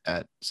did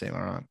at Saint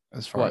Laurent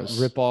as far as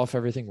rip off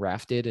everything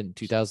Raf did in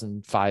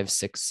 2005,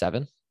 6,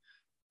 7.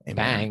 Amen.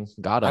 Bang.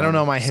 Got him. I don't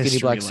know my history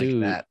black like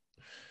suit. That.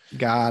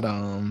 Got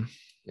him.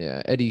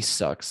 Yeah, Eddie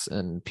sucks,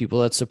 and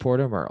people that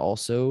support him are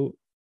also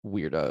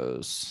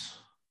weirdos.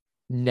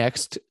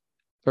 Next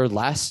or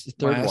last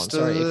third one.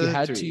 Sorry, if you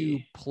had to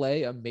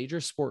play a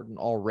major sport in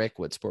all Rick,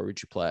 what sport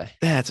would you play?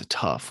 That's a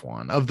tough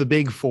one. Of the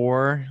big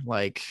four,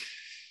 like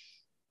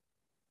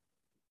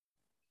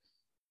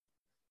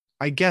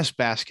I guess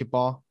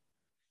basketball.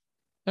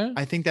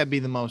 I think that'd be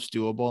the most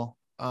doable.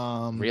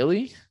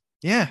 Really?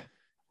 Yeah.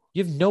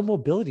 You have no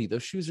mobility.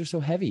 Those shoes are so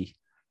heavy.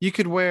 You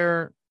could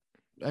wear,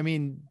 I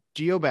mean,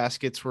 Geo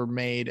baskets were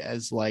made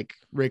as like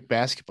Rick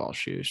basketball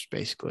shoes,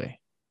 basically.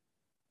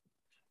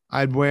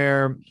 I'd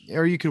wear,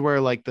 or you could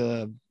wear like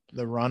the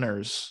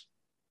runners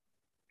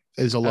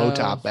as a low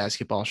top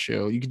basketball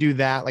shoe. You could do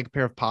that, like a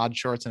pair of pod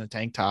shorts and a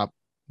tank top.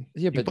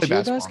 Yeah, but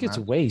Geo baskets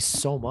weigh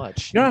so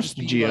much. You don't have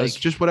to Geos,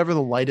 just whatever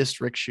the lightest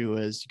Rick shoe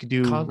is. You could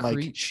do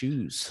concrete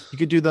shoes. You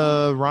could do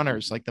the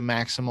runners, like the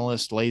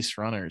maximalist lace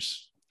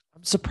runners.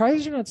 I'm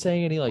surprised you're not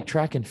saying any like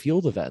track and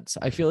field events.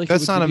 I feel like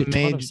that's not a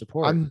major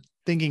support. I'm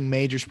thinking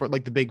major sport,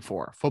 like the big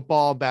four: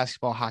 football,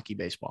 basketball, hockey,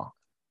 baseball.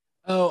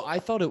 Oh, I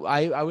thought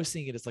I was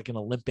seeing it as like an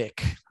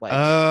Olympic, like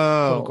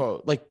quote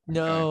unquote. Like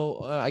no,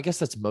 I guess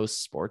that's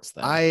most sports.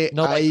 Then I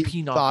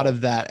thought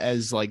of that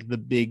as like the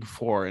big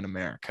four in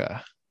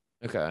America.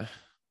 Okay.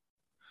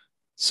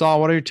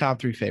 Saul, what are your top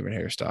 3 favorite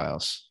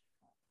hairstyles?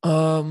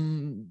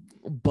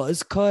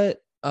 Buzz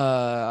cut,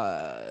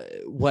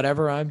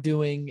 whatever I'm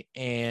doing,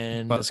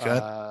 and buzz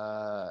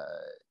cut.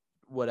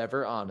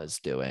 Whatever Anna's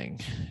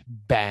doing.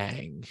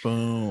 Bang.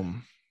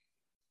 Boom.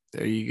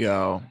 There you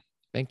go.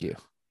 Thank you.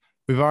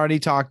 We've already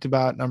talked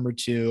about number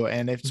 2.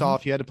 And if Saul,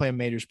 if you had to play a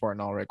major sport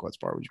in all Rick, what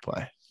sport would you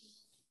play?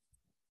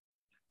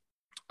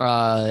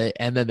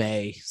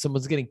 MMA.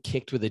 Someone's getting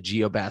kicked with a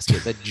Geo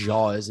basket. That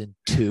jaw is in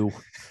 2.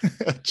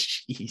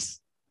 Jeez.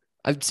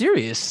 I'm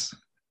serious.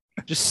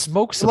 Just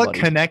smoke somebody.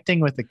 Look, connecting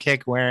with the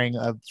kick wearing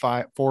a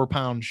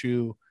 4-pound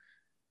shoe.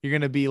 You're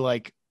going to be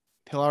like,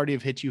 he'll already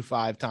have hit you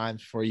 5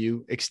 times before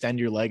you extend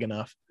your leg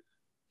enough.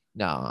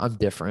 No, I'm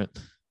different.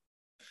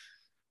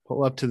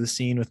 Pull up to the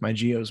scene with my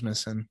Geos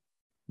missing.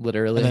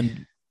 Literally. And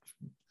then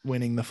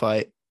winning the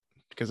fight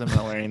because I'm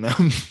not wearing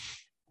them.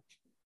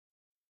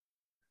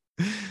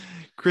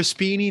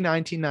 Crispini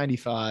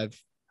 1995.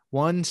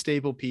 One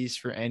staple piece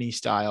for any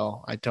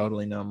style. I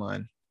totally know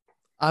mine.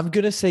 I'm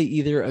going to say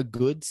either a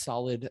good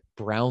solid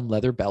brown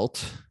leather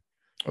belt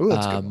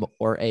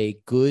or a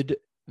good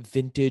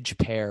vintage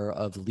pair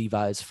of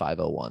Levi's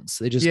 501s.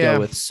 They just go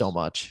with so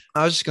much.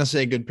 I was just going to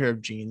say a good pair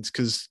of jeans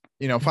because,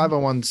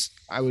 501s,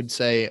 I would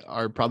say,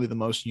 are probably the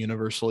most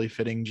universally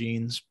fitting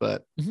jeans,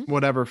 but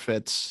whatever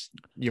fits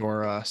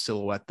your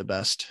silhouette the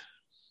best.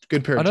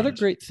 Good pair of Another jeans.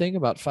 great thing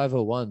about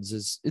 501s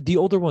is the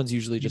older ones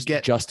usually just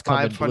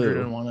come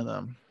 501 of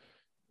them.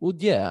 Well,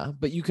 yeah,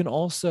 but you can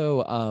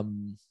also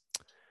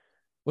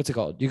what's it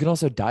called? You can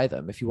also dye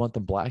them. If you want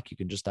them black, you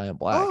can just dye them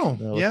black.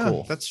 Oh, yeah,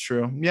 cool. That's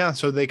true. Yeah,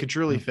 so they could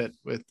truly fit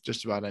with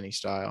just about any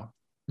style.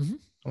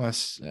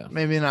 Unless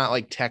maybe not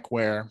like tech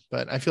wear,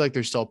 but I feel like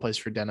there's still a place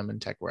for denim and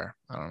tech wear.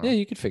 I don't know. Yeah,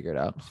 you could figure it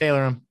out.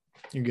 Tailor them.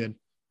 You're good.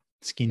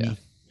 Skinny.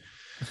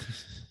 Yeah.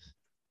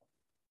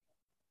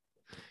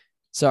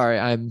 Sorry,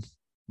 I'm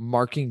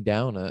marking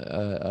down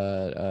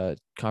a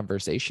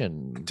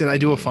conversation. Did I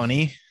do a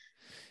funny?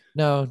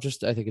 No,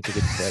 just I think it's a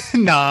good clip.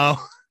 No,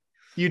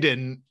 you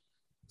didn't.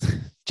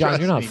 John,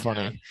 you're not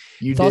funny. John.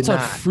 You Thoughts did on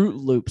not. Fruit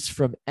Loops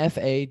from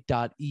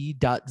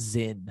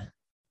fa.e.zin.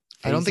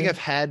 I don't think I've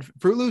had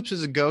Fruit Loops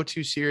is a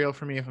go-to cereal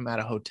for me if I'm at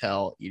a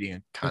hotel eating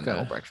a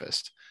continental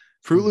breakfast.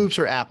 Fruit Loops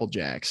or Apple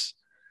Jacks.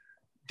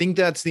 I think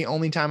that's the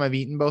only time I've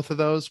eaten both of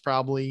those,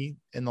 probably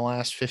in the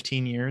last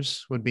 15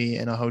 years, would be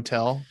in a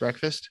hotel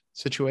breakfast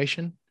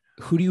situation.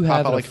 Who do you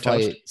have in a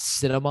fight?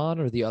 Cinnamon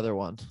or the other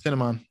one?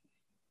 Cinnamon.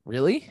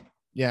 Really?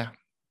 Yeah.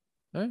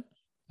 All right.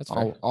 That's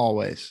fair.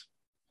 Always.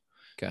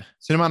 Okay.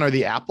 Cinnamon or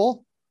the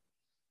apple?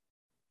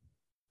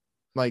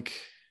 Like,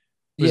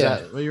 is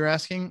that what you're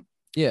asking?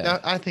 Yeah.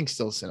 I think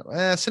still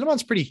Cinnamon.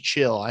 Cinnamon's pretty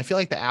chill. I feel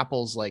like the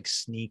apple's like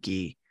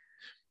sneaky.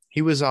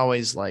 He was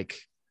always like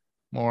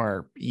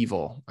more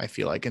evil, I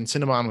feel like. And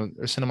Cinnamon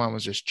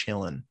was just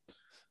chilling.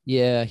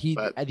 Yeah,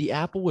 the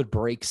apple would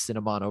break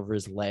Cinnamon over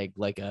his leg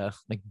like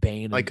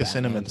Bane, like a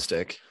cinnamon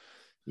stick.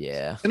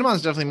 Yeah,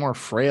 Cinnamon's definitely more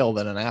frail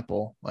than an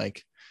apple.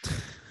 Like,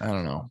 I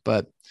don't know,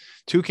 but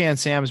Toucan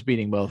Sam's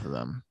beating both of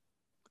them.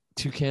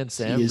 Toucan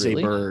Sam, he is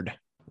really? a bird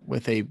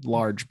with a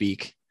large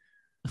beak.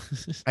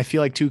 I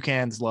feel like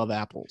toucans love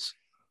apples.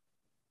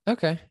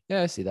 Okay,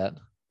 yeah, I see that.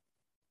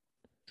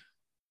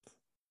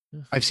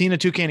 I've seen a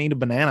toucan eat a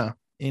banana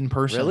in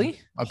person. Really?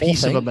 A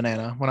piece of a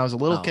banana when I was a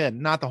little kid.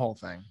 Not the whole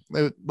thing.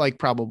 Like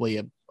probably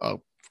a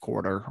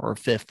quarter or a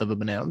fifth of a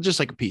banana, just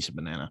like a piece of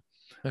banana.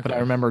 Okay. But I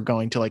remember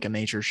going to like a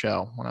nature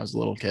show when I was a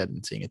little kid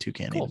and seeing a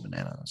toucan eat a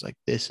banana. I was like,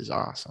 this is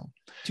awesome.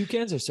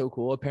 Toucans are so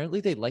cool.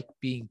 Apparently they like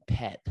being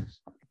pet.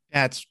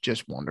 That's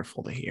just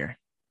wonderful to hear.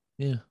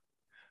 Yeah.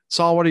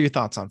 Saul, what are your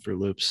thoughts on Fruit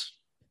Loops?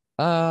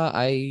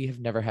 I have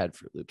never had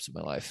Fruit Loops in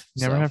my life.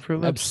 Never had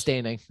Fruit Loops?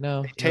 Abstaining.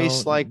 No. It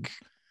tastes like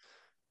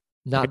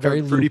not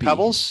very Fruity loopy.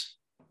 Pebbles.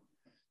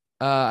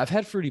 I've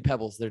had Fruity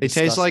Pebbles. They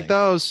taste like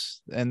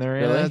those, and they're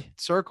in a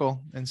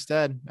circle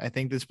instead. I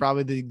think that's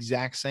probably the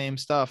exact same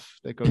stuff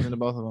that goes into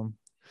both of them.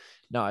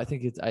 No, I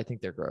think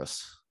they're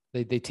gross.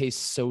 They taste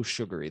so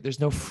sugary. There's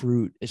no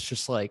fruit. It's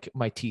just like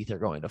my teeth are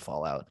going to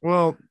fall out.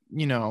 Well,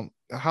 you know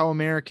how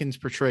Americans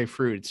portray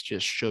fruit. It's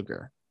just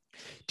sugar.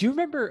 Do you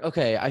remember?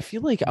 Okay, I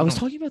feel like I was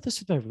talking about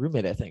this with my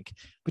roommate, I think.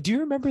 But do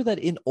you remember that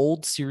in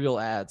old cereal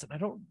ads, and I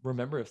don't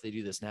remember if they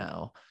do this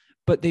now,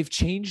 but they've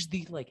changed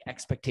the like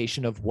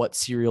expectation of what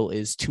cereal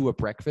is to a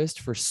breakfast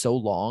for so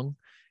long,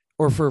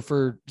 or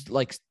for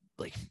like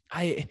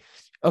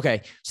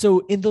okay.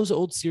 So in those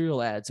old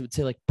cereal ads, it would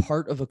say like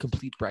part of a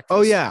complete breakfast.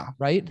 Oh yeah.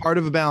 Right. Part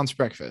of a balanced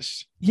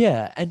breakfast.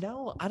 Yeah. And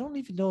now I don't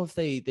even know if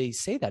they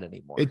say that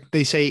anymore.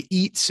 They say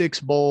eat 6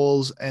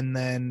 bowls and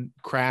then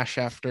crash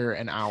after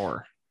an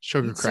hour.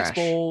 Sugar crash. 6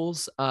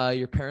 bowls.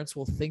 Your parents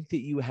will think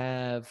that you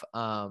have,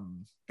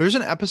 There's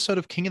an episode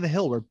of King of the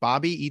Hill where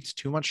Bobby eats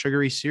too much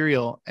sugary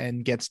cereal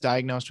and gets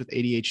diagnosed with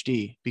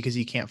ADHD because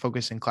he can't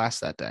focus in class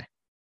that day.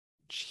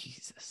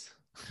 Jesus.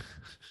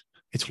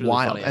 It's really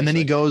wild. Funny, and then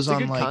he goes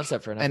on like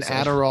an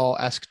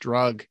Adderall-esque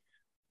drug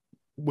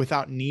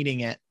without needing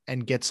it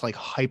and gets like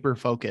hyper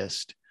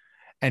focused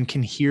and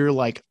can hear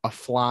like a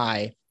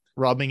fly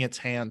rubbing its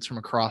hands from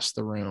across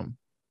the room.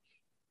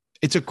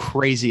 It's a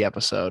crazy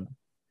episode.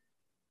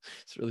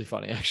 It's really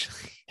funny,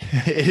 actually.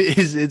 It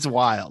is. It's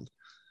wild.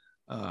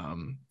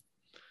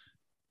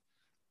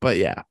 But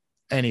yeah,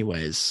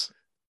 anyways.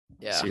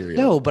 Yeah.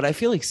 Cereal. No, but I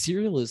feel like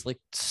cereal is like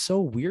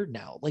so weird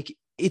now. Like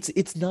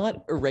it's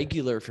not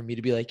irregular for me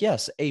to be like,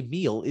 yes, a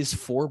meal is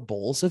 4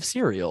 bowls of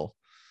cereal.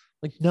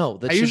 Like, no,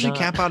 I usually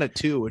cap out at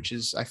 2, which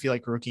is, I feel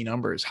like, rookie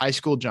numbers. High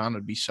school John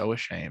would be so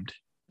ashamed.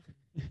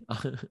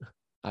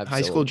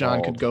 High school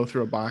John could go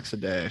through a box a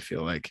day, I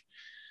feel like.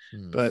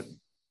 But,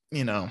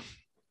 you know,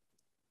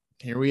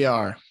 here we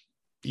are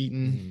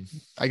eating.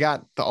 I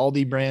got the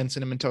Aldi brand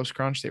Cinnamon Toast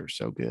Crunch. They were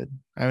so good.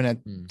 I haven't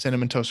had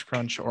Cinnamon Toast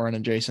Crunch or an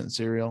adjacent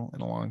cereal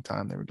in a long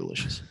time. They were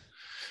delicious.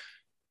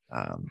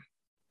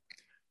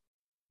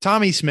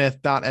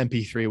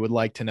 TommySmith.mp3 would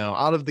like to know,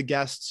 out of the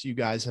guests you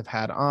guys have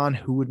had on,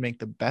 who would make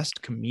the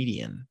best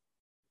comedian?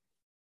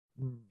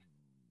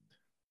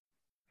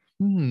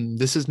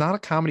 This is not a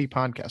comedy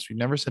podcast. We've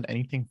never said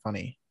anything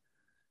funny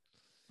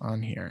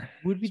on here.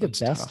 Who would be the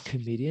best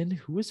comedian?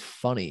 Who is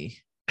funny?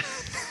 I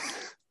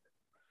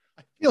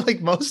feel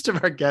like most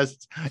of our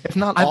guests, if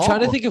not all. I'm trying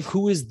to think of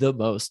who is the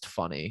most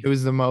funny. Who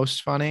is the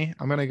most funny?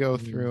 I'm going to go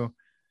through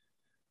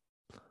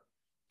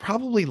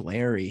probably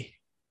Larry.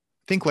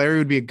 I think Larry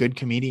would be a good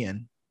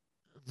comedian.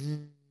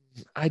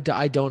 I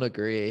don't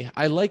agree.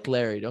 I like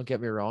Larry, don't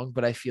get me wrong,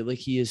 but I feel like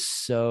he is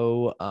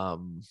so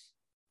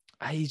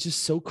he's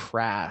just so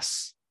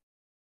crass.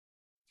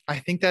 I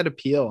think that'd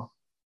appeal.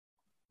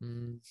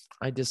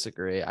 I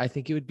disagree. I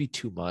think it would be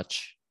too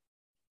much.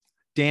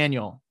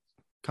 Daniel,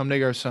 come to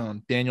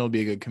Garcon. Daniel would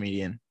be a good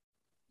comedian.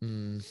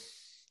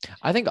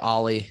 I think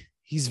Ollie.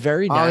 He's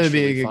very naturally would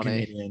be a good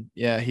funny. Comedian.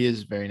 Yeah, he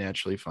is very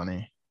naturally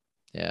funny.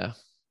 Yeah,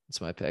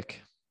 that's my pick.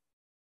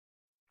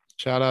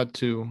 Shout out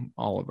to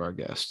all of our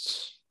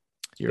guests.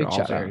 You're Big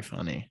all very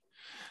funny.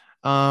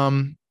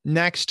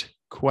 Next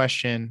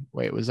question.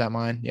 Wait, was that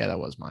mine? Yeah, that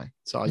was mine.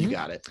 So you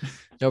got it.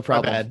 No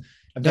problem.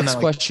 I've done that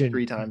question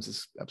 3 times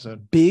this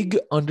episode.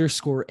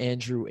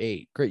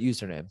 Big_Andrew8. Great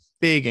username.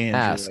 Big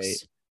Andrew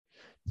 8.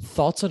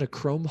 Thoughts on a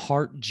Chrome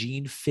Heart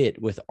jean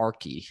fit with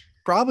Arky?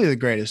 Probably the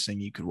greatest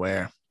thing you could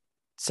wear.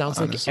 Sounds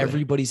honestly. Like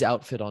everybody's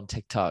outfit on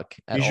TikTok.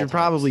 You should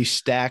probably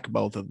stack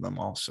both of them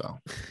also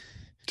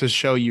to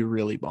show you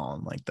really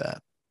balling like that.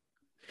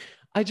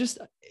 I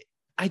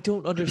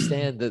don't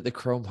understand the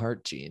Chrome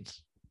Heart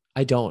jeans.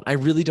 I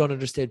really don't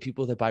understand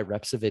people that buy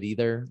reps of it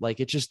either. Like,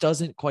 it just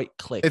doesn't quite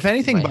click. If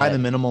anything, buy the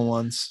minimal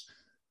ones.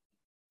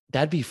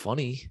 That'd be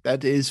funny.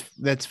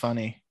 That's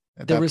funny.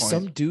 There was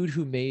some dude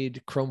who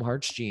made Chrome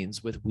Hearts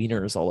jeans with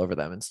wieners all over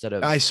them instead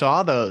of. I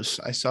saw those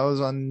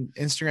on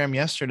Instagram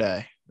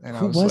yesterday. And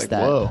Who was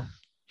that? Whoa.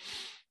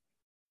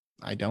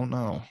 I don't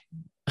know.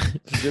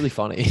 It's really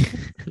funny.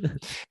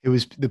 It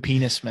was the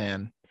Penis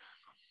Man.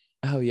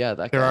 Oh yeah,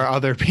 that there guy. are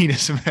other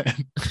Penis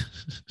Men.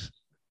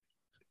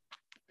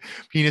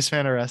 Penis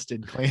Man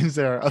arrested, claims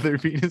there are other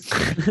penis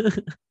men.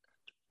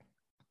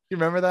 You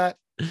remember that?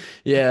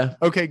 Yeah.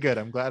 Okay, good.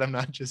 I'm glad I'm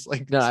not just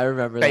like no, I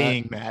remember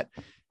saying that.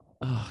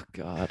 Oh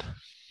God.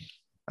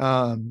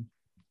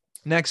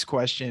 Next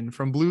question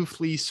from Blue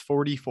Fleece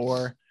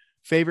 44.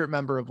 Favorite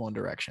member of One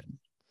Direction?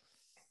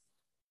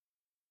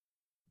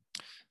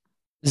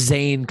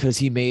 Zayn, because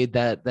he made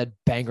that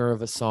banger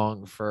of a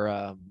song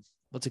for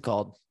what's it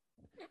called?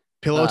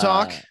 Pillow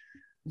Talk?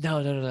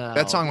 No.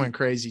 That song went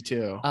crazy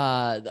too.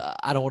 I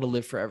Don't Want to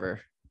Live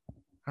Forever. I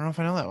don't know if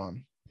I know that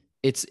one.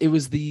 It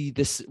was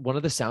this one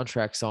of the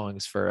soundtrack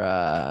songs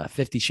for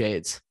 50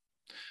 Shades.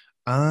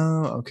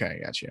 Oh,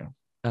 okay, got you.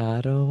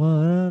 I don't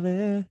want to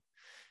live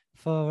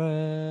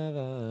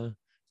forever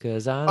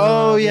because I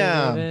don't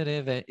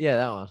live yeah,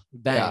 that one.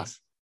 Bangs.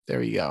 Yeah,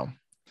 there you go.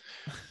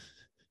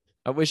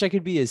 I wish I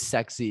could be as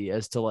sexy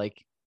as to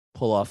like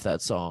pull off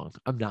that song.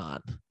 I'm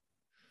not.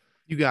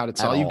 You got it,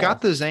 Saul. You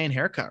got the Zayn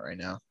haircut right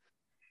now.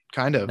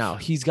 Kind of. No,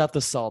 he's got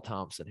the Saul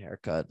Thompson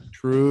haircut.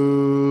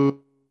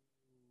 True.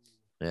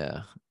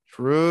 Yeah.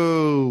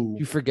 True.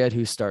 You forget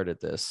who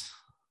started this.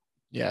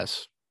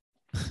 Yes.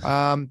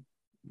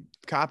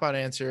 Cop out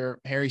answer,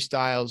 Harry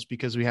Styles,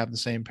 because we have the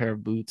same pair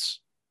of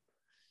boots.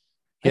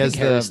 I think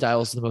Harry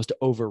Styles is the most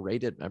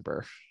overrated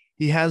member.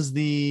 He has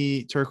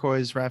the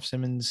turquoise Raf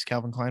Simons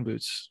Calvin Klein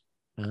boots.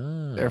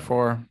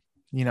 Therefore,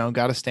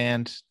 got to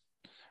stand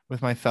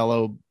with my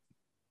fellow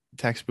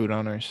Tex boot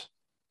owners.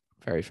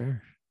 Very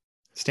fair.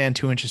 Stand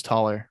 2 inches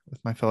taller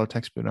with my fellow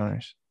Tex boot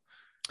owners.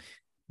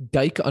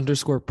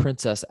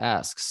 Dyke_princess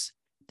asks,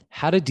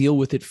 how to deal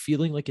with it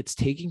feeling like it's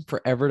taking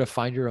forever to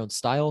find your own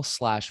style /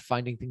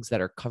 finding things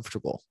that are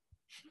comfortable?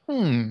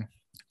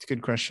 It's a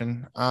good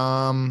question.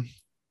 I'd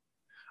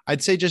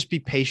say just be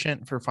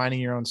patient for finding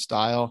your own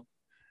style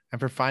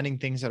and for finding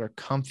things that are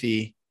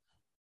comfy.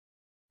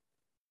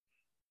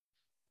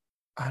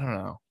 I don't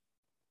know.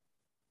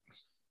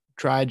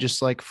 Try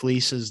just like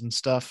fleeces and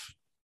stuff.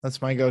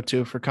 That's my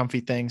go-to for comfy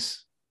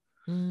things.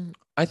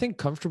 I think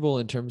comfortable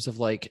in terms of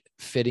like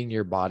fitting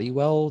your body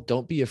well.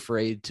 Don't be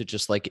afraid to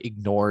just like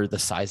ignore the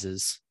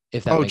sizes.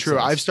 If that makes true.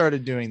 sense. I've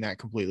started doing that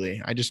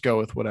completely. I just go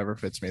with whatever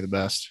fits me the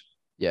best.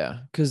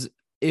 Yeah. Cause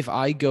if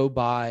I go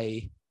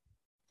by,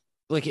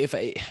 like if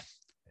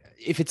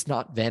it's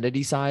not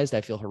vanity sized,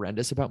 I feel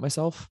horrendous about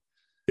myself.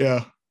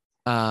 Yeah.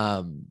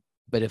 But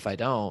if I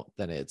don't,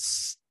 then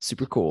it's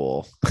super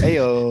cool.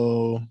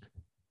 Heyo.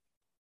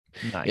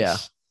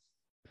 Nice.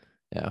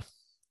 Yeah.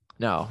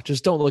 No,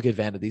 just don't look at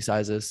vanity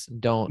sizes.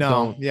 Don't.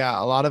 Yeah.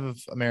 A lot of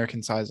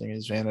American sizing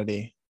is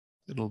vanity.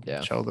 It'll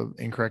show the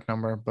incorrect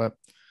number, but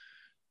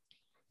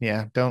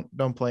yeah,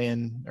 don't play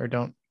in or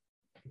don't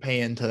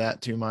pay into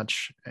that too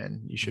much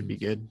and you should be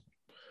good.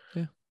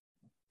 Yeah.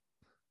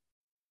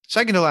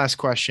 Second to last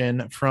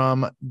question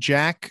from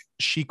Jack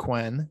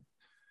Shequen.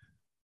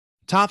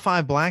 Top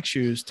 5 black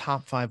shoes,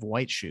 top 5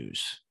 white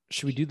shoes.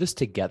 Should we do this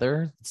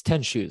together? It's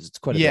 10 shoes. It's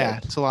quite a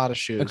bit. It's a lot of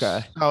shoes.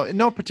 Okay. Oh, in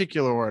no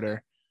particular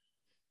order.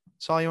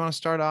 Saul, you want to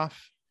start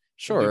off?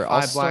 Sure.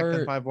 5 black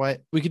and 5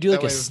 white. We could do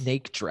like a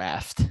snake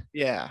draft.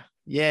 Yeah.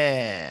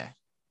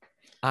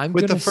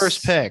 With the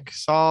first pick,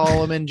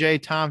 Solomon J.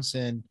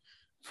 Thompson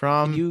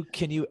from.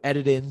 Can you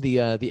edit in the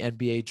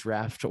NBA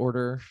draft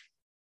order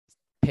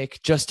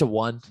pick just to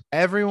one?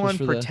 Everyone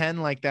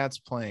pretend like that's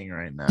playing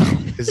right now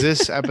because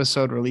this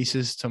episode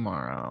releases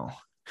tomorrow.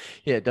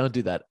 Yeah, don't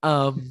do that.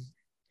 All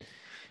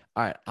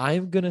right,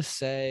 I'm gonna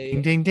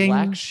say ding ding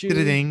black ding shoe.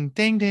 Ding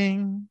ding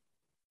ding.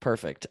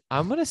 Perfect.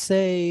 I'm gonna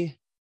say.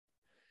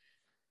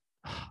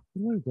 What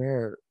do I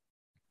wear?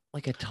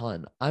 Like a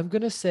ton. I'm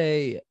gonna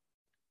say.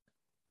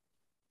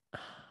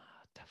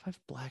 Top 5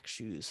 black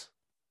shoes.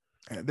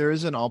 There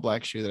is an all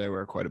black shoe that I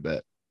wear quite a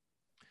bit.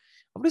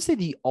 I'm gonna say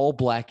the all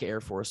black Air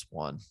Force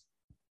One.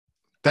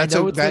 That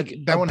one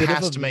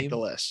has to make the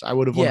list. I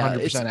would have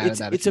 100% added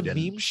that. It's a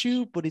meme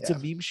shoe, but it's a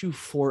meme shoe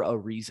for a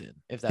reason.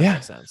 If that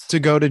makes sense. It's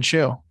a goated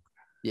shoe.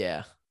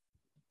 Yeah.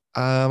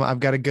 I've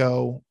got to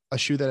go. A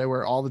shoe that I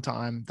wear all the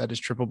time that is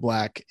triple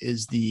black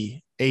is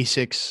the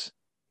Asics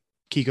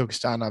Kiko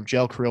Kostanov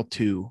Gel Krill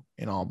 2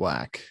 in all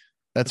black.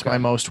 That's my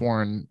most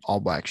worn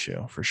all black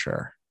shoe for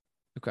sure.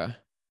 Okay.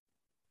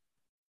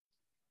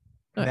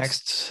 Nice.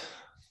 Next.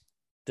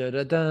 I'm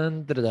gonna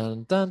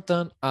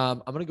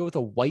go with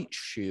a white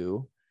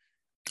shoe.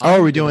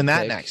 Are we doing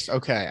that next?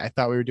 Okay, I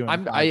thought we were doing.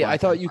 I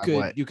thought you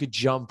could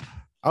jump.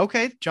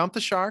 Okay, jump the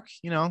shark.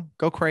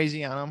 Go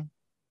crazy on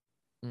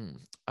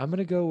them. I'm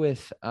gonna go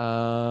with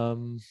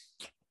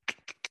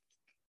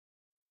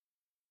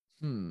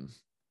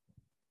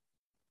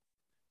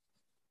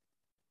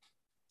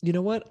You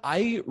know what?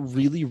 I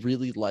really,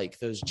 really like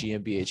those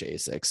GmbH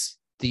Asics.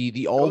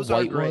 The all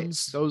white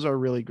ones. Those are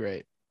really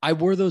great. I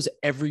wore those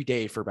every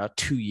day for about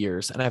 2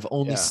 years, and I've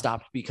only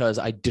stopped because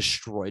I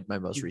destroyed my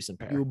most recent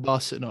pair. You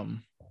busted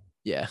them.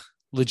 Yeah,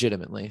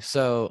 legitimately.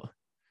 So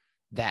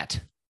that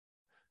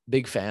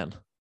big fan.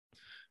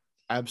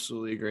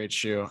 Absolutely great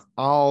shoe.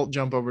 I'll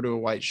jump over to a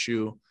white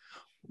shoe.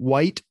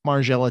 White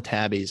Margiela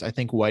tabbies. I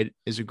think white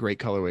is a great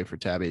colorway for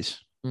tabbies.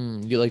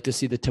 You like to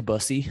see the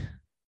Tabusi?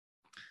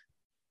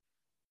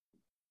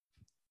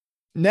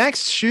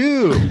 Next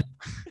shoe.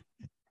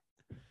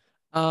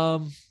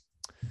 Okay,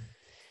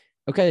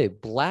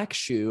 black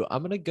shoe.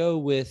 I'm gonna go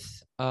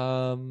with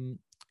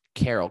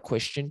Carol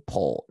Christian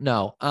Pole.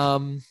 No,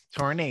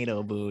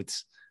 Tornado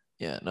boots.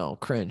 Yeah, no,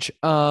 cringe.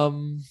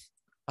 I'm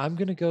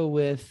gonna go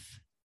with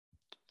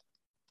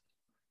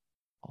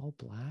all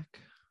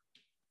black.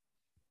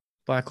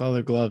 Black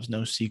leather gloves,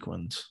 no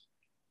sequins.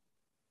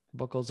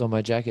 Buckles on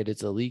my jacket.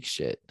 It's a leak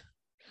shit.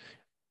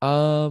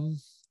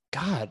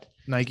 God.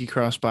 Nike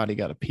crossbody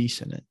got a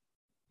piece in it.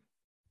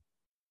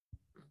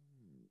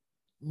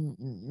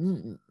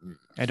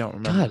 I don't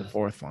remember the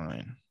fourth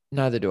line.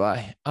 Neither do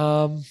I.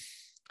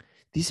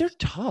 These are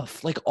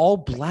tough. Like all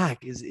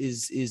black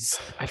is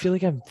I feel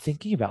like I'm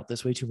thinking about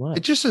this way too much.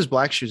 It just says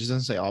black shoes. It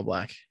doesn't say all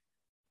black.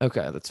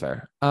 Okay, that's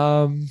fair.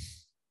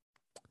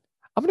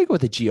 I'm gonna go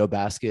with the Geo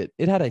Basket.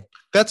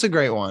 That's a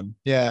great one.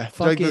 Yeah.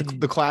 Fucking, like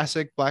the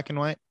classic black and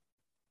white.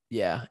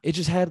 Yeah. It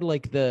just had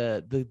like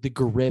the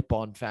grip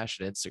on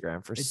fashion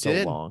Instagram for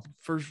long.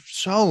 For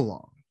so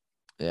long.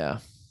 Yeah.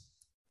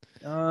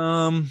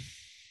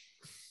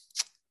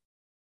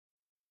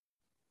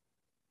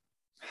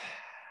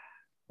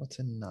 What's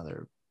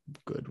another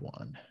good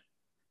one?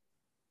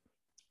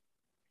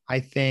 I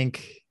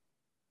think.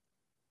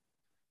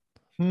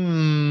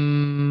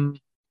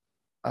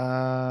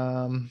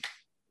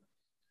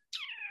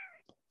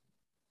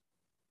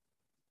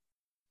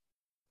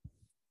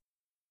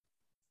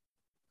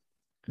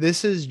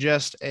 This is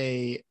just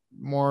a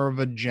more of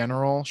a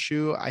general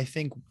shoe. I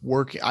think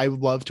I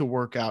would love to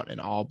work out in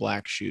all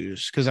black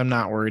shoes because I'm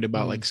not worried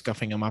about like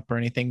scuffing them up or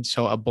anything.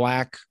 So a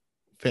black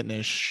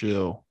fitness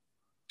shoe.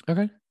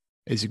 Okay.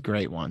 Is a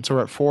great one. So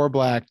we're at 4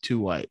 black, 2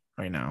 white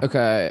right now.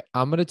 Okay.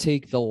 I'm going to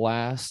take the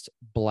last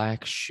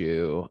black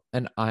shoe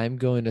and I'm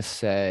going to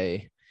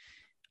say,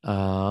 it's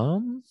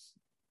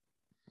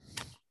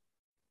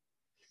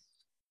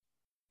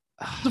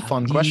a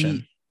fun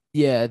question.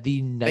 Yeah.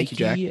 The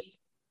Nike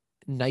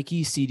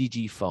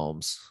CDG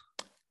foams.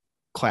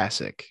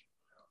 Classic.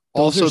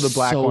 Those also, the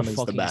black one is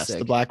the best. Sick.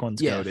 The black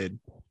one's goated.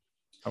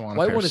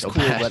 White one is cool,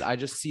 but I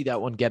just see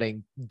that one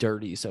getting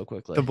dirty so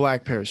quickly. The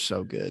black pair is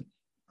so good.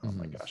 Oh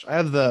my gosh. I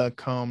have the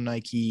Comb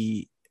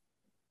Nike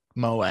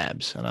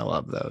Moabs and I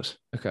love those.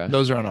 Okay.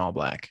 Those are on all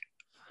black.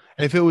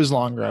 And if it was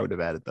longer, I would have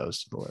added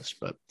those to the list.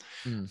 But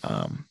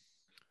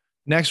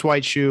next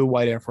white shoe,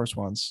 white Air Force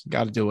Ones.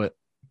 Got to do it.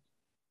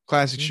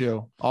 Classic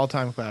shoe.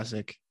 All-time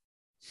classic.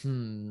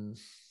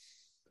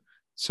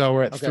 So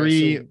we're at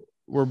 3. So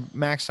we're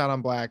maxed out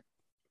on black.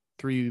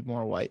 3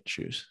 more white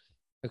shoes.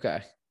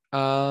 Okay.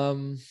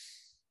 No,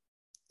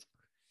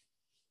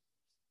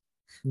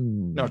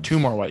 2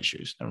 more white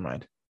shoes. Never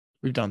mind.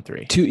 We've done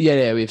 3. 2.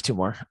 Yeah, we have 2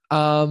 more.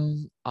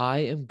 I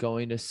am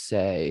going to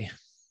say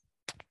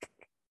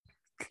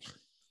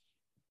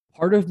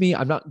part of me,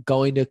 I'm not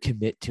going to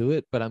commit to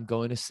it, but I'm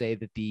going to say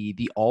that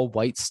the all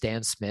white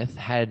Stan Smith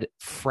had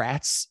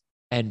frats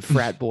and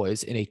frat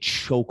boys in a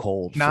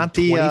chokehold. Not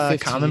the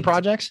Common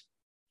Projects?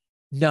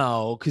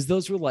 No, because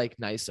those were like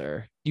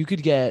nicer. You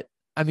could get,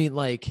 I mean,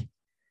 like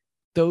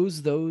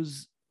those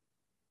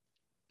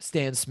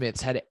Stan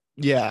Smiths had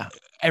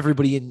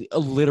everybody in a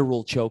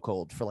literal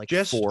chokehold for like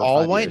just 4 or all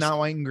 5 white, years. not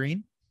white and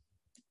green.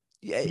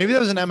 Yeah, maybe that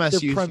was an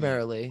MSU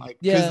primarily.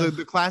 Because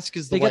the classic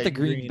is the they white got the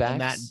green backs.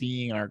 And that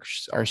being our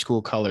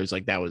school colors,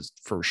 like that was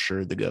for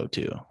sure the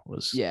go-to.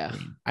 Green.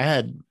 I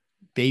had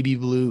baby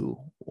blue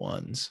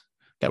ones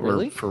that were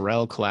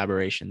Pharrell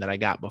collaboration that I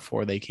got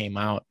before they came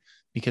out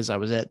because I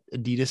was at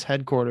Adidas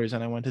headquarters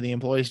and I went to the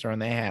employee store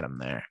and they had them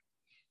there.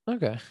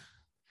 Okay.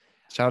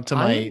 Shout out to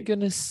my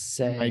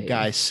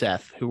guy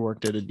Seth, who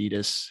worked at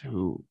Adidas,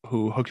 who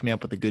hooked me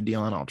up with a good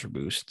deal on Ultra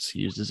Boosts.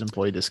 He used his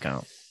employee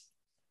discount.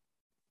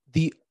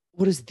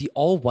 What is the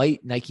all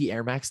white Nike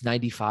Air Max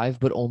 95,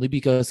 but only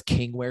because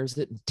King wears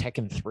it in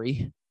Tekken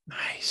 3?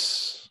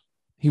 Nice.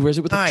 He wears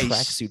it with a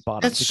tracksuit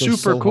bottom. That's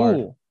super cool.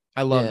 Hard.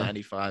 I love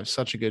 95.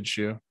 Such a good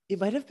shoe. It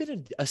might have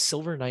been a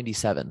silver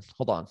 97.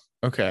 Hold on.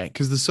 Okay,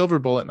 because the silver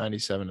bullet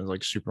 97 is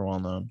like super well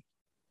known.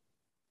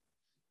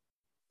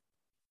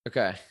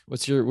 Okay.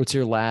 What's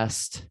your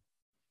last?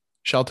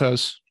 Shell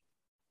toes.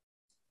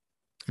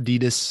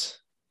 Adidas.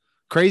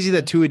 Crazy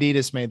that 2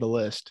 Adidas made the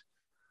list.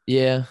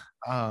 Yeah.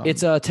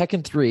 It's a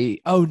Tekken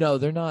 3. Oh no,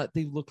 they're not.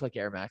 They look like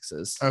Air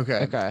Maxes.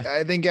 Okay.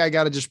 I think I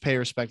gotta just pay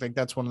respect. Like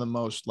that's one of the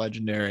most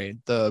legendary.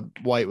 The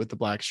white with the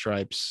black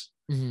stripes.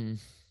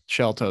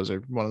 Shell toes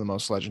are one of the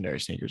most legendary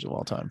sneakers of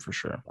all time for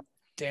sure.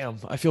 Damn,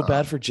 I feel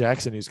bad for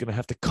Jackson. Who's gonna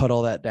have to cut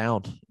all that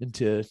down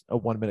into a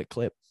 1-minute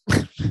clip.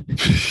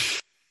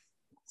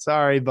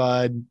 Sorry,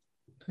 bud.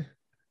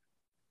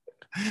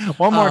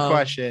 One more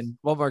question.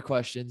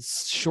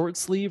 Short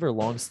sleeve or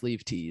long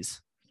sleeve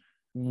tees?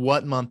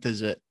 What month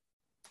is it?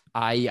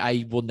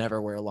 I will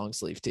never wear a long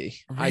sleeve tee.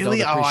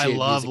 Really? I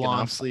love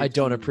long sleeve. I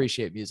don't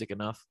appreciate music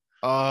enough.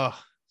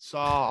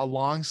 Saw a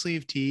long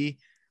sleeve tee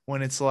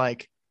when it's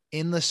like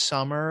in the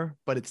summer,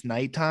 but it's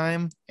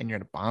nighttime and you're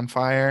at a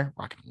bonfire,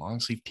 rocking a long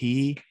sleeve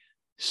tee.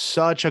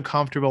 Such a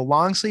comfortable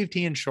long sleeve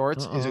tee and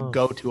shorts is a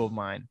go-to of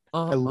mine.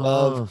 I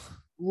love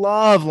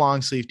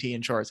long sleeve tee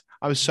and shorts.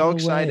 I was so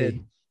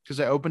excited because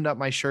I opened up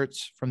my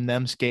shirts from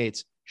them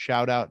skates.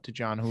 Shout out to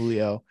John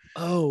Julio.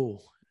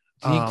 Oh,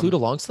 did he include a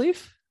long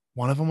sleeve?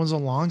 One of them was a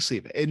long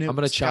sleeve. And I'm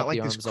gonna chop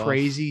like this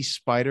crazy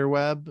spider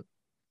web.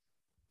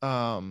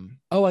 I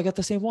got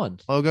the same one.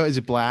 Logo. Is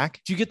it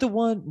black? Did you get the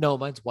one? No,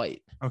 mine's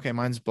white. Okay,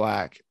 mine's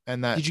black.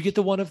 And that. Did you get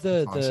the one of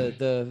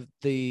the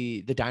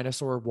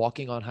dinosaur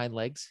walking on hind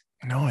legs?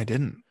 No, I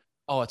didn't.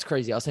 Oh, it's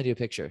crazy. I'll send you a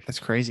picture. That's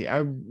crazy.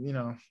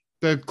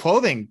 The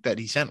clothing that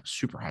he sent was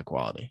super high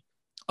quality.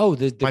 Oh,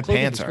 my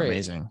pants are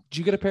amazing. Did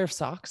you get a pair of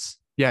socks?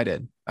 Yeah, I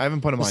did. I haven't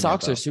put them on. The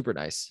socks are super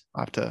nice.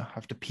 I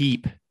have to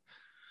peep.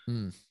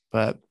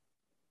 But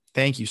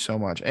thank you so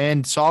much.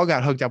 And Saul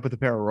got hooked up with a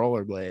pair of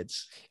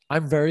rollerblades.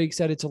 I'm very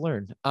excited to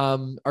learn.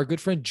 Our good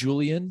friend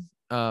Julian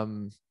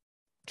Carter,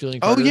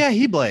 oh yeah,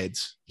 he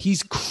blades.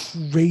 He's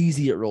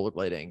crazy at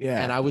rollerblading.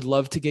 Yeah, and I would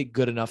love to get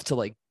good enough to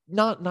like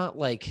not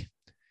like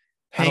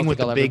hang with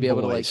the I'll big ever be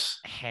able boys.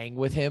 to like hang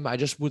with him. I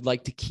just would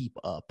like to keep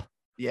up.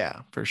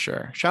 Yeah, for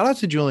sure. Shout out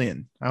to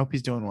Julian. I hope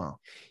he's doing well.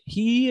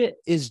 He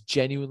is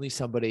genuinely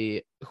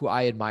somebody who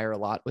I admire a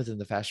lot within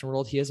the fashion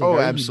world. He has a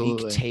very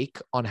unique take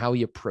on how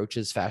he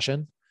approaches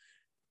fashion.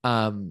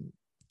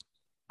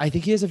 I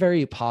think he has a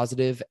very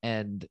positive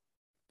and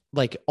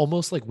like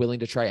almost like willing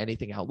to try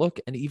anything out look.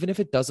 And even if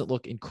it doesn't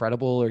look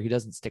incredible or he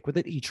doesn't stick with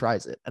it, he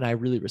tries it. And I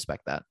really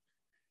respect that.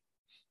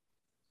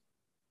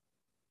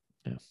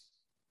 Yeah.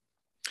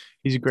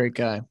 He's a great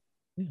guy.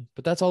 Yeah,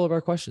 but that's all of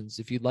our questions.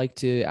 If you'd like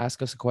to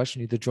ask us a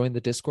question, either join the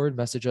Discord,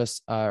 message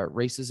us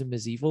Racism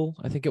is Evil,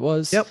 I think it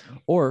was. Yep.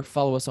 Or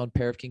follow us on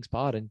Pair of Kings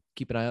Pod and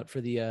keep an eye out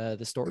for the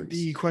stories.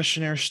 The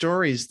questionnaire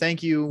stories.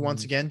 Thank you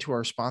once again to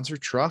our sponsor,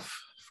 Truff,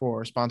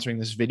 for sponsoring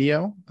this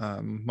video.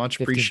 Much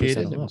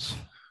appreciated. It was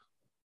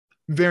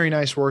very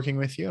nice working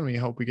with you, and we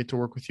hope we get to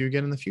work with you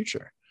again in the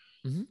future.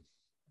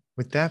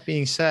 With that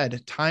being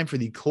said, time for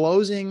the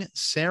closing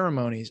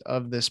ceremonies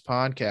of this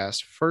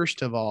podcast.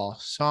 First of all,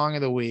 song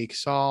of the week.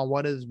 Saul,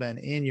 what has been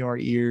in your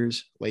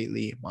ears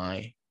lately,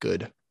 my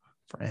good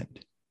friend?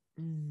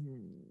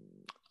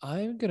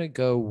 I'm going to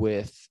go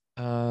with...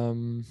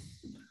 No.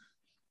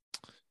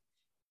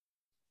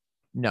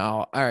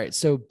 All right.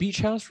 So Beach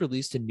House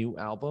released a new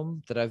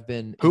album that I've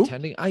been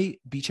intending.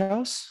 Beach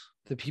House,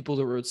 the people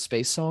that wrote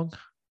Space Song.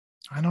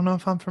 I don't know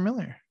if I'm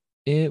familiar.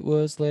 It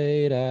was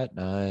late at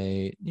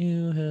night,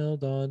 you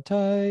held on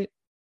tight.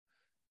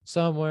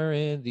 Somewhere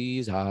in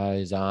these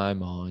eyes,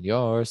 I'm on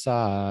your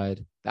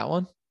side. That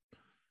one?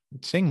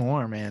 Sing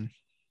more, man.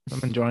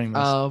 I'm enjoying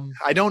this.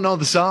 I don't know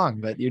the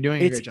song, but you're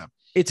doing a great job.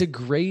 It's a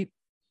great,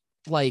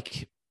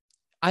 like,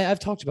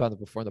 I've talked about it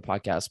before in the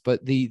podcast,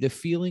 but the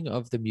feeling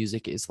of the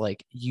music is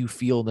like you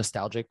feel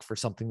nostalgic for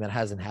something that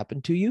hasn't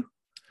happened to you.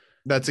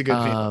 That's a good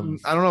feeling.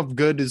 I don't know if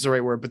good is the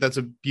right word, but that's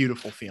a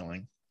beautiful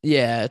feeling.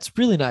 Yeah, it's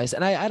really nice.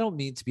 And I don't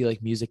mean to be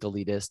like music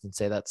elitist and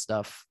say that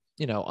stuff,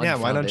 unfounded, yeah,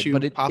 why don't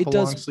you pop a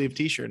long sleeve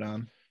t-shirt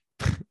on?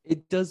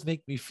 It does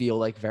make me feel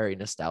like very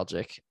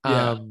nostalgic.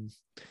 Yeah.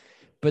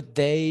 But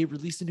they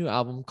released a new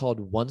album called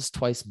Once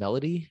Twice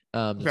Melody.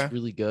 It's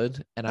really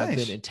good. And I've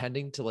been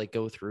intending to like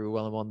go through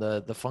while I'm on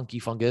the funky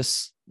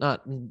fungus,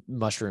 not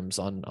mushrooms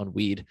on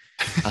weed.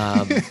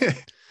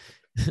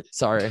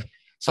 Sorry.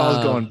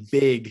 Saul's going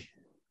big.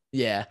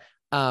 Yeah.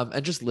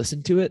 And just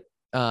listen to it.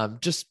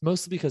 Just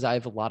mostly because I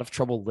have a lot of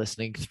trouble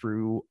listening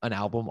through an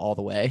album all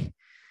the way.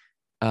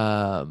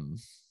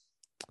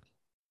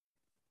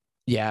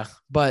 Yeah,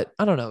 but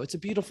I don't know. It's a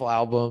beautiful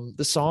album.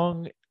 The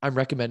song I'm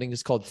recommending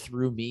is called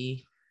Through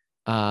Me.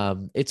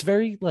 It's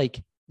very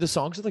like the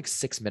songs are like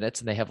 6 minutes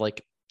and they have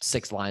like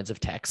 6 lines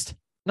of text.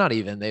 Not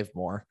even, they have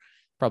more.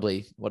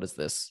 Probably, what is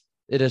this?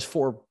 It is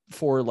four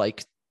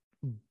like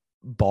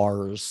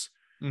bars.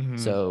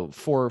 So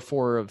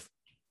four of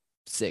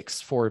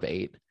 6, 4 of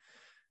 8.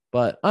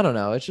 But I don't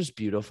know. It's just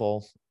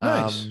beautiful.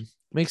 Nice.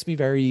 Makes me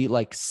very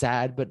like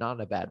sad, but not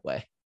in a bad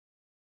way.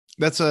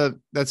 That's a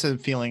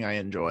feeling I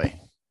enjoy.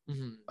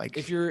 Like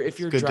if you're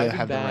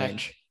driving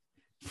back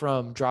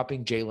from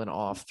dropping Jalen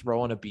off,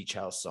 throw on a Beach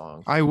House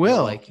song. I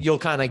will. You'll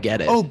kind of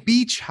get it. Oh,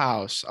 Beach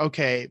House.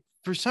 Okay.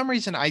 For some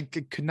reason, I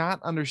could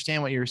not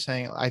understand what you were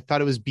saying. I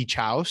thought it was Beach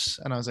House,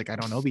 and I was like, I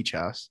don't know Beach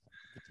House.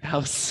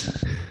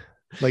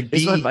 Like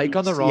is my mic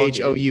on the wrong?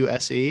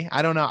 Chouse.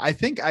 I don't know. I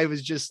think I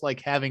was just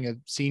like having a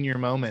senior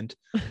moment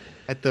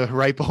at the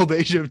ripe old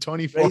age of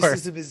 24.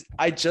 Racism is.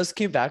 I just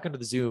came back onto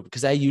the Zoom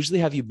because I usually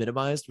have you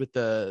minimized with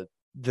the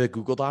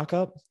Google Doc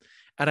up,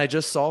 and I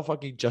just saw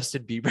fucking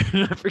Justin Bieber,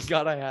 and I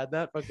forgot I had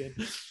that fucking.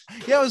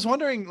 Yeah, I was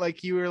wondering,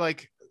 like you were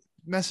like,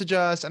 message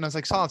us, and I was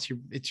like, Saul,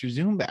 it's your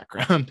Zoom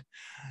background.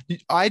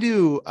 I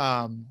do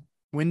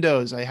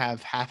Windows. I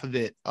have half of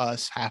it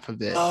us, half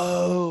of it.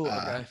 Oh,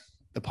 okay.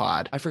 The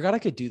pod. I forgot I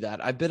could do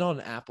that. I've been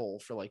on Apple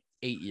for like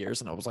 8 years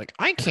and I was like,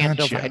 I can't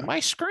divide my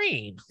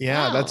screen.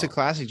 Yeah, that's a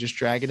classic. Just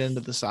drag it into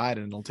the side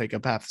and it'll take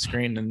up half the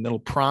screen and it'll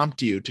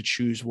prompt you to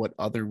choose what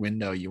other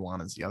window you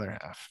want as the other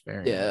half.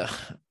 Very nice.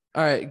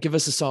 All right, give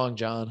us a song,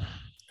 John.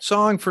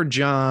 Song for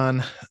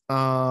John.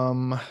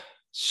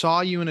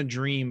 Saw You in a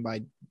Dream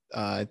by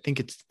I think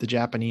it's the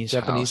Japanese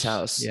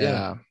House.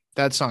 Yeah.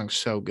 That song's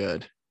so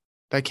good.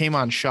 That came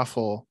on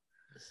shuffle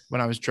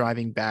when I was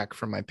driving back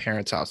from my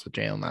parents' house with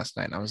Jalen last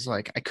night. And I was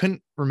like, I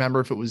couldn't remember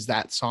if it was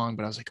that song,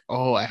 but I was like,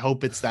 oh, I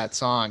hope it's that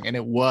song. And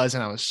it was,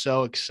 and I was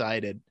so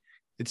excited.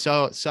 It's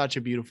such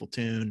a beautiful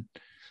tune.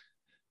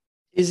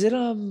 Is it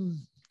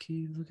can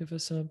you looking for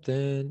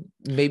something?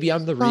 Maybe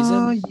I'm the reason.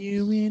 Saw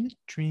You in a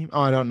Dream.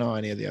 Oh, I don't know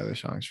any of the other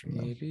songs from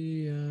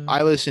them.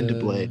 I listened to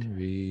Blade.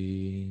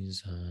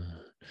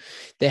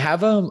 They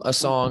have a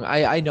song.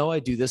 I know I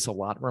do this a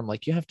lot where I'm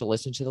like, you have to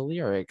listen to the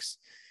lyrics.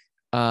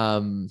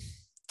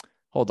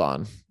 Hold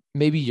on.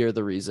 Maybe you're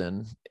the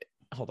reason.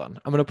 Hold on.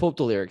 I'm gonna pull up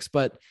the lyrics,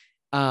 but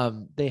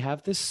they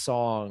have this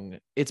song.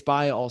 It's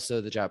by also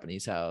the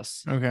Japanese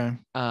House. Okay.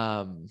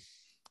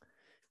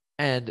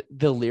 And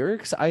the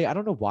lyrics, I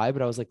don't know why,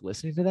 but I was like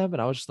listening to them and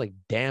I was just like,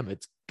 damn,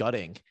 it's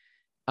gutting.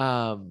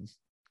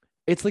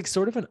 It's like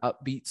sort of an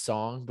upbeat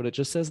song, but it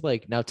just says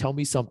like, now tell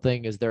me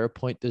something. Is there a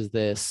point to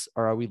this?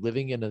 Or are we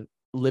living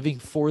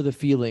for the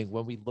feeling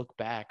when we look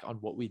back on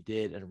what we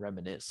did and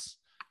reminisce?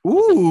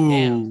 Ooh. Like,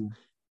 damn,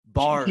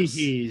 bars.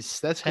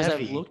 Jeez, that's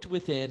heavy. I've looked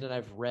within and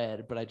I've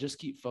read, but I just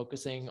keep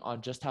focusing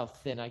on just how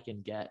thin I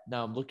can get.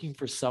 Now I'm looking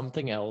for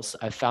something else.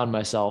 I found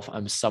myself.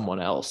 I'm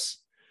someone else.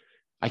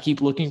 I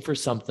keep looking for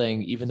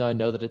something, even though I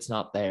know that it's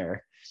not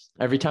there.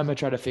 Every time I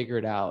try to figure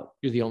it out,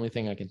 you're the only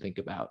thing I can think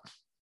about.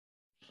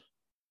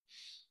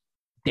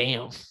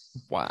 Damn.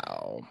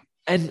 Wow.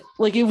 And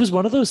like, it was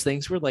one of those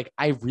things where like,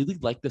 I really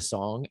liked the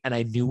song and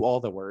I knew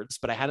all the words,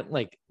 but I hadn't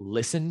like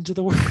listened to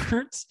the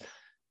words.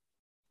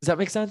 Does that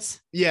make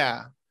sense?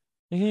 Yeah.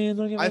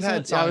 I've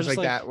had songs like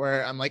that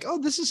where I'm like, oh,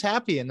 this is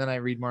happy. And then I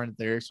read more into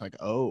the lyrics. I'm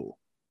like, oh,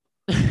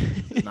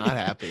 not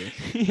happy.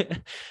 Yeah.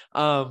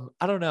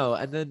 I don't know.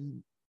 And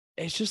then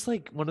it's just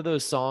like one of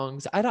those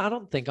songs. I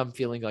don't think I'm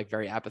feeling like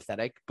very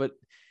apathetic, but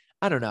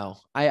I don't know.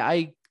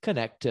 I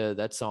connect to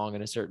that song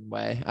in a certain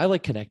way. I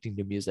like connecting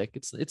to music.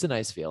 It's a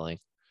nice feeling.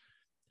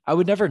 I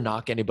would never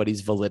knock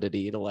anybody's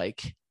validity to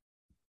like,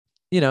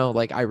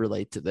 like I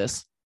relate to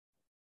this.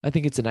 I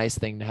think it's a nice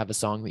thing to have a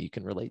song that you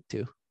can relate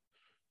to.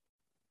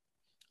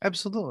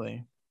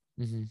 Absolutely.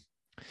 Mm-hmm.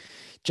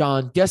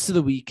 John, guest of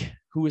the week.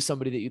 Who is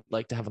somebody that you'd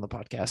like to have on the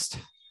podcast?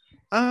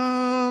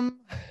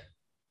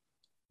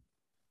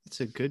 It's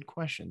a good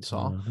question,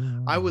 Saul.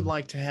 I would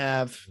like to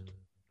have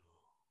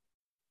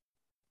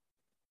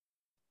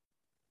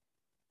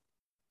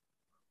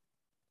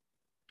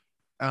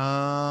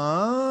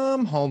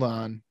hold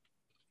on.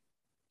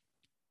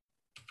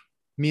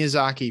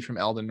 Miyazaki from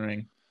Elden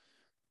Ring.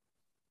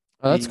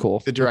 Oh, that's cool.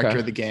 The director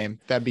of the game.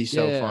 That'd be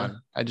so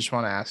fun. I just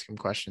want to ask him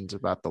questions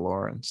about the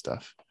lore and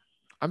stuff.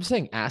 I'm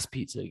saying ass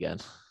pizza again.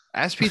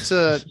 Ass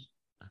pizza,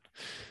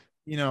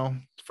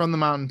 from the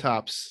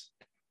mountaintops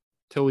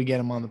till we get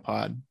him on the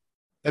pod.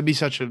 That'd be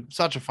such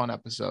a fun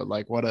episode.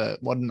 Like what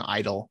an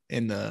idol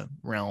in the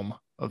realm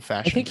of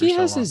fashion. I think he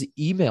has his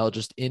email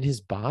just in his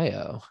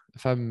bio.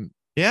 If I'm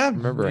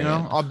remembering,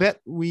 I'll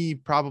bet we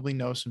probably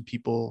know some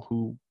people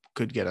who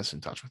could get us in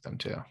touch with them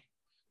too.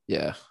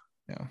 Yeah.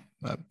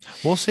 But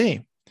we'll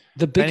see.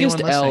 The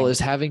biggest L is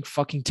having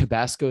fucking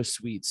Tabasco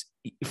Sweets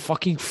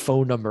fucking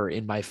phone number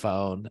in my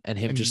phone and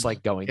him just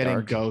like getting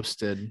dark.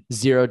 Ghosted.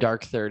 0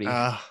 dark 30.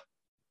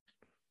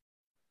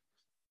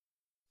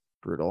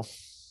 Brutal.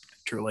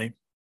 Truly.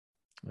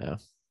 Yeah.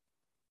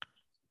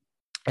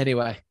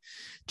 Anyway,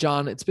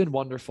 John, it's been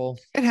wonderful.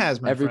 It has,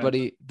 everybody.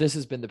 Friend. This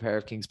has been the Pair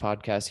of Kings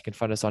podcast. You can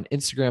find us on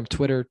Instagram,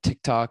 Twitter,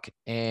 TikTok,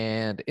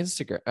 and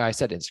Instagram. I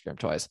said Instagram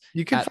twice.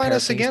 You can find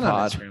us again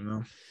on Instagram,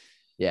 though.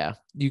 Yeah,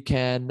 you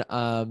can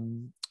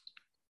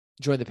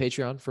join the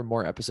Patreon for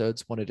more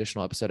episodes, one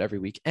additional episode every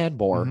week and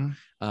more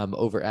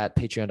over at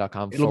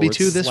patreon.com. It'll be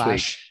 2 this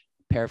week.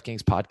 Pair of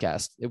Kings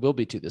podcast. It will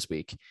be 2 this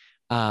week.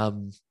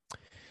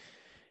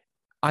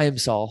 I am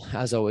Saul.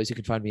 As always, you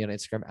can find me on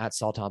Instagram at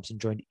Saul Thompson,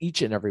 joined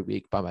each and every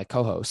week by my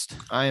co-host.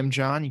 I am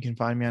John. You can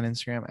find me on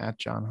Instagram at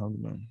John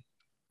Hogemoon.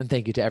 And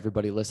thank you to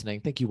everybody listening.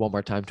 Thank you one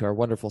more time to our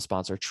wonderful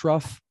sponsor,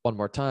 Truff. One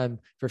more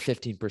time for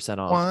 15%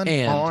 off. One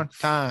more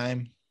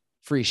time.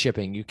 Free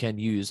shipping. You can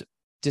use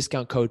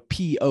discount code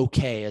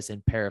POK as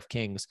in Pair of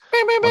Kings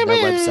on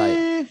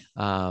their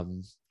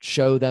website.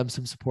 Show them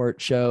some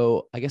support.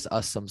 Show, I guess,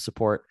 us some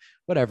support,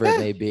 whatever it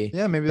may be.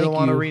 Yeah, maybe they'll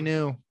want to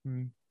renew.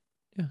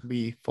 Yeah.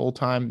 Be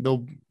full-time.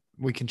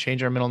 We can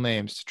change our middle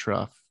names to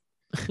Truff.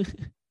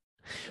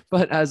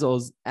 But as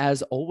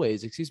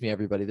always, excuse me,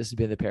 everybody, this has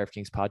been the Pair of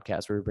Kings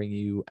podcast, where we bring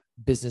you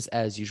business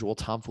as usual,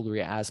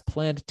 tomfoolery as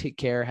planned. Take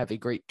care. Have a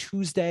great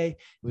Tuesday.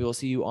 We will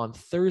see you on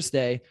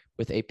Thursday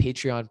with a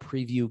Patreon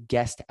preview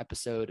guest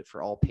episode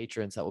for all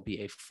patrons. That will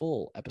be a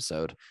full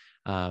episode.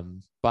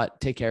 But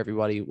take care,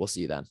 everybody. We'll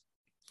see you then.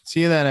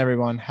 See you then,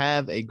 everyone.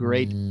 Have a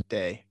great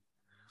day.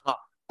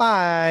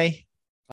 Bye.